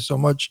 thank you so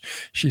much.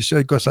 She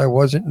said, because I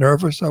wasn't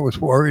nervous. I was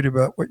worried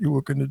about what you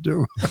were going to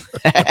do.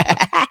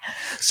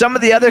 Some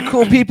of the other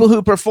cool people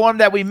who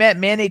performed that we met,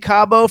 Manny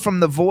Cabo from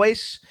The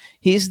Voice.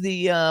 He's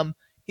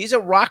a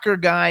rocker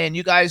guy, and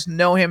you guys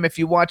know him if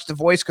you watch The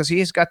Voice because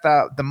he's got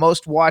the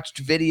most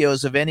watched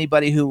videos of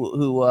anybody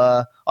who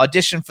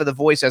auditioned for The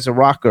Voice as a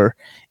rocker.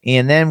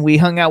 And then we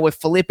hung out with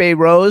Felipe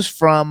Rose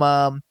from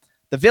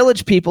the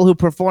Village People who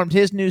performed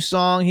his new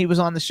song. He was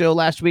on the show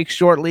last week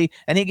shortly,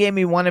 and he gave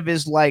me one of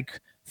his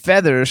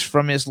feathers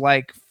from his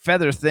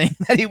feather thing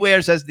that he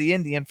wears as the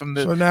Indian from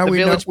the, so now the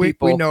Village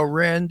People. We know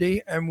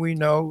Randy and we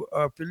know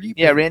Felipe.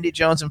 Yeah, Randy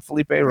Jones and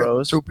Felipe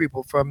Rose. Two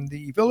people from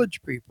the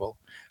Village People.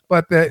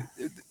 But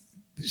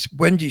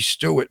Wendy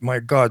Stewart, my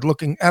God,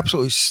 looking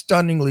absolutely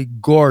stunningly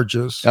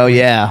gorgeous. Oh,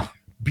 yeah.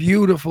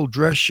 Beautiful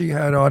dress she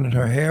had on, and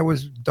her hair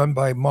was done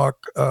by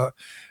Mark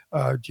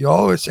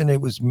Giollis, and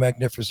it was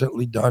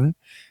magnificently done.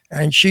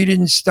 And she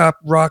didn't stop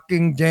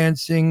rocking,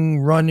 dancing,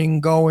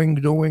 running, going,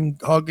 doing,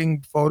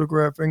 hugging,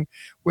 photographing.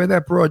 Where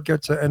that broad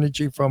gets her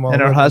energy from.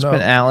 And her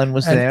husband, Alan,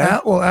 was there.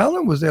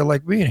 Alan was there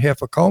like me in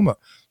half a coma.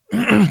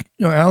 Alan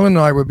and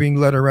I were being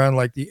led around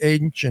like the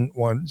ancient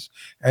ones.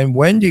 And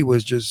Wendy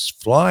was just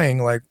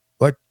flying like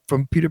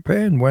from Peter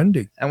Pan,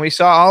 Wendy. And we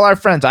saw all our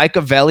friends. Ike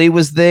Avelli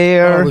was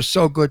there. Oh, it was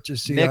so good to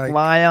see Nick Ike.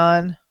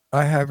 Lyon.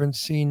 I haven't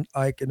seen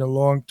Ike in a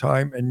long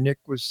time, and Nick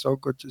was so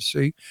good to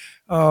see.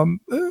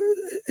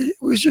 It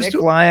was just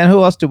Nick Lyon.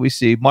 Who else did we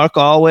see? Mark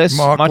Alwis,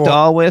 Martha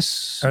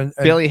Alwis, and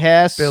Billy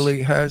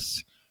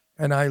Hess,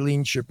 and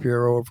Eileen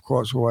Shapiro, of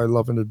course, who I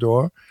love and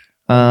adore.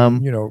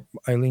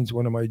 Eileen's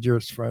one of my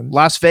dearest friends.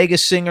 Las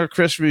Vegas singer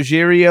Chris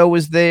Ruggiero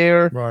was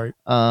there. Right.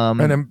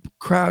 And a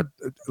crowd,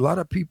 a lot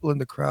of people in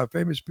the crowd,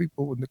 famous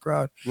people in the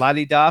crowd.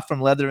 Lottie Da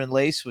from Leather and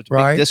Lace, which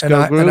right. Big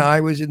disco and group.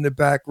 I was in the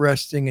back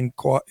resting and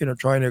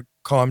trying to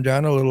calm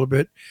down a little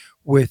bit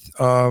with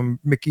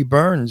Mickey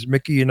Burns.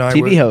 Mickey and I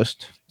TV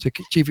host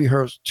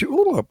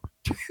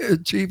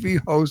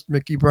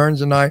Mickey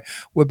Burns and I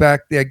were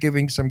back there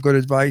giving some good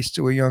advice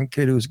to a young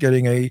kid who's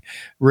getting a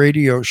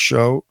radio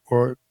show,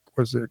 or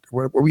was it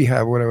what we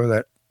have, whatever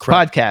that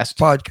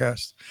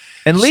podcast.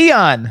 And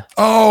Leon.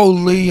 Oh,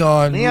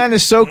 Leon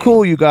is so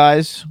cool, you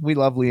guys. We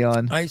love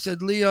Leon. I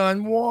said,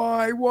 Leon,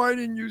 why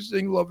didn't you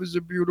sing Love Is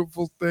a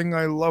Beautiful Thing?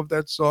 I love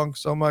that song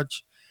so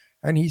much.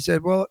 And he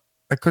said, well,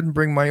 I couldn't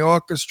bring my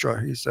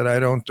orchestra. He said, I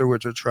don't do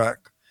it to track.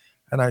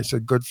 And I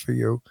said, good for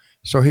you.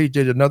 So he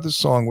did another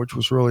song, which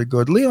was really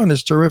good. Leon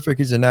is terrific.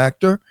 He's an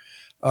actor.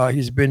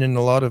 He's been in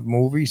a lot of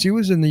movies. He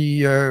was in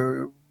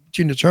the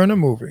Tina Turner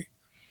movie.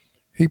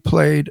 He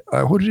played,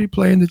 who did he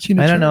play in the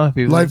Tina Turner? I don't know if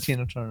he was in the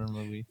Tina Turner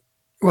movie.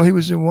 Well, he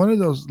was in one of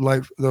those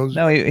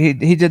No, he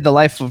did the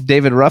life of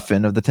David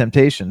Ruffin of the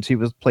Temptations. He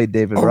played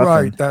David Ruffin.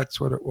 Right,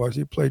 that's what it was.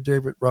 He played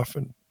David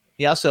Ruffin.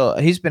 He's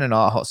been in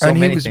so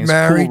many things. And he was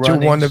married to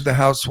one of the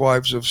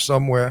housewives of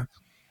somewhere.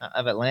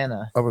 Of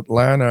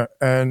Atlanta.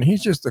 And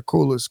he's just the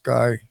coolest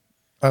guy.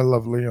 I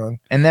love Leon.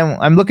 And then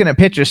I'm looking at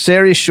pictures.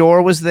 Sari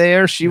Shore was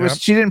there. She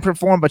didn't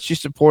perform, but she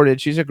supported.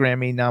 She's a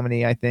Grammy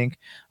nominee, I think.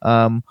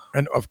 And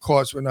of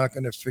course, we're not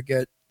going to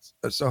forget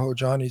Soho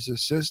Johnny's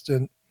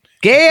assistant,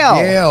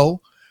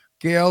 Gail.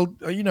 Gail,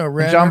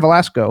 ran John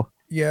Velasco.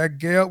 Yeah,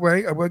 Gail.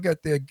 We'll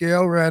get there.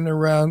 Gail ran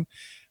around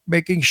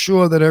making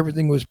sure that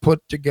everything was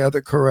put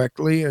together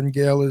correctly. And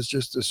Gail is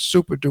just a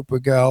super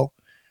duper gal,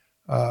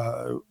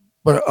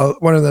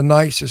 but one of the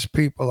nicest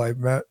people I've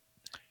met.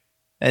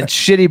 And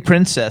Shitty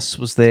Princess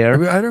was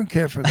there. I don't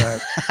care for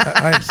that.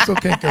 I still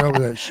can't get over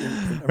that shit.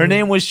 Her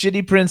name was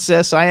Shitty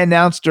Princess. I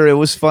announced her. It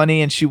was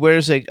funny. And she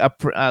wears a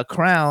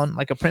crown,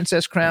 like a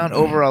princess crown,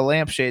 over a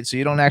lampshade. So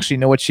you don't actually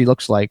know what she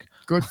looks like.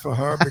 Good for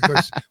her,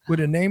 because with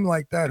a name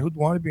like that, who'd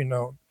want to be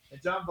known?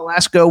 John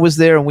Velasco was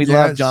there, and we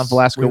loved John Yes,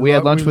 Velasco. We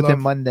had lunch with him love-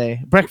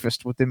 Monday,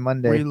 breakfast with him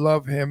Monday. We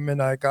love him,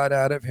 and I got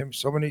out of him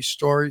so many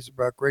stories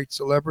about great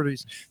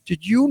celebrities.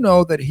 Did you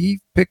know that he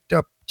picked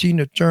up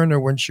Tina Turner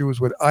when she was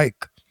with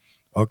Ike?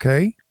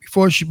 Okay,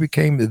 before she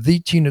became the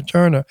Tina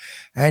Turner,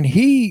 and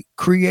he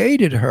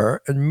created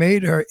her and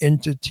made her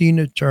into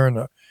Tina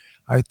Turner.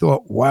 I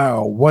thought,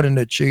 wow, what an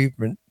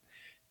achievement,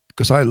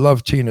 because I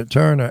love Tina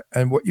Turner,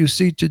 and what you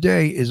see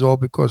today is all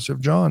because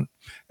of John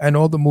and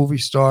all the movie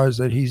stars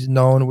that he's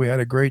known. We had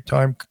a great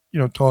time,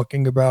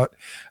 talking about,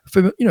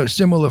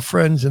 similar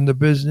friends in the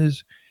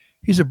business.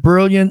 He's a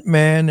brilliant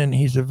man, and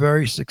he's a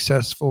very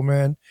successful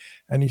man,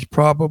 and he's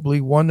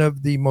probably one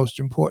of the most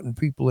important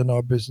people in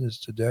our business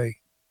today.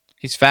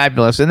 He's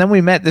fabulous. And then we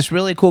met this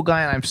really cool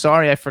guy, and I'm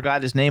sorry I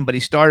forgot his name, but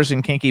he stars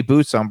in Kinky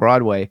Boots on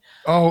Broadway.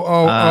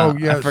 Oh,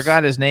 yes. I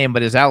forgot his name,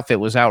 but his outfit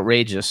was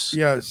outrageous.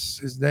 Yes,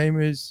 his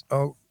name is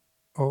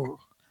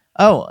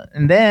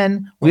and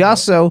then we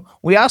also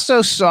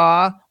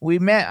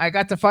met. I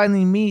got to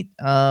finally meet.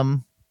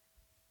 Oh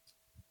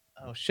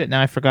shit!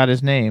 Now I forgot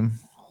his name.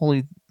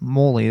 Holy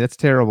moly, that's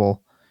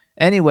terrible.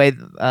 Anyway,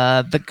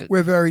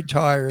 we're very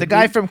tired. The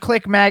guy from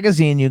Click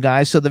Magazine, you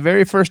guys. So the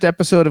very first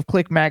episode of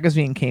Click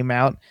Magazine came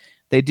out.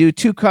 They do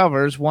two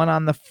covers, one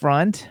on the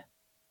front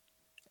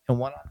and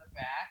one on the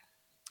back.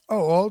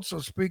 Oh, also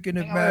speaking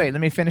of wait,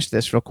 let me finish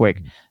this real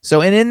quick.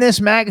 So, and in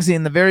this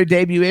magazine, the very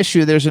debut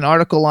issue, there's an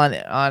article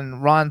on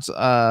Ron's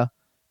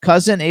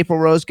cousin, April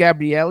Rose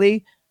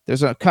Gabrielli.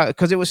 There's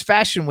because it was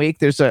Fashion Week.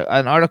 There's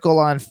an article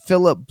on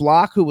Philip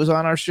Block, who was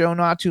on our show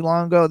not too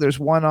long ago. There's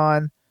one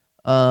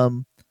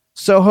on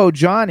Soho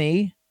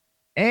Johnny,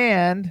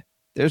 and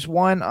there's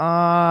one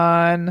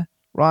on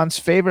Ron's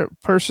favorite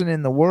person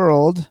in the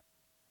world.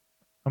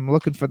 I'm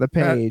looking for the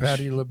page.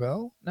 Patti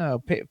LaBelle?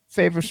 No,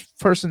 favorite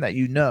person that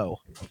you know.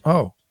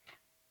 Oh.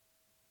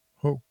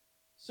 Who?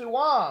 Sue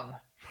Wong.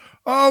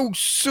 Oh,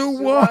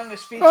 Sue Wong.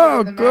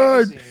 Oh,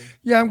 good.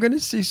 Yeah, I'm going to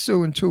see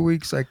Sue in 2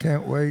 weeks. I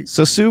can't wait.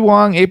 So Sue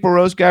Wong, April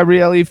Rose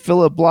Gabrielli,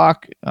 Philip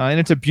Block, and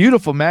it's a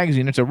beautiful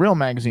magazine. It's a real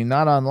magazine,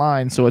 not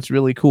online, so it's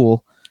really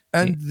cool.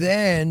 And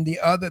then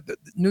the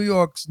New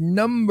York's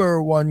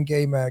 #1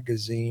 gay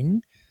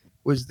magazine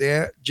was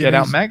there. Get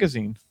Out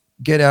Magazine.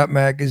 Get Out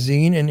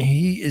Magazine, and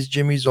he is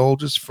Jimmy's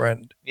oldest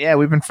friend. Yeah,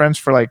 we've been friends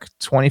for like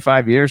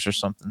 25 years or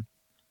something.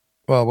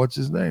 Well, what's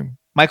his name?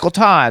 Michael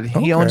Todd.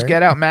 He owns Okay.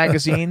 Get Out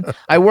Magazine.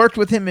 I worked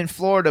with him in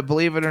Florida,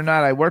 believe it or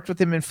not. I worked with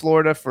him in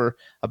Florida for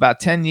about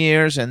 10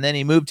 years, and then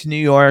he moved to New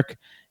York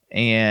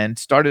and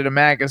started a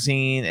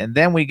magazine. And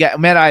then we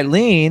met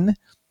Eileen.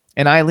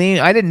 And Eileen,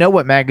 I didn't know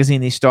what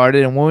magazine he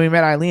started. And when we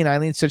met Eileen,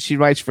 Eileen said she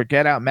writes for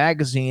Get Out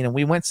Magazine. And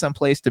we went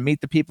someplace to meet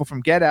the people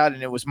from Get Out,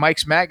 and it was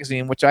Mike's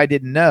Magazine, which I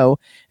didn't know.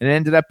 And it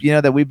ended up,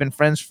 that we've been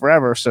friends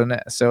forever. So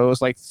it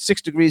was like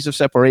 6 degrees of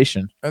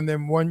separation. And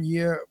then one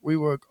year we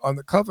were on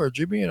the cover.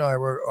 Jimmy and I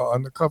were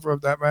on the cover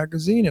of that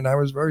magazine, and I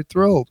was very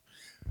thrilled.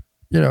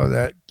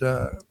 That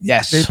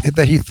yes,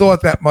 that he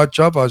thought that much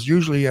of us.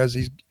 Usually, as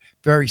these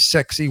very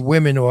sexy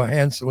women or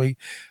handsomely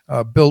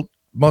built,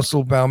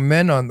 muscle-bound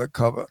men on the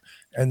cover.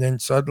 And then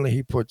suddenly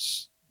he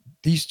puts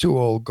these two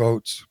old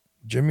goats,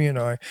 Jimmy and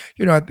I.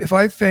 If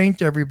I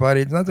faint,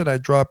 everybody, it's not that I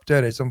drop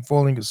dead. It's I'm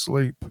falling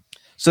asleep.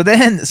 So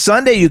then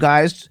Sunday, you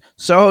guys,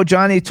 Soho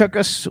Johnny took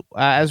us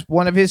as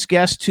one of his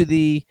guests to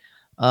the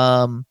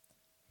I'll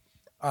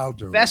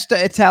do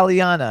Festa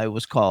Italiana, it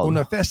was called.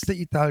 Una Festa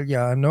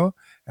Italiano.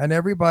 And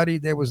everybody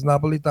there was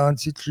Napolitan,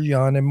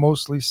 Sicilian, and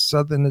mostly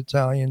Southern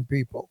Italian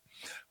people.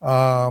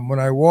 When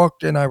I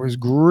walked in, I was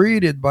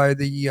greeted by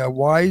the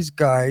wise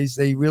guys.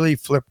 They really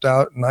flipped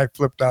out, and I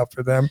flipped out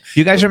for them.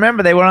 You guys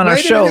remember they were on our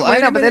show. I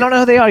know, but they don't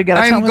know who they are. You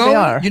got to tell them who they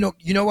are.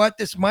 You know what?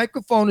 This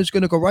microphone is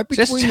going to go right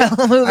between. Just tell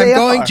them who they I'm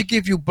going are. to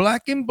give you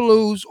black and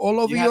blues all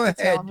over You your have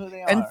to tell head them who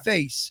they and are.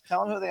 face.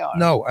 Tell them who they are.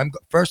 No,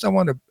 first I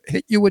want to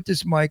hit you with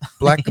this mic,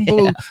 black and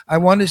blue. I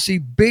want to see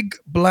big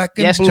black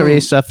and Yes, blue.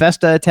 Teresa,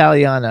 Festa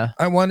Italiana.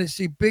 I want to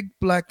see big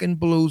black and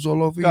blues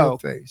all over Go. your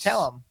face.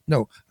 Tell them.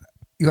 No,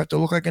 you have to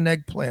look like an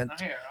eggplant.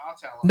 Here, I'll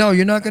tell them. No,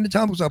 you're not going to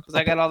tell them. Because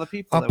I got all the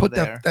people I'll that put were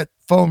there. that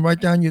phone right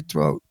down your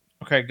throat.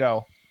 Okay,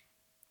 go.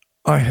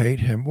 I hate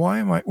him.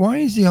 Why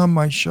is he on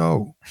my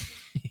show?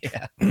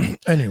 Yeah.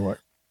 Anyway,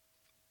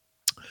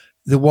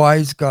 the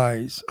wise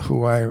guys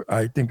who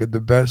I think are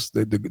the best,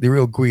 the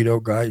real Guido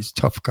guys,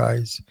 tough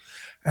guys,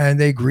 and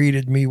they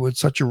greeted me with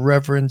such a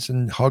reverence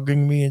and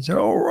hugging me and said,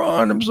 "Oh,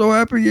 Ron, I'm so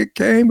happy you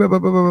came." Blah, blah,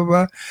 blah, blah,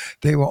 blah.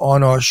 They were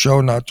on our show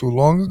not too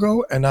long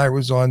ago, and I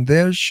was on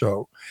their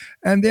show,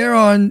 and they're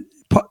on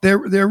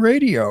their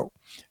radio.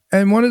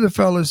 And one of the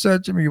fellas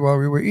said to me while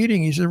we were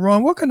eating, he said,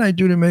 "Ron, what can I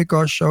do to make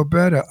our show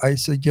better?" I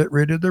said, "Get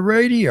rid of the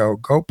radio.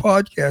 Go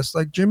podcast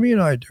like Jimmy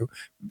and I do.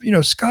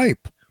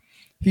 Skype."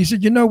 He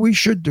said, "We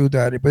should do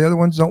that, but the other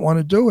ones don't want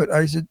to do it."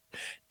 I said,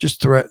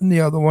 "Just threaten the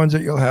other ones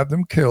that you'll have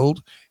them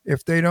killed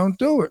if they don't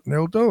do it, and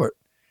they'll do it."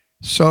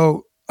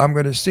 So I'm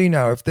going to see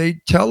now. If they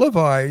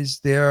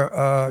televise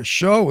their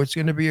show, it's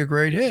going to be a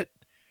great hit.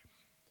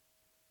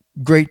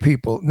 Great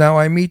people. Now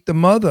I meet the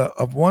mother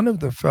of one of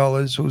the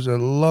fellas who's a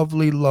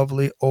lovely,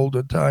 lovely old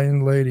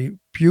Italian lady,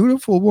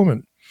 beautiful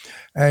woman.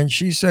 And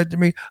she said to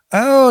me,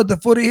 "Oh, the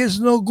food here is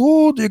no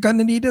good. You're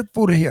gonna need that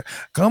food here.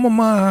 Come on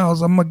my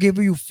house. I'm gonna give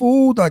you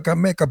food. I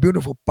can make a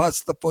beautiful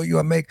pasta for you.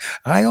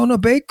 I own a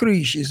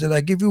bakery." She said,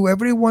 "I give you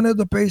every one of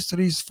the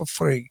pastries for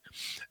free."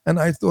 And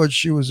I thought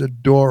she was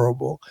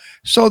adorable.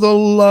 So the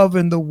love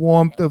and the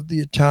warmth of the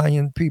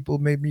Italian people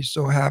made me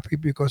so happy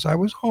because I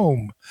was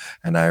home.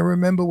 And I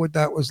remember what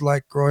that was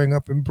like growing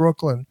up in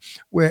Brooklyn,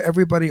 where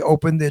everybody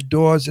opened their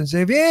doors and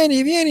said,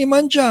 "Vieni, vieni,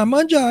 mangia,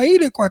 mangia,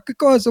 eat qualche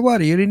cosa. What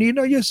do you need?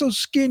 No, you're so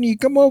skinny.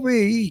 Come over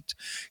here, eat."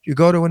 You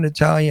go to an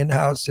Italian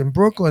house in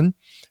Brooklyn,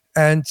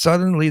 and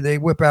suddenly they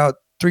whip out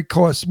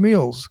 3-course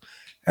meals.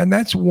 And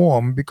that's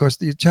warm because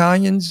the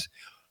Italians,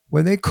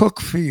 when they cook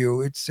for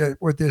you, it's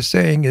what they're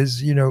saying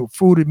is,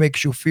 food, it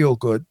makes you feel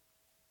good.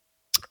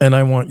 And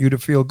I want you to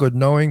feel good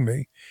knowing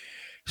me.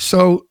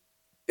 So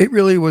it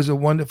really was a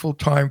wonderful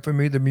time for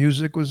me. The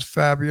music was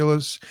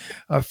fabulous.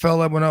 A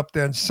fella went up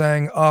there and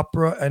sang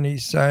opera, and he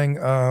sang,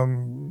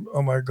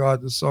 oh my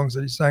God, the songs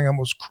that he sang, I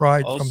almost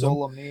cried O from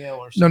Solo them. Mio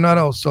or No, something. not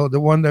also. The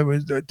one that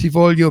was Ti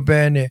voglio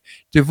bene,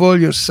 ti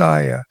voglio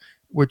saya,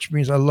 which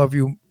means I love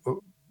you,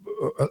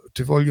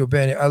 ti voglio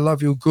bene, I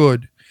love you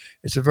good.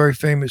 It's a very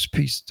famous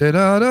piece.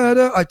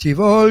 Da-da-da-da, ti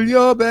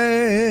voglio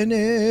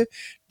bene.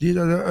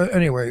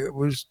 Anyway, it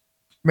was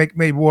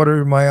made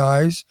water in my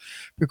eyes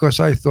because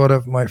I thought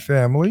of my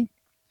family.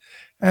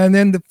 And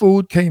then the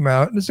food came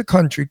out, and it's a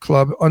country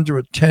club under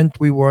a tent.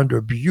 We were under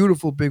a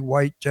beautiful big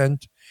white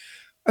tent.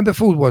 And the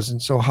food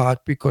wasn't so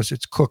hot because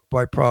it's cooked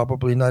by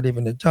probably not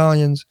even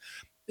Italians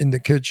in the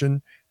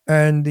kitchen.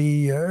 And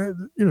the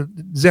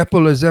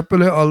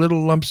zeppole are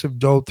little lumps of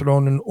dough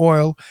thrown in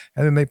oil,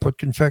 and then they put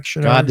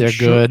confectionery. God, they're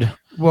good.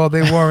 Well,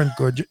 they weren't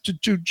good.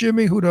 To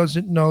Jimmy, who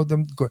doesn't know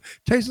them, good.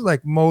 Tasted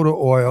like motor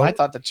oil. I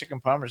thought the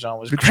chicken parmesan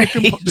was The great.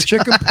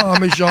 chicken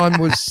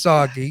parmesan was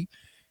soggy,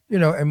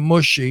 and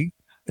mushy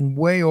and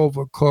way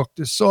overcooked.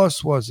 The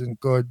sauce wasn't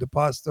good. The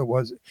pasta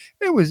wasn't.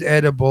 It was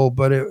edible,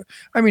 but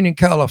in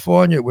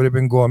California it would have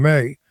been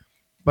gourmet.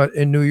 But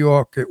in New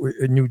York,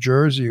 in New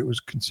Jersey, it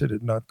was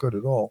considered not good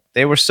at all.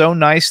 They were so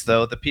nice,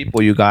 though, the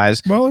people, you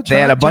guys. Well, they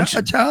had a bunch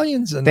of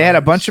Italians. They had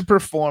a bunch of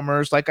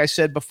performers. Like I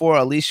said before,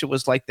 Alicia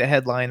was like the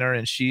headliner,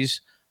 and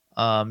she's,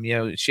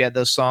 she had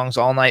those songs,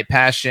 All Night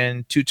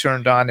Passion, Two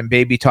Turned On, and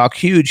Baby Talk,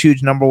 huge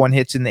 #1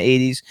 hits in the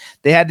 80s.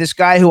 They had this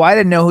guy who I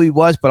didn't know who he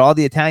was, but all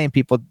the Italian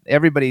people,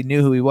 everybody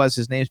knew who he was.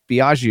 His name's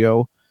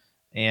Biagio,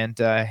 and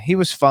he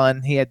was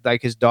fun. He had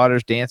like his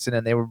daughters dancing,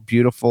 and they were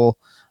beautiful.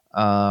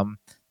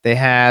 They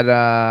had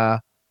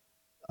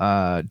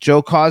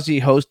Joe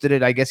Causey hosted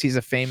it. I guess he's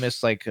a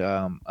famous,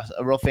 a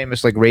real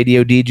famous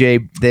radio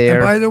DJ there.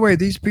 And by the way,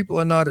 these people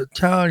are not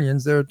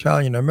Italians; they're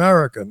Italian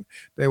American.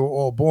 They were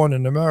all born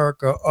in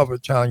America of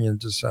Italian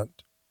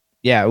descent.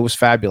 Yeah, it was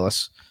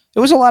fabulous. It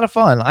was a lot of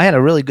fun. I had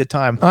a really good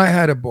time. I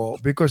had a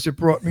ball because it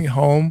brought me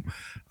home.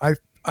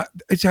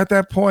 It's at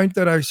that point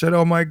that I said,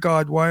 "Oh my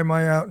God, why am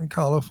I out in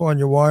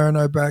California? Why aren't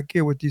I back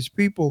here with these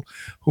people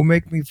who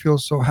make me feel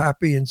so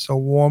happy and so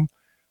warm?"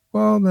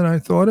 Well, then I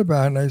thought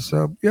about it and I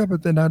said, yeah,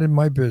 but they're not in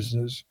my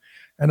business.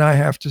 And I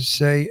have to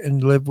say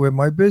and live where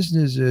my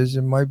business is,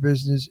 and my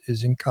business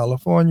is in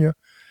California.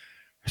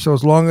 So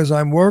as long as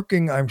I'm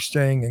working, I'm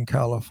staying in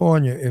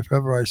California. If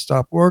ever I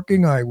stop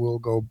working, I will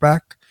go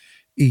back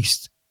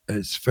east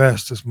as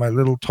fast as my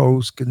little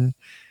toes can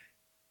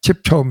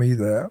tiptoe me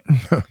there.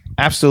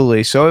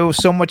 Absolutely. So it was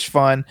so much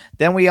fun.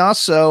 Then we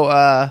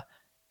also,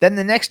 then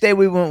the next day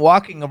we went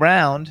walking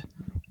around.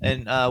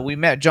 And we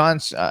met John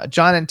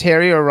and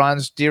Terry are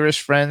Ron's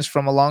dearest friends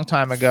from a long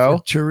time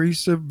ago.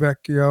 Teresa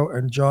Vecchio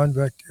and John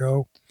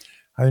Vecchio.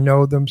 I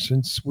know them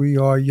since we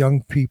are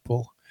young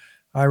people.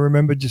 I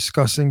remember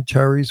discussing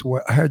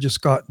I had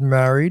just gotten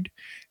married,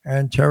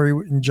 and Terry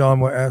and John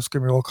were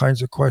asking me all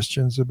kinds of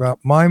questions about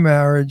my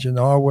marriage and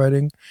our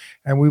wedding,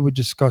 and we were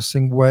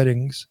discussing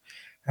weddings.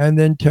 And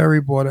then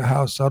Terry bought a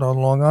house out on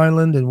Long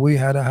Island, and we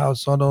had a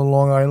house out on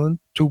Long Island,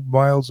 2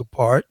 miles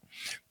apart.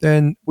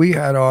 Then we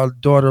had our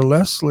daughter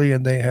Leslie,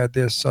 and they had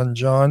their son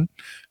John.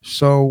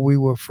 So we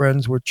were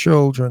friends with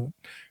children.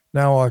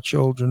 Now our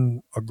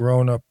children are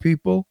grown-up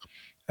people,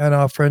 and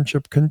our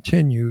friendship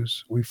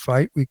continues. We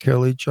fight, we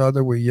kill each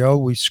other, we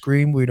yell, we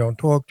scream, we don't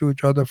talk to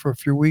each other for a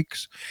few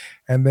weeks,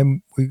 and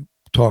then we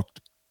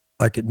talked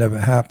like it never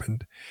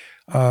happened.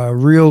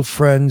 Real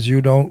friends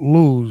you don't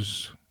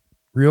lose.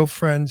 Real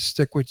friends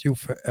stick with you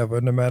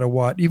forever, no matter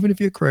what. Even if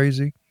you're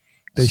crazy,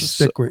 they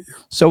stick with you.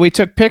 So we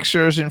took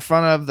pictures in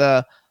front of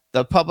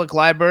the public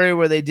library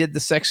where they did the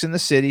Sex and the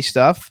City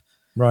stuff.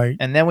 Right.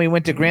 And then we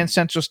went to Grand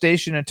Central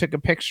Station and took a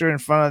picture in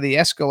front of the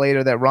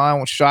escalator that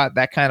Ron shot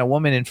that kind of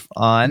woman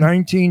on.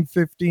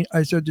 1915.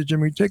 I said to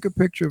Jimmy, take a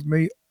picture of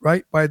me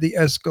right by the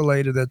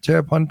escalator that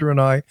Tab Hunter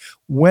and I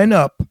went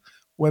up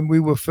when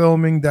we were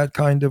filming that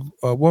kind of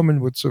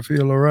woman with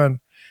Sophia Loren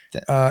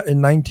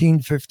in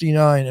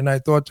 1959. And I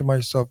thought to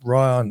myself,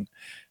 Ron,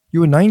 you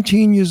were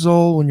 19 years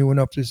old when you went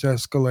up this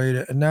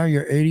escalator, and now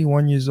you're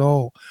 81 years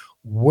old.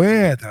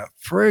 Where the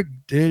frig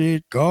did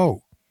it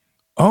go?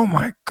 Oh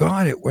my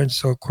God, it went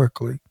so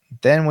quickly.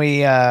 then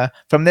we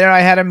from there I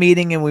had a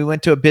meeting and we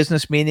went to a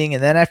business meeting,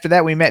 and then after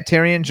that we met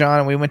Terry and John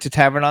and we went to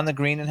Tavern on the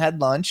Green and had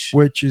lunch.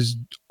 Which is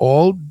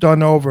all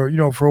done over. You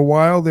know, for a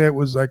while there it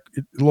was like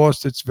it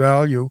lost its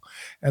value,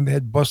 and they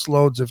had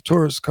busloads of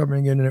tourists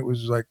coming in, and it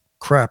was like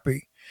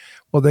crappy.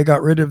 Well, they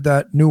got rid of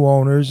that, new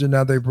owners, and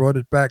now they brought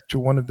it back to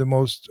one of the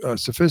most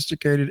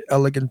sophisticated,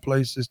 elegant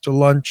places to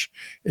lunch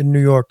in New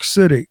York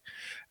City.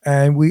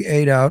 And we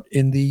ate out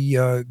in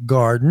the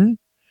garden.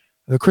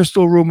 The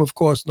Crystal Room, of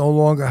course, no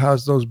longer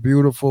has those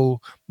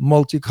beautiful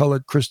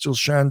multicolored crystal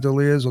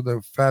chandeliers or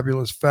the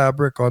fabulous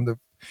fabric on the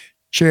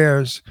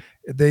chairs.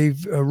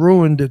 They've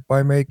ruined it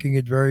by making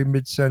it very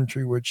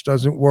mid-century, which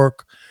doesn't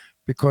work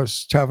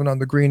because Tavern on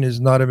the Green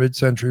is not a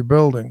mid-century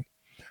building.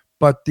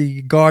 But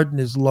the garden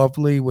is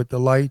lovely with the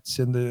lights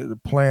and the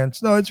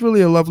plants. No, it's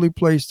really a lovely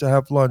place to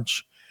have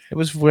lunch. It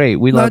was great.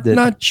 We loved it.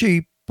 Not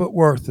cheap, but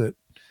worth it.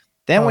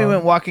 Then we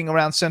went walking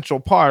around Central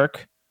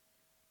Park.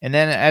 And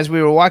then as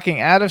we were walking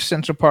out of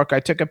Central Park, I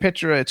took a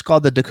picture. It's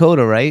called the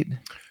Dakota, right?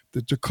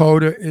 The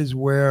Dakota is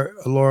where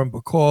Lauren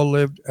Bacall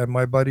lived and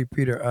my buddy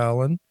Peter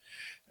Allen,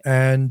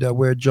 and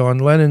where John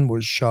Lennon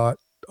was shot,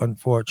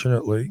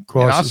 unfortunately.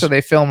 And also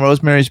they filmed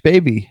Rosemary's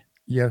Baby.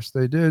 Yes,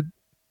 they did.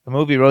 The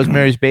movie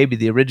Rosemary's Baby,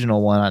 the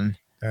original one.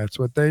 That's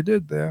what they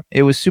did there.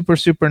 It was super,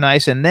 super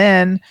nice. And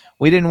then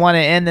we didn't want to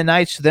end the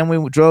night, so then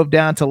we drove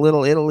down to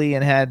Little Italy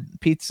and had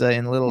pizza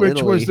in Little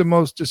Italy. Which was the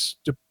most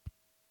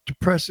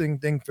depressing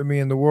thing for me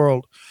in the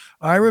world.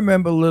 I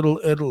remember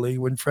Little Italy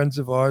when friends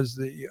of ours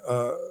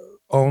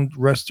owned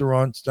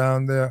restaurants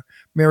down there.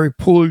 Mary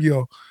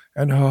Puglio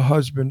and her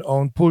husband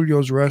owned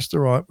Puglio's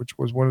restaurant, which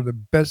was one of the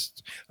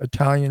best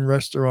Italian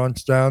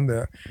restaurants down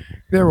there.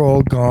 They're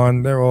all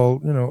gone. They're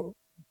all,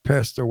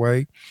 passed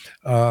away.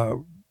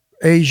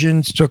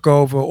 Asians took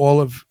over all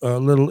of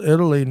Little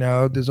Italy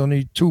now. There's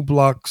only 2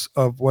 blocks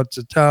of what's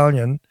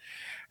Italian,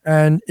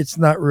 and it's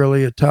not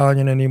really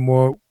Italian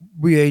anymore.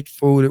 We ate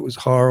food. It was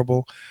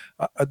horrible.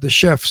 The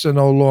chefs are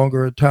no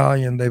longer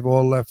Italian. They've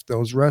all left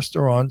those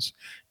restaurants.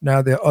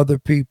 Now they're other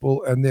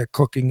people, and their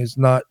cooking is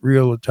not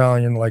real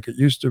Italian like it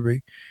used to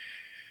be.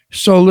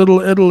 So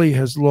Little Italy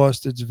has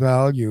lost its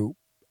value.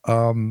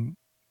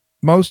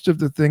 Most of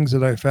the things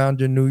that I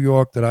found in New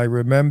York that I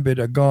remembered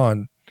are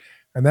gone.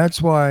 And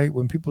that's why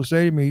when people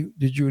say to me,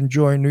 did you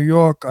enjoy New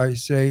York? I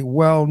say,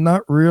 well,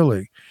 not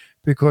really,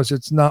 because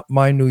it's not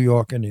my New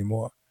York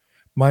anymore.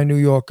 My New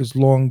York is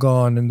long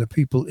gone, and the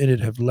people in it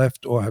have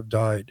left or have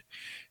died.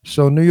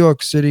 So New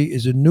York City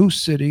is a new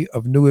city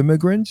of new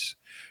immigrants,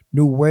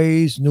 new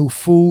ways, new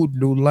food,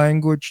 new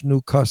language,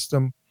 new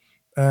custom.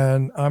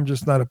 And I'm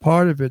just not a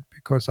part of it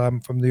because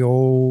I'm from the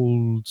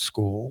old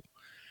school.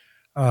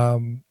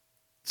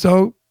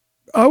 So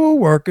I will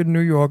work in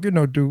New York,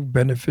 do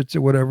benefits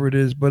or whatever it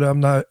is, but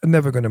I'm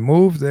never going to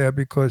move there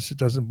because it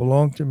doesn't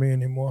belong to me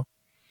anymore.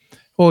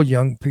 All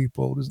young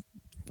people. There's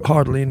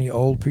hardly any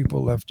old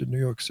people left in New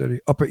York City.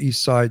 Upper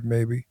East Side,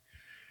 maybe.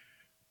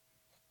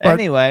 But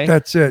anyway,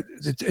 that's it.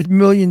 It's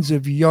millions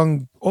of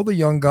all the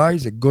young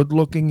guys are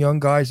good-looking young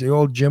guys. They're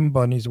all gym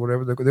bunnies or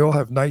whatever. They all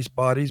have nice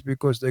bodies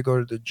because they go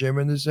to the gym,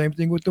 and the same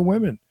thing with the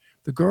women,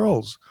 the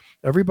girls.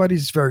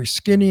 Everybody's very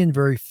skinny and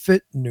very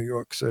fit in New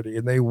York City,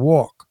 and they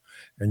walk.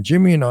 And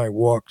Jimmy and I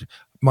walked.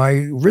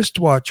 My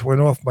wristwatch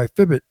went off, my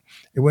Fitbit.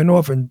 It went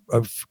off and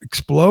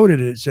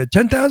exploded. It said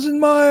 10,000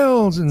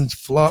 miles and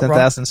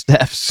 10,000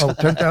 steps.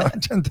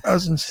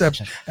 10,000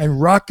 steps.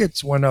 And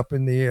rockets went up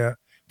in the air.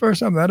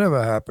 First time that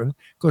ever happened,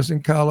 because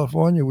in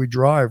California, we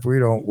drive, we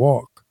don't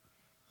walk.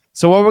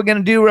 So what we're going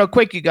to do real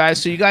quick, you guys.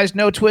 So you guys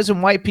know Twiz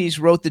and White Piece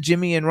wrote the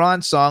Jimmy and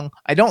Ron song.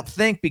 I don't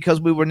think, because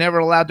we were never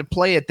allowed to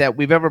play it, that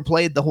we've ever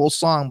played the whole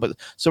song. But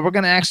so we're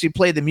going to actually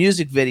play the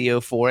music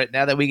video for it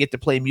now that we get to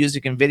play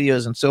music and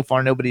videos. And so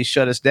far, nobody's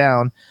shut us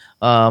down.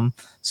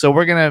 So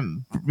we're going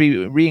to be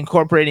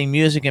reincorporating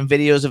music and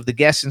videos of the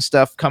guests and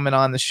stuff coming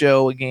on the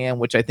show again,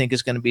 which I think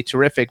is going to be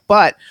terrific.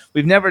 But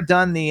we've never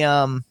done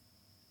the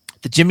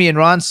Jimmy and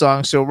Ron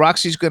song, so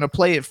Roxy's going to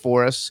play it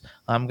for us.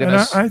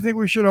 I think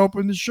we should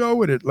open the show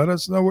with it. Let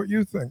us know what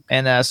you think.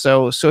 And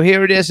so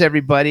here it is,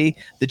 everybody.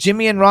 The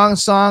Jimmy and Ron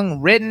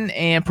song, written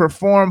and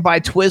performed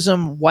by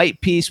Twism White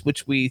Piece,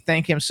 which we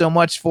thank him so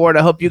much for it.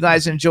 I hope you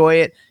guys enjoy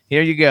it.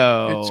 Here you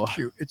go. It's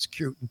cute. It's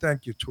cute. And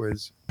thank you,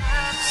 Twiz.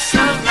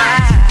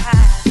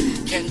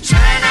 Can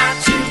turn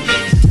out to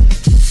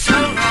be so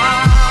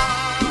wrong.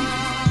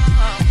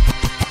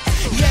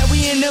 Yeah,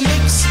 we in the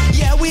mix.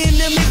 Yeah, we in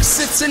the mix.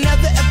 It's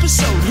another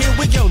episode. Here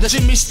we go. The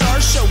Jimmy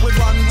Star Show with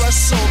Ron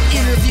Russell.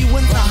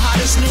 Interviewing the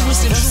hottest,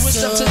 newest, and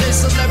truest of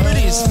today's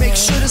celebrities. Make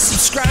sure to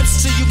subscribe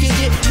so you can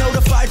get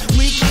notified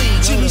weekly.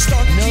 Jimmy Star,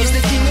 he's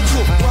the king of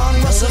cool.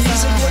 Ron Russell,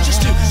 he's a gorgeous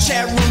dude.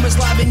 Chat room is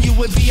live and you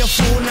would be a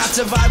fool not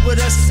to vibe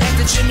with us at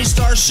the Jimmy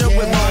Star Show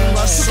with Ron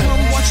Russell. So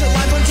come watch it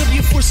live on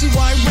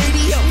W4CY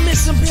Radio.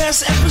 Miss some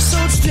past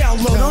episodes,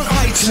 download on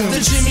iTunes.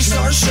 The Jimmy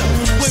Star Show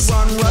with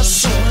Ron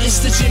Russell.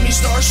 It's the Jimmy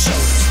Star Show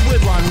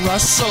with Ron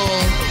Russell.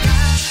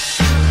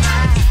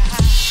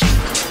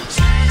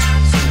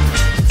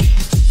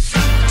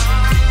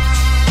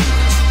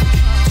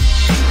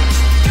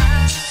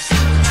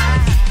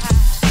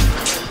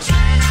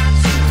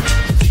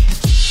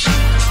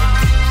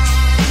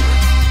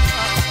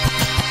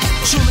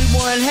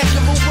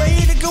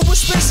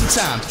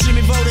 time.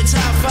 Jimmy voted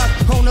top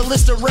 5 on the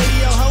list of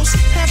radio hosts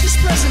at this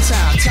present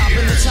time.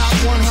 Topping the top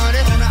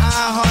 100 on the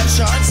iHeart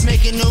charts.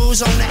 Making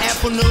news on the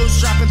Apple News.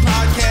 Dropping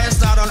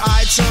podcasts out on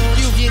iTunes.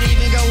 You can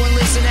even go and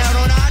listen out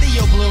on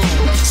Audio Bloom.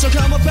 So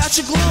come about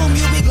your gloom,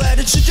 you'll be glad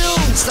that you do.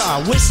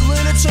 Start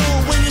whistling a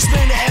tune when you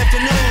spend the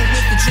afternoon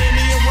with the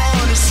Jimmy and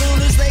Ron. As soon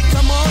as they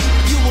come on,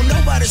 you will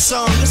know by the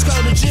song. It's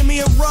called the Jimmy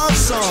and Ron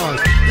song.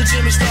 The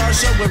Jimmy Star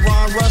Show with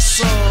Ron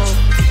Russell.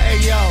 Hey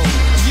yo,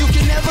 you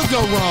can never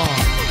go wrong.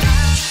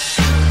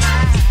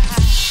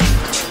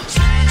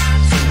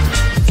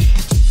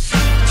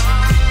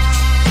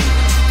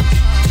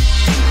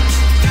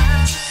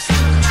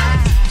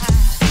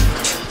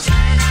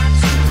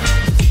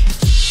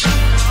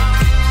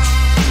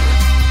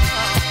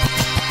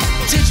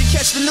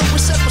 The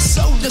newest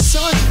episode, The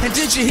Sun. And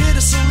did you hear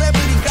the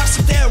celebrity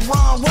gossip that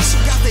Ron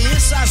Russell got the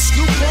inside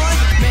scoop on?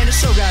 Man, the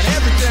show got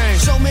everything.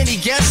 So many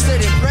guests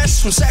that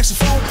impressed, from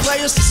saxophone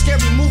players to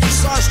scary movie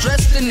stars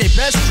dressed in their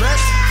best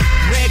dress.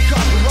 Red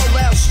carpet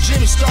rollouts,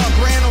 Jimmy Star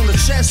brand on the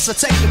chest. I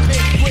take the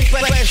pic, quick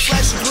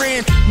flash a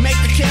grin, make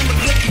the camera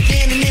click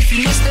again. And if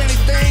you missed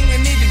anything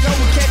and need to go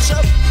and catch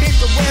up, hit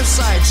the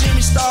website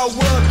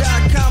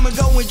JimmyStarWorld.com and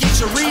go and get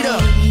your read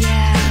up. Oh,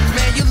 yeah.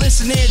 Man, you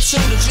listening to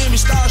the Jimmy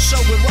Star Show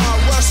with Ron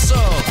Russell.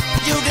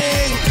 You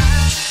dig?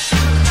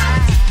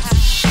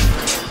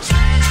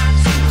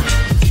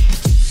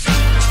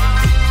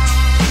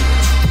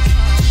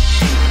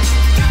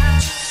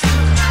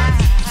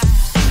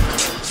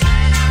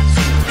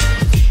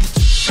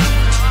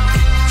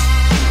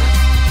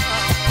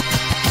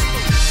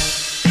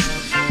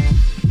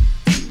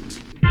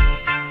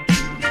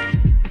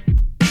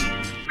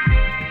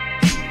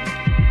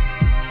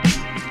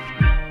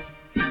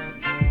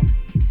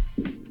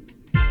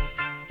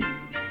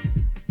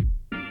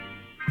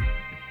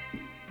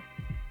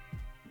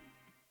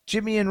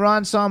 Jimmy and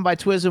Ron song by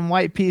Twiz and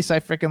White Piece. I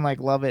freaking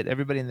love it.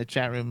 Everybody in the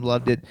chat room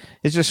loved it.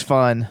 It's just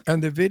fun.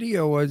 And the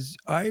video was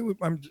I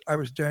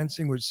was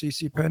dancing with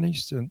Cece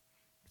Peniston.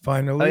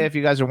 Finally. Oh yeah, if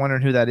you guys are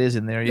wondering who that is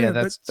in there, yeah,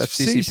 that's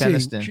Cece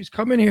Peniston. She's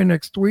coming here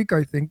next week,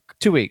 I think.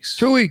 2 weeks.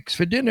 2 weeks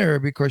for dinner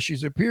because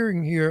she's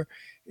appearing here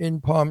in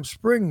Palm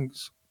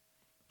Springs.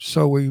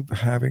 So we're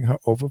having her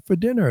over for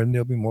dinner, and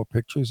there'll be more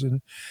pictures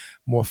and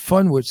more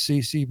fun with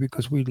Cece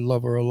because we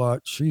love her a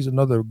lot. She's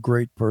another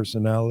great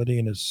personality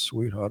and a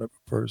sweetheart of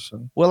a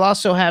person. We'll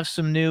also have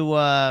some new,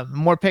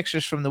 more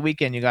pictures from the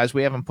weekend, you guys.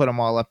 We haven't put them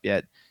all up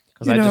yet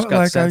because I just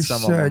got sent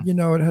some of them. You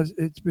know,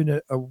 it's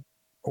been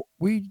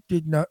we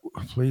did not,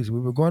 please, we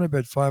were going to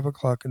bed 5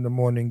 o'clock in the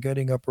morning,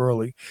 getting up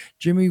early.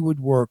 Jimmy would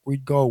work,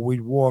 we'd go,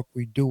 we'd walk,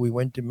 we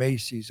went to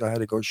Macy's. I had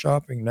to go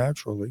shopping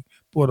naturally,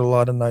 bought a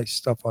lot of nice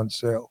stuff on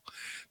sale.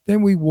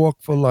 Then we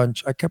walked for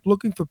lunch. I kept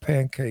looking for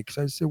pancakes.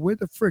 I said, where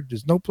the frig?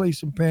 There's no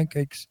place for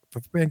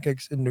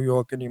pancakes in New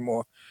York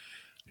anymore.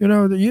 You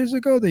know, years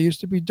ago, there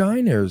used to be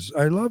diners.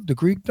 I loved the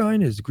Greek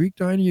diners. The Greek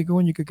diner, you go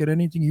in, you could get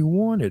anything you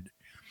wanted.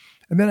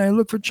 And then I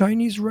looked for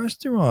Chinese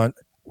restaurant.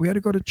 We had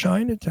to go to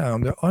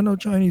Chinatown. There are no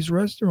Chinese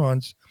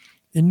restaurants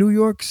in New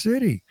York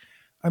City.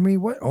 I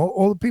mean, what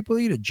all the people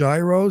eat it,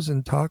 gyros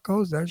and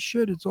tacos. That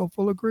shit, it's all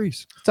full of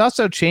grease. It's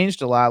also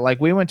changed a lot.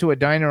 Like we went to a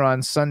diner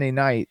on Sunday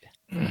night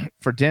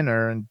for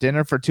dinner, and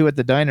dinner for two at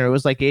the diner. It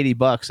was like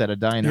 $80 at a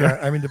diner. Yeah,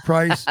 I mean the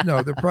price.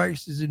 No, the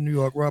price is in New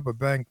York. Rob a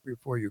bank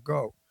before you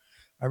go.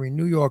 I mean,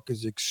 New York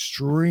is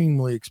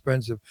extremely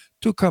expensive.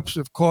 2 cups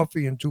of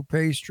coffee and 2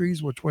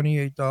 pastries were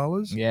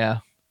 $28. Yeah.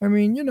 I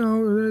mean, you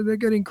know, they're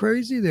getting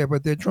crazy there,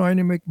 but they're trying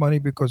to make money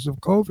because of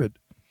COVID.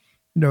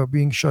 You know,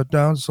 being shut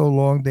down so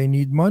long, they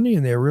need money,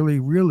 and they're really,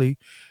 really,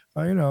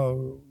 you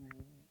know,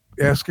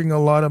 asking a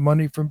lot of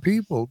money from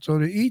people. So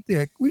to eat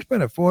there, we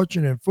spent a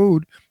fortune in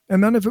food,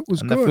 and none of it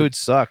was and good. The food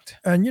sucked.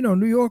 And, you know,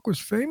 New York was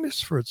famous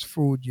for its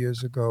food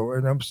years ago,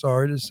 and I'm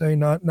sorry to say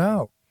not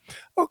now.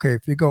 Okay,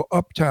 if you go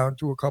uptown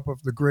to a couple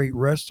of the great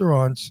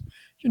restaurants,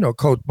 you know,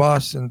 Cote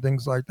Boss and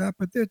things like that,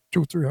 but they're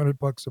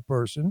 $200-300 a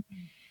person.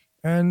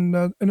 And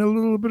a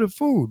little bit of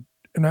food,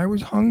 and I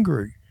was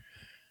hungry.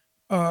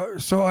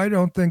 So I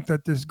don't think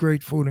that there's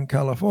great food in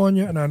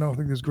California, and I don't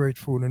think there's great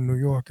food in New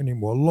York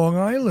anymore. Long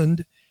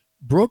Island,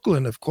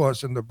 Brooklyn, of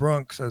course, and the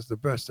Bronx has the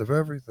best of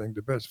everything,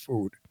 the best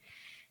food,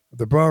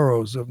 the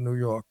boroughs of New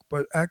York.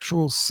 But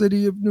actual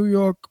city of New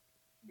York,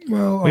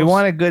 well, we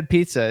wanted good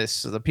pizza.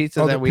 So the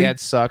pizza that we had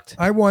sucked.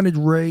 I wanted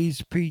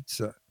Ray's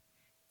Pizza,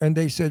 and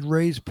they said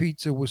Ray's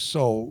Pizza was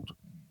sold,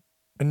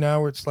 and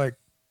now it's like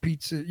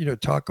pizza, you know,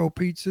 taco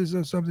pizzas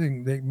or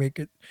something. They make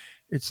it,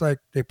 it's like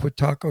they put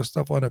taco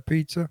stuff on a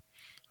pizza.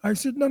 I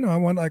said, no, I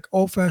want like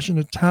old-fashioned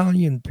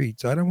Italian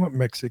pizza. I don't want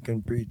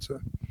Mexican pizza.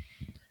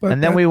 But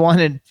and then we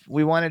wanted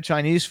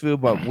Chinese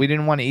food, but we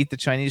didn't want to eat the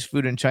Chinese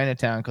food in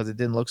Chinatown because it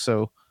didn't look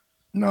so.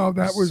 No,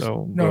 that was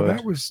good.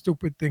 That was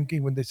stupid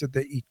thinking when they said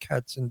they eat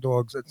cats and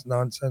dogs. That's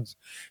nonsense.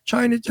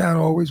 Chinatown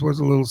always was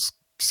a little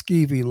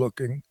skeevy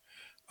looking,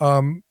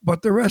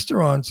 but the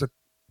restaurants are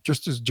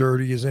just as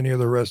dirty as any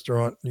other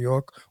restaurant in New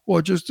York,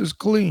 or just as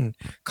clean.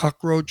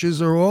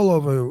 Cockroaches are all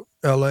over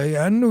LA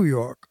and New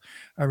York.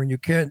 I mean,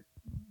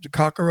 the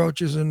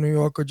cockroaches in New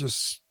York are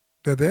just,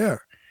 they're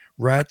there.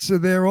 Rats are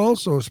there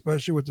also,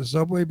 especially with the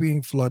subway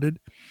being flooded.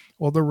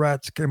 All the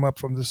rats came up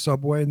from the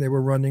subway and they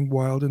were running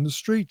wild in the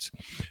streets.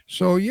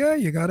 So yeah,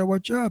 you got to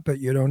watch out that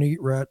you don't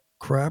eat rat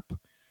crap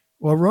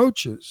or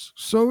roaches.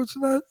 So it's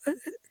not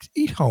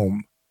eat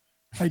home.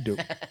 I do.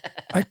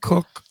 I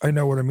cook. I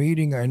know what I'm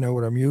eating. I know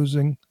what I'm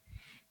using.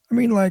 I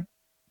mean, like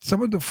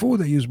some of the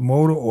food they use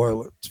motor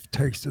oil. It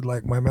tasted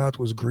like my mouth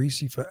was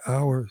greasy for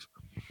hours.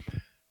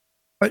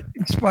 But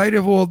in spite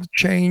of all the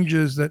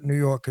changes that New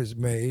York has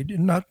made,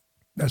 and not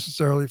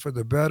necessarily for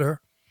the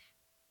better,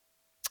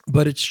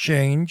 but it's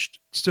changed.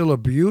 Still a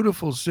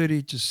beautiful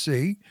city to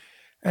see.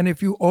 And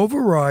if you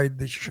override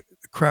the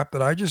crap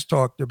that I just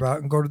talked about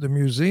and go to the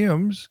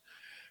museums,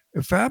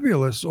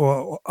 fabulous,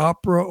 or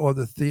opera or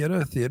the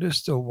theater. Theater's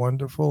still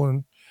wonderful.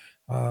 And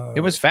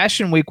it was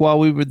Fashion Week while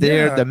we were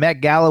there. Yeah. The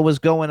Met Gala was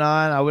going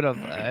on. I would have,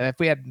 if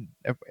we had,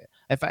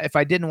 if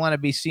I didn't want to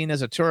be seen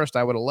as a tourist,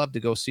 I would have loved to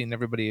go seeing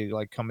everybody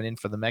like coming in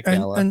for the Met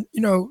Gala. And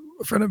you know,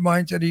 a friend of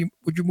mine said,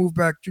 would you move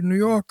back to New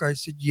York? I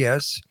said,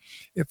 yes.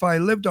 If I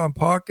lived on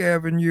Park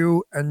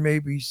Avenue and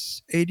maybe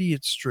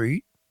 80th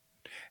Street,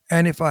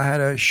 and if I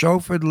had a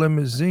chauffeured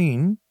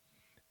limousine,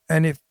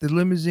 and if the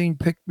limousine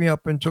picked me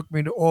up and took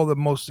me to all the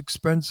most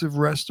expensive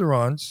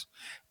restaurants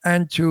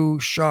and to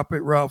shop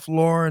at Ralph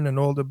Lauren and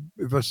all the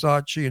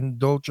Versace and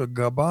Dolce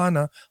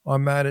Gabbana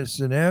on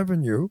Madison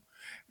Avenue,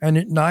 and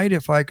at night,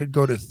 if I could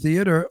go to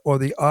theater or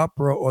the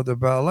opera or the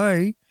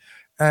ballet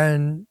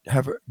and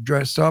have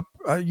dress up,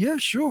 yeah,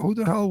 sure. Who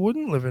the hell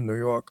wouldn't live in New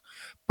York?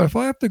 But if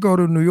I have to go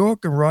to New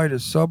York and ride a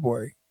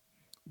subway,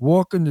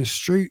 walk in the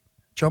street,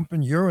 jump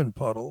in urine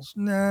puddles,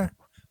 nah.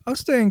 I'll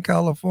stay in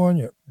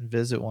California.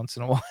 Visit once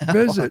in a while.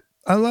 Visit.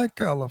 I like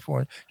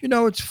California. You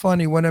know, it's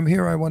funny. When I'm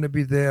here, I want to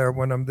be there.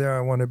 When I'm there,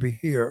 I want to be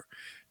here.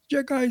 Did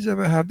you guys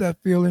ever have that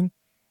feeling?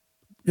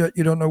 Yet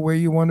you don't know where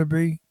you want to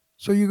be?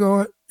 So you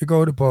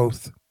go to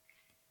both.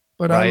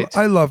 But Right.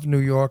 I love New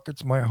York.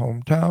 It's my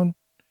hometown.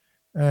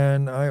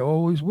 And I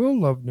always will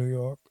love New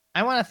York.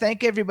 I want to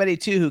thank everybody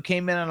too who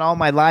came in on all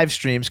my live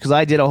streams, because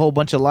I did a whole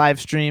bunch of live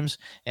streams,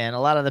 and a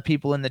lot of the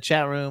people in the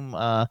chat room,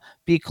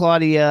 B.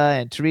 Claudia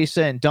and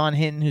Teresa and Dawn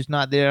Hinton, who's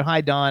not there. Hi,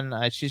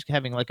 Dawn. She's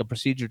having like a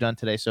procedure done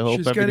today, so hope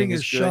She's everything getting a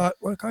is good. shot.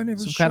 What kind of a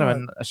Some shot?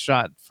 kind of a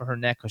shot for her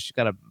neck, because she's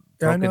got a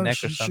Yeah, I broken know. neck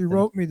She, or something. she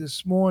wrote me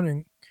this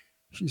morning.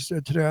 She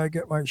said, today I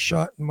get my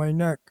shot in my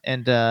neck.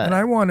 And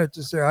I wanted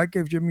to say, I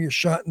give Jimmy a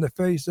shot in the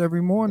face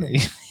every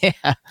morning. Yeah.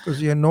 Because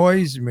he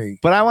annoys me.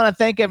 But I want to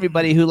thank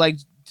everybody who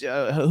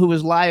who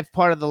was live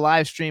part of the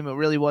live stream. It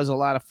really was a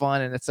lot of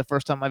fun, and it's the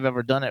first time I've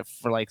ever done it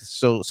for like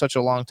such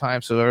a long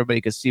time, so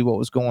everybody could see what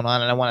was going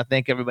on. And I want to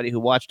thank everybody who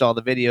watched all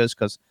the videos,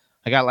 because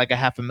I got like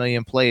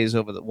 500,000 plays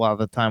over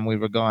the time we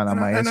were gone on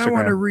my And Instagram. I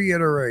want to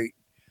reiterate,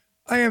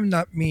 I am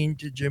not mean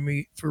to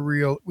Jimmy for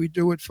real. We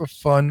do it for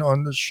fun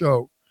on the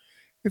show.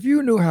 If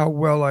you knew how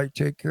well I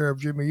take care of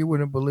Jimmy, you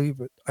wouldn't believe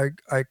it.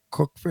 I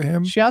cook for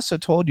him. She also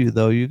told you,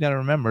 though, you got to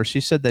remember,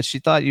 she said that she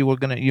thought you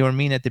were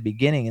mean at the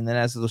beginning, and then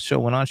as the show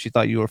went on, she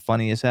thought you were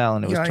funny as hell,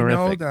 and it was terrific.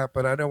 I know that,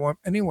 but I don't want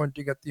anyone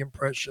to get the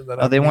impression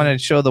that They I'm wanted mean.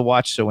 to show the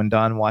watch, so when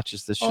Dawn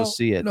watches this, she'll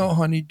see it. No,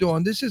 honey,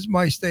 Dawn, this is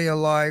my Stay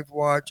Alive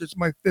watch. It's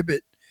my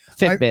Fitbit.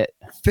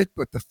 Fitbit.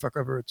 What the fuck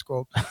ever it's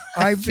called.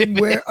 I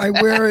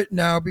wear it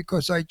now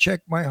because I check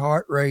my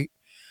heart rate.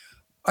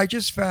 I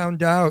just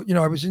found out,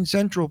 I was in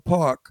Central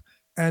Park,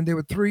 and there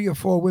were 3 or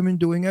 4 women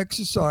doing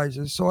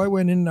exercises. So I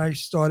went in and I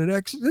started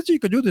exercising. You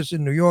could do this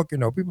in New York,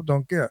 people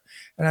don't care.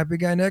 And I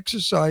began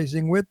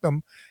exercising with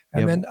them.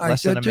 And then I said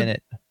less than a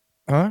minute.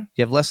 Huh?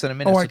 You have less than a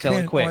minute, so tell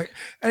it quick.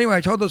 Anyway, I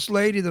told this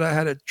lady that I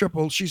had a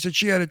triple. She said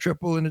she had a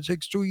triple, and it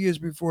takes 2 years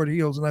before it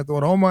heals. And I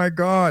thought, oh my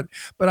God.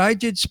 But I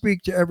did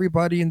speak to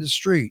everybody in the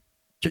street.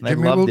 Jimmy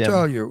will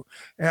tell you.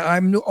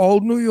 I'm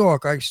old New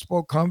York. I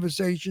spoke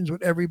conversations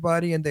with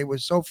everybody, and they were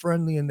so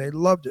friendly, and they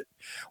loved it.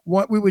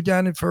 We were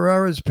down in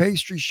Ferrera's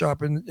pastry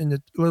shop in the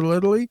Little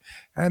Italy,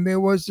 and there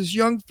was this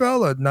young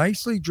fella,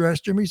 nicely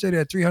dressed. Jimmy said he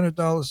had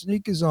 $300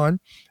 sneakers on,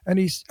 and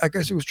I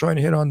guess he was trying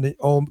to hit on the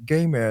old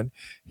gay man.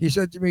 He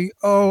said to me,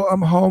 "Oh,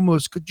 I'm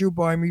homeless. Could you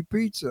buy me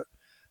pizza?"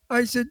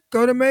 I said,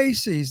 go to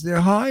Macy's.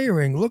 They're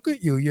hiring. Look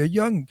at you. You're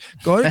young.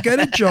 Go to get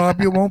a job.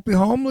 You won't be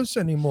homeless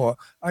anymore.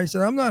 I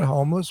said, I'm not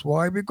homeless.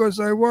 Why? Because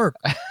I work.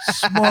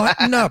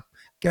 Smarten up.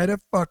 Get a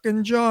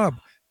fucking job.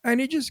 And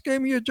he just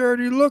gave me a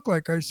dirty look,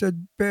 like I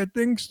said bad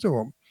things to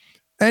him.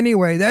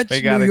 Anyway, that's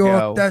New York.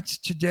 Go. That's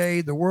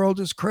today. The world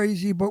is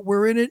crazy, but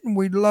we're in it and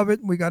we love it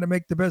and we got to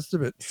make the best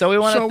of it. So we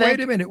want to wait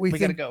a minute.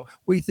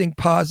 We think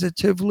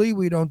positively.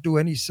 We don't do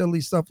any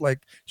silly stuff like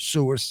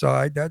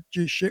suicide. That's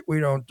just shit we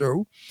don't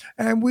do.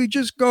 And we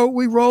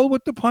roll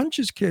with the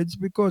punches, kids,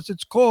 because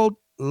it's called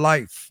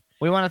life.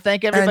 We want to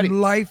thank everybody. And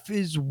life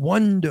is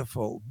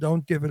wonderful.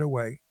 Don't give it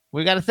away.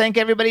 We got to thank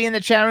everybody in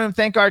the chat room.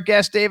 Thank our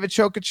guest, David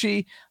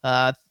Chokachi.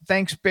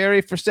 Thanks,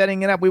 Barry, for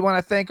setting it up. We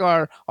want to thank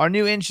our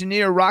new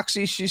engineer,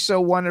 Roxy. She's so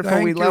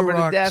wonderful. We love her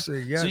to death.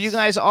 Yes. So you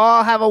guys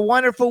all have a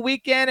wonderful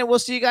weekend, and we'll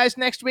see you guys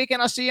next week,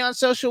 and I'll see you on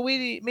social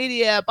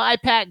media. Bye,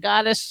 Pat,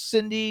 Goddess,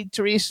 Cindy,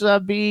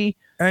 Teresa, B,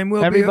 and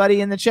we'll everybody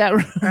in the chat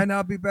room. And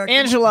I'll be back.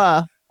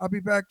 Angela. I'll be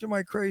back to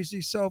my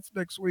crazy self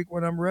next week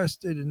when I'm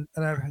rested and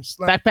I've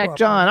slept. Backpack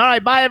John. All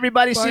right, bye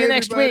everybody. Bye, See you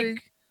next everybody.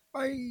 week.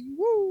 Bye.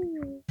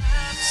 Woo.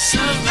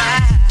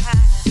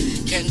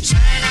 Can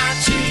turn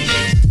out to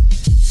be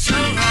so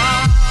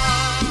wrong.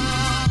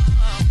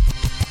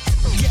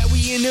 Yeah,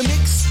 we in the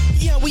mix.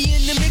 Yeah, we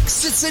in the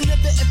mix. It's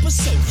another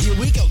episode. Here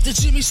we go. The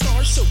Jimmy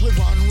Star Show with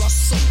Ron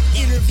Russell.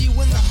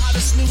 Interviewing the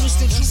hottest, newest,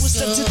 and truest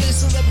of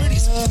today's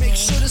celebrities. Make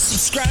sure to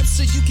subscribe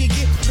so you can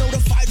get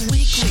notified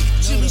weekly.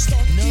 Jimmy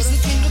Star, he's the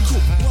king of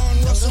cool. Ron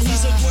Russell,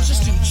 he's a gorgeous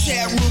dude.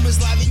 Chat room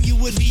is live and you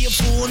would be a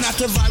fool not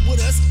to vibe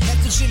with us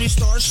at the Jimmy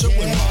Star Show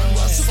with Ron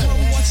Russell.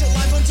 Come watch it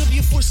live on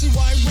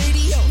W4CY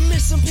Radio.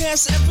 Miss some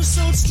past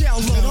episodes?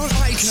 Download on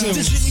iTunes.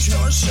 The Jimmy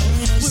Star Show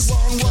with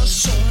Ron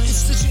Russell.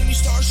 It's the Jimmy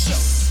Star Show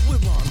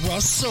with Ron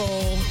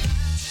Russell.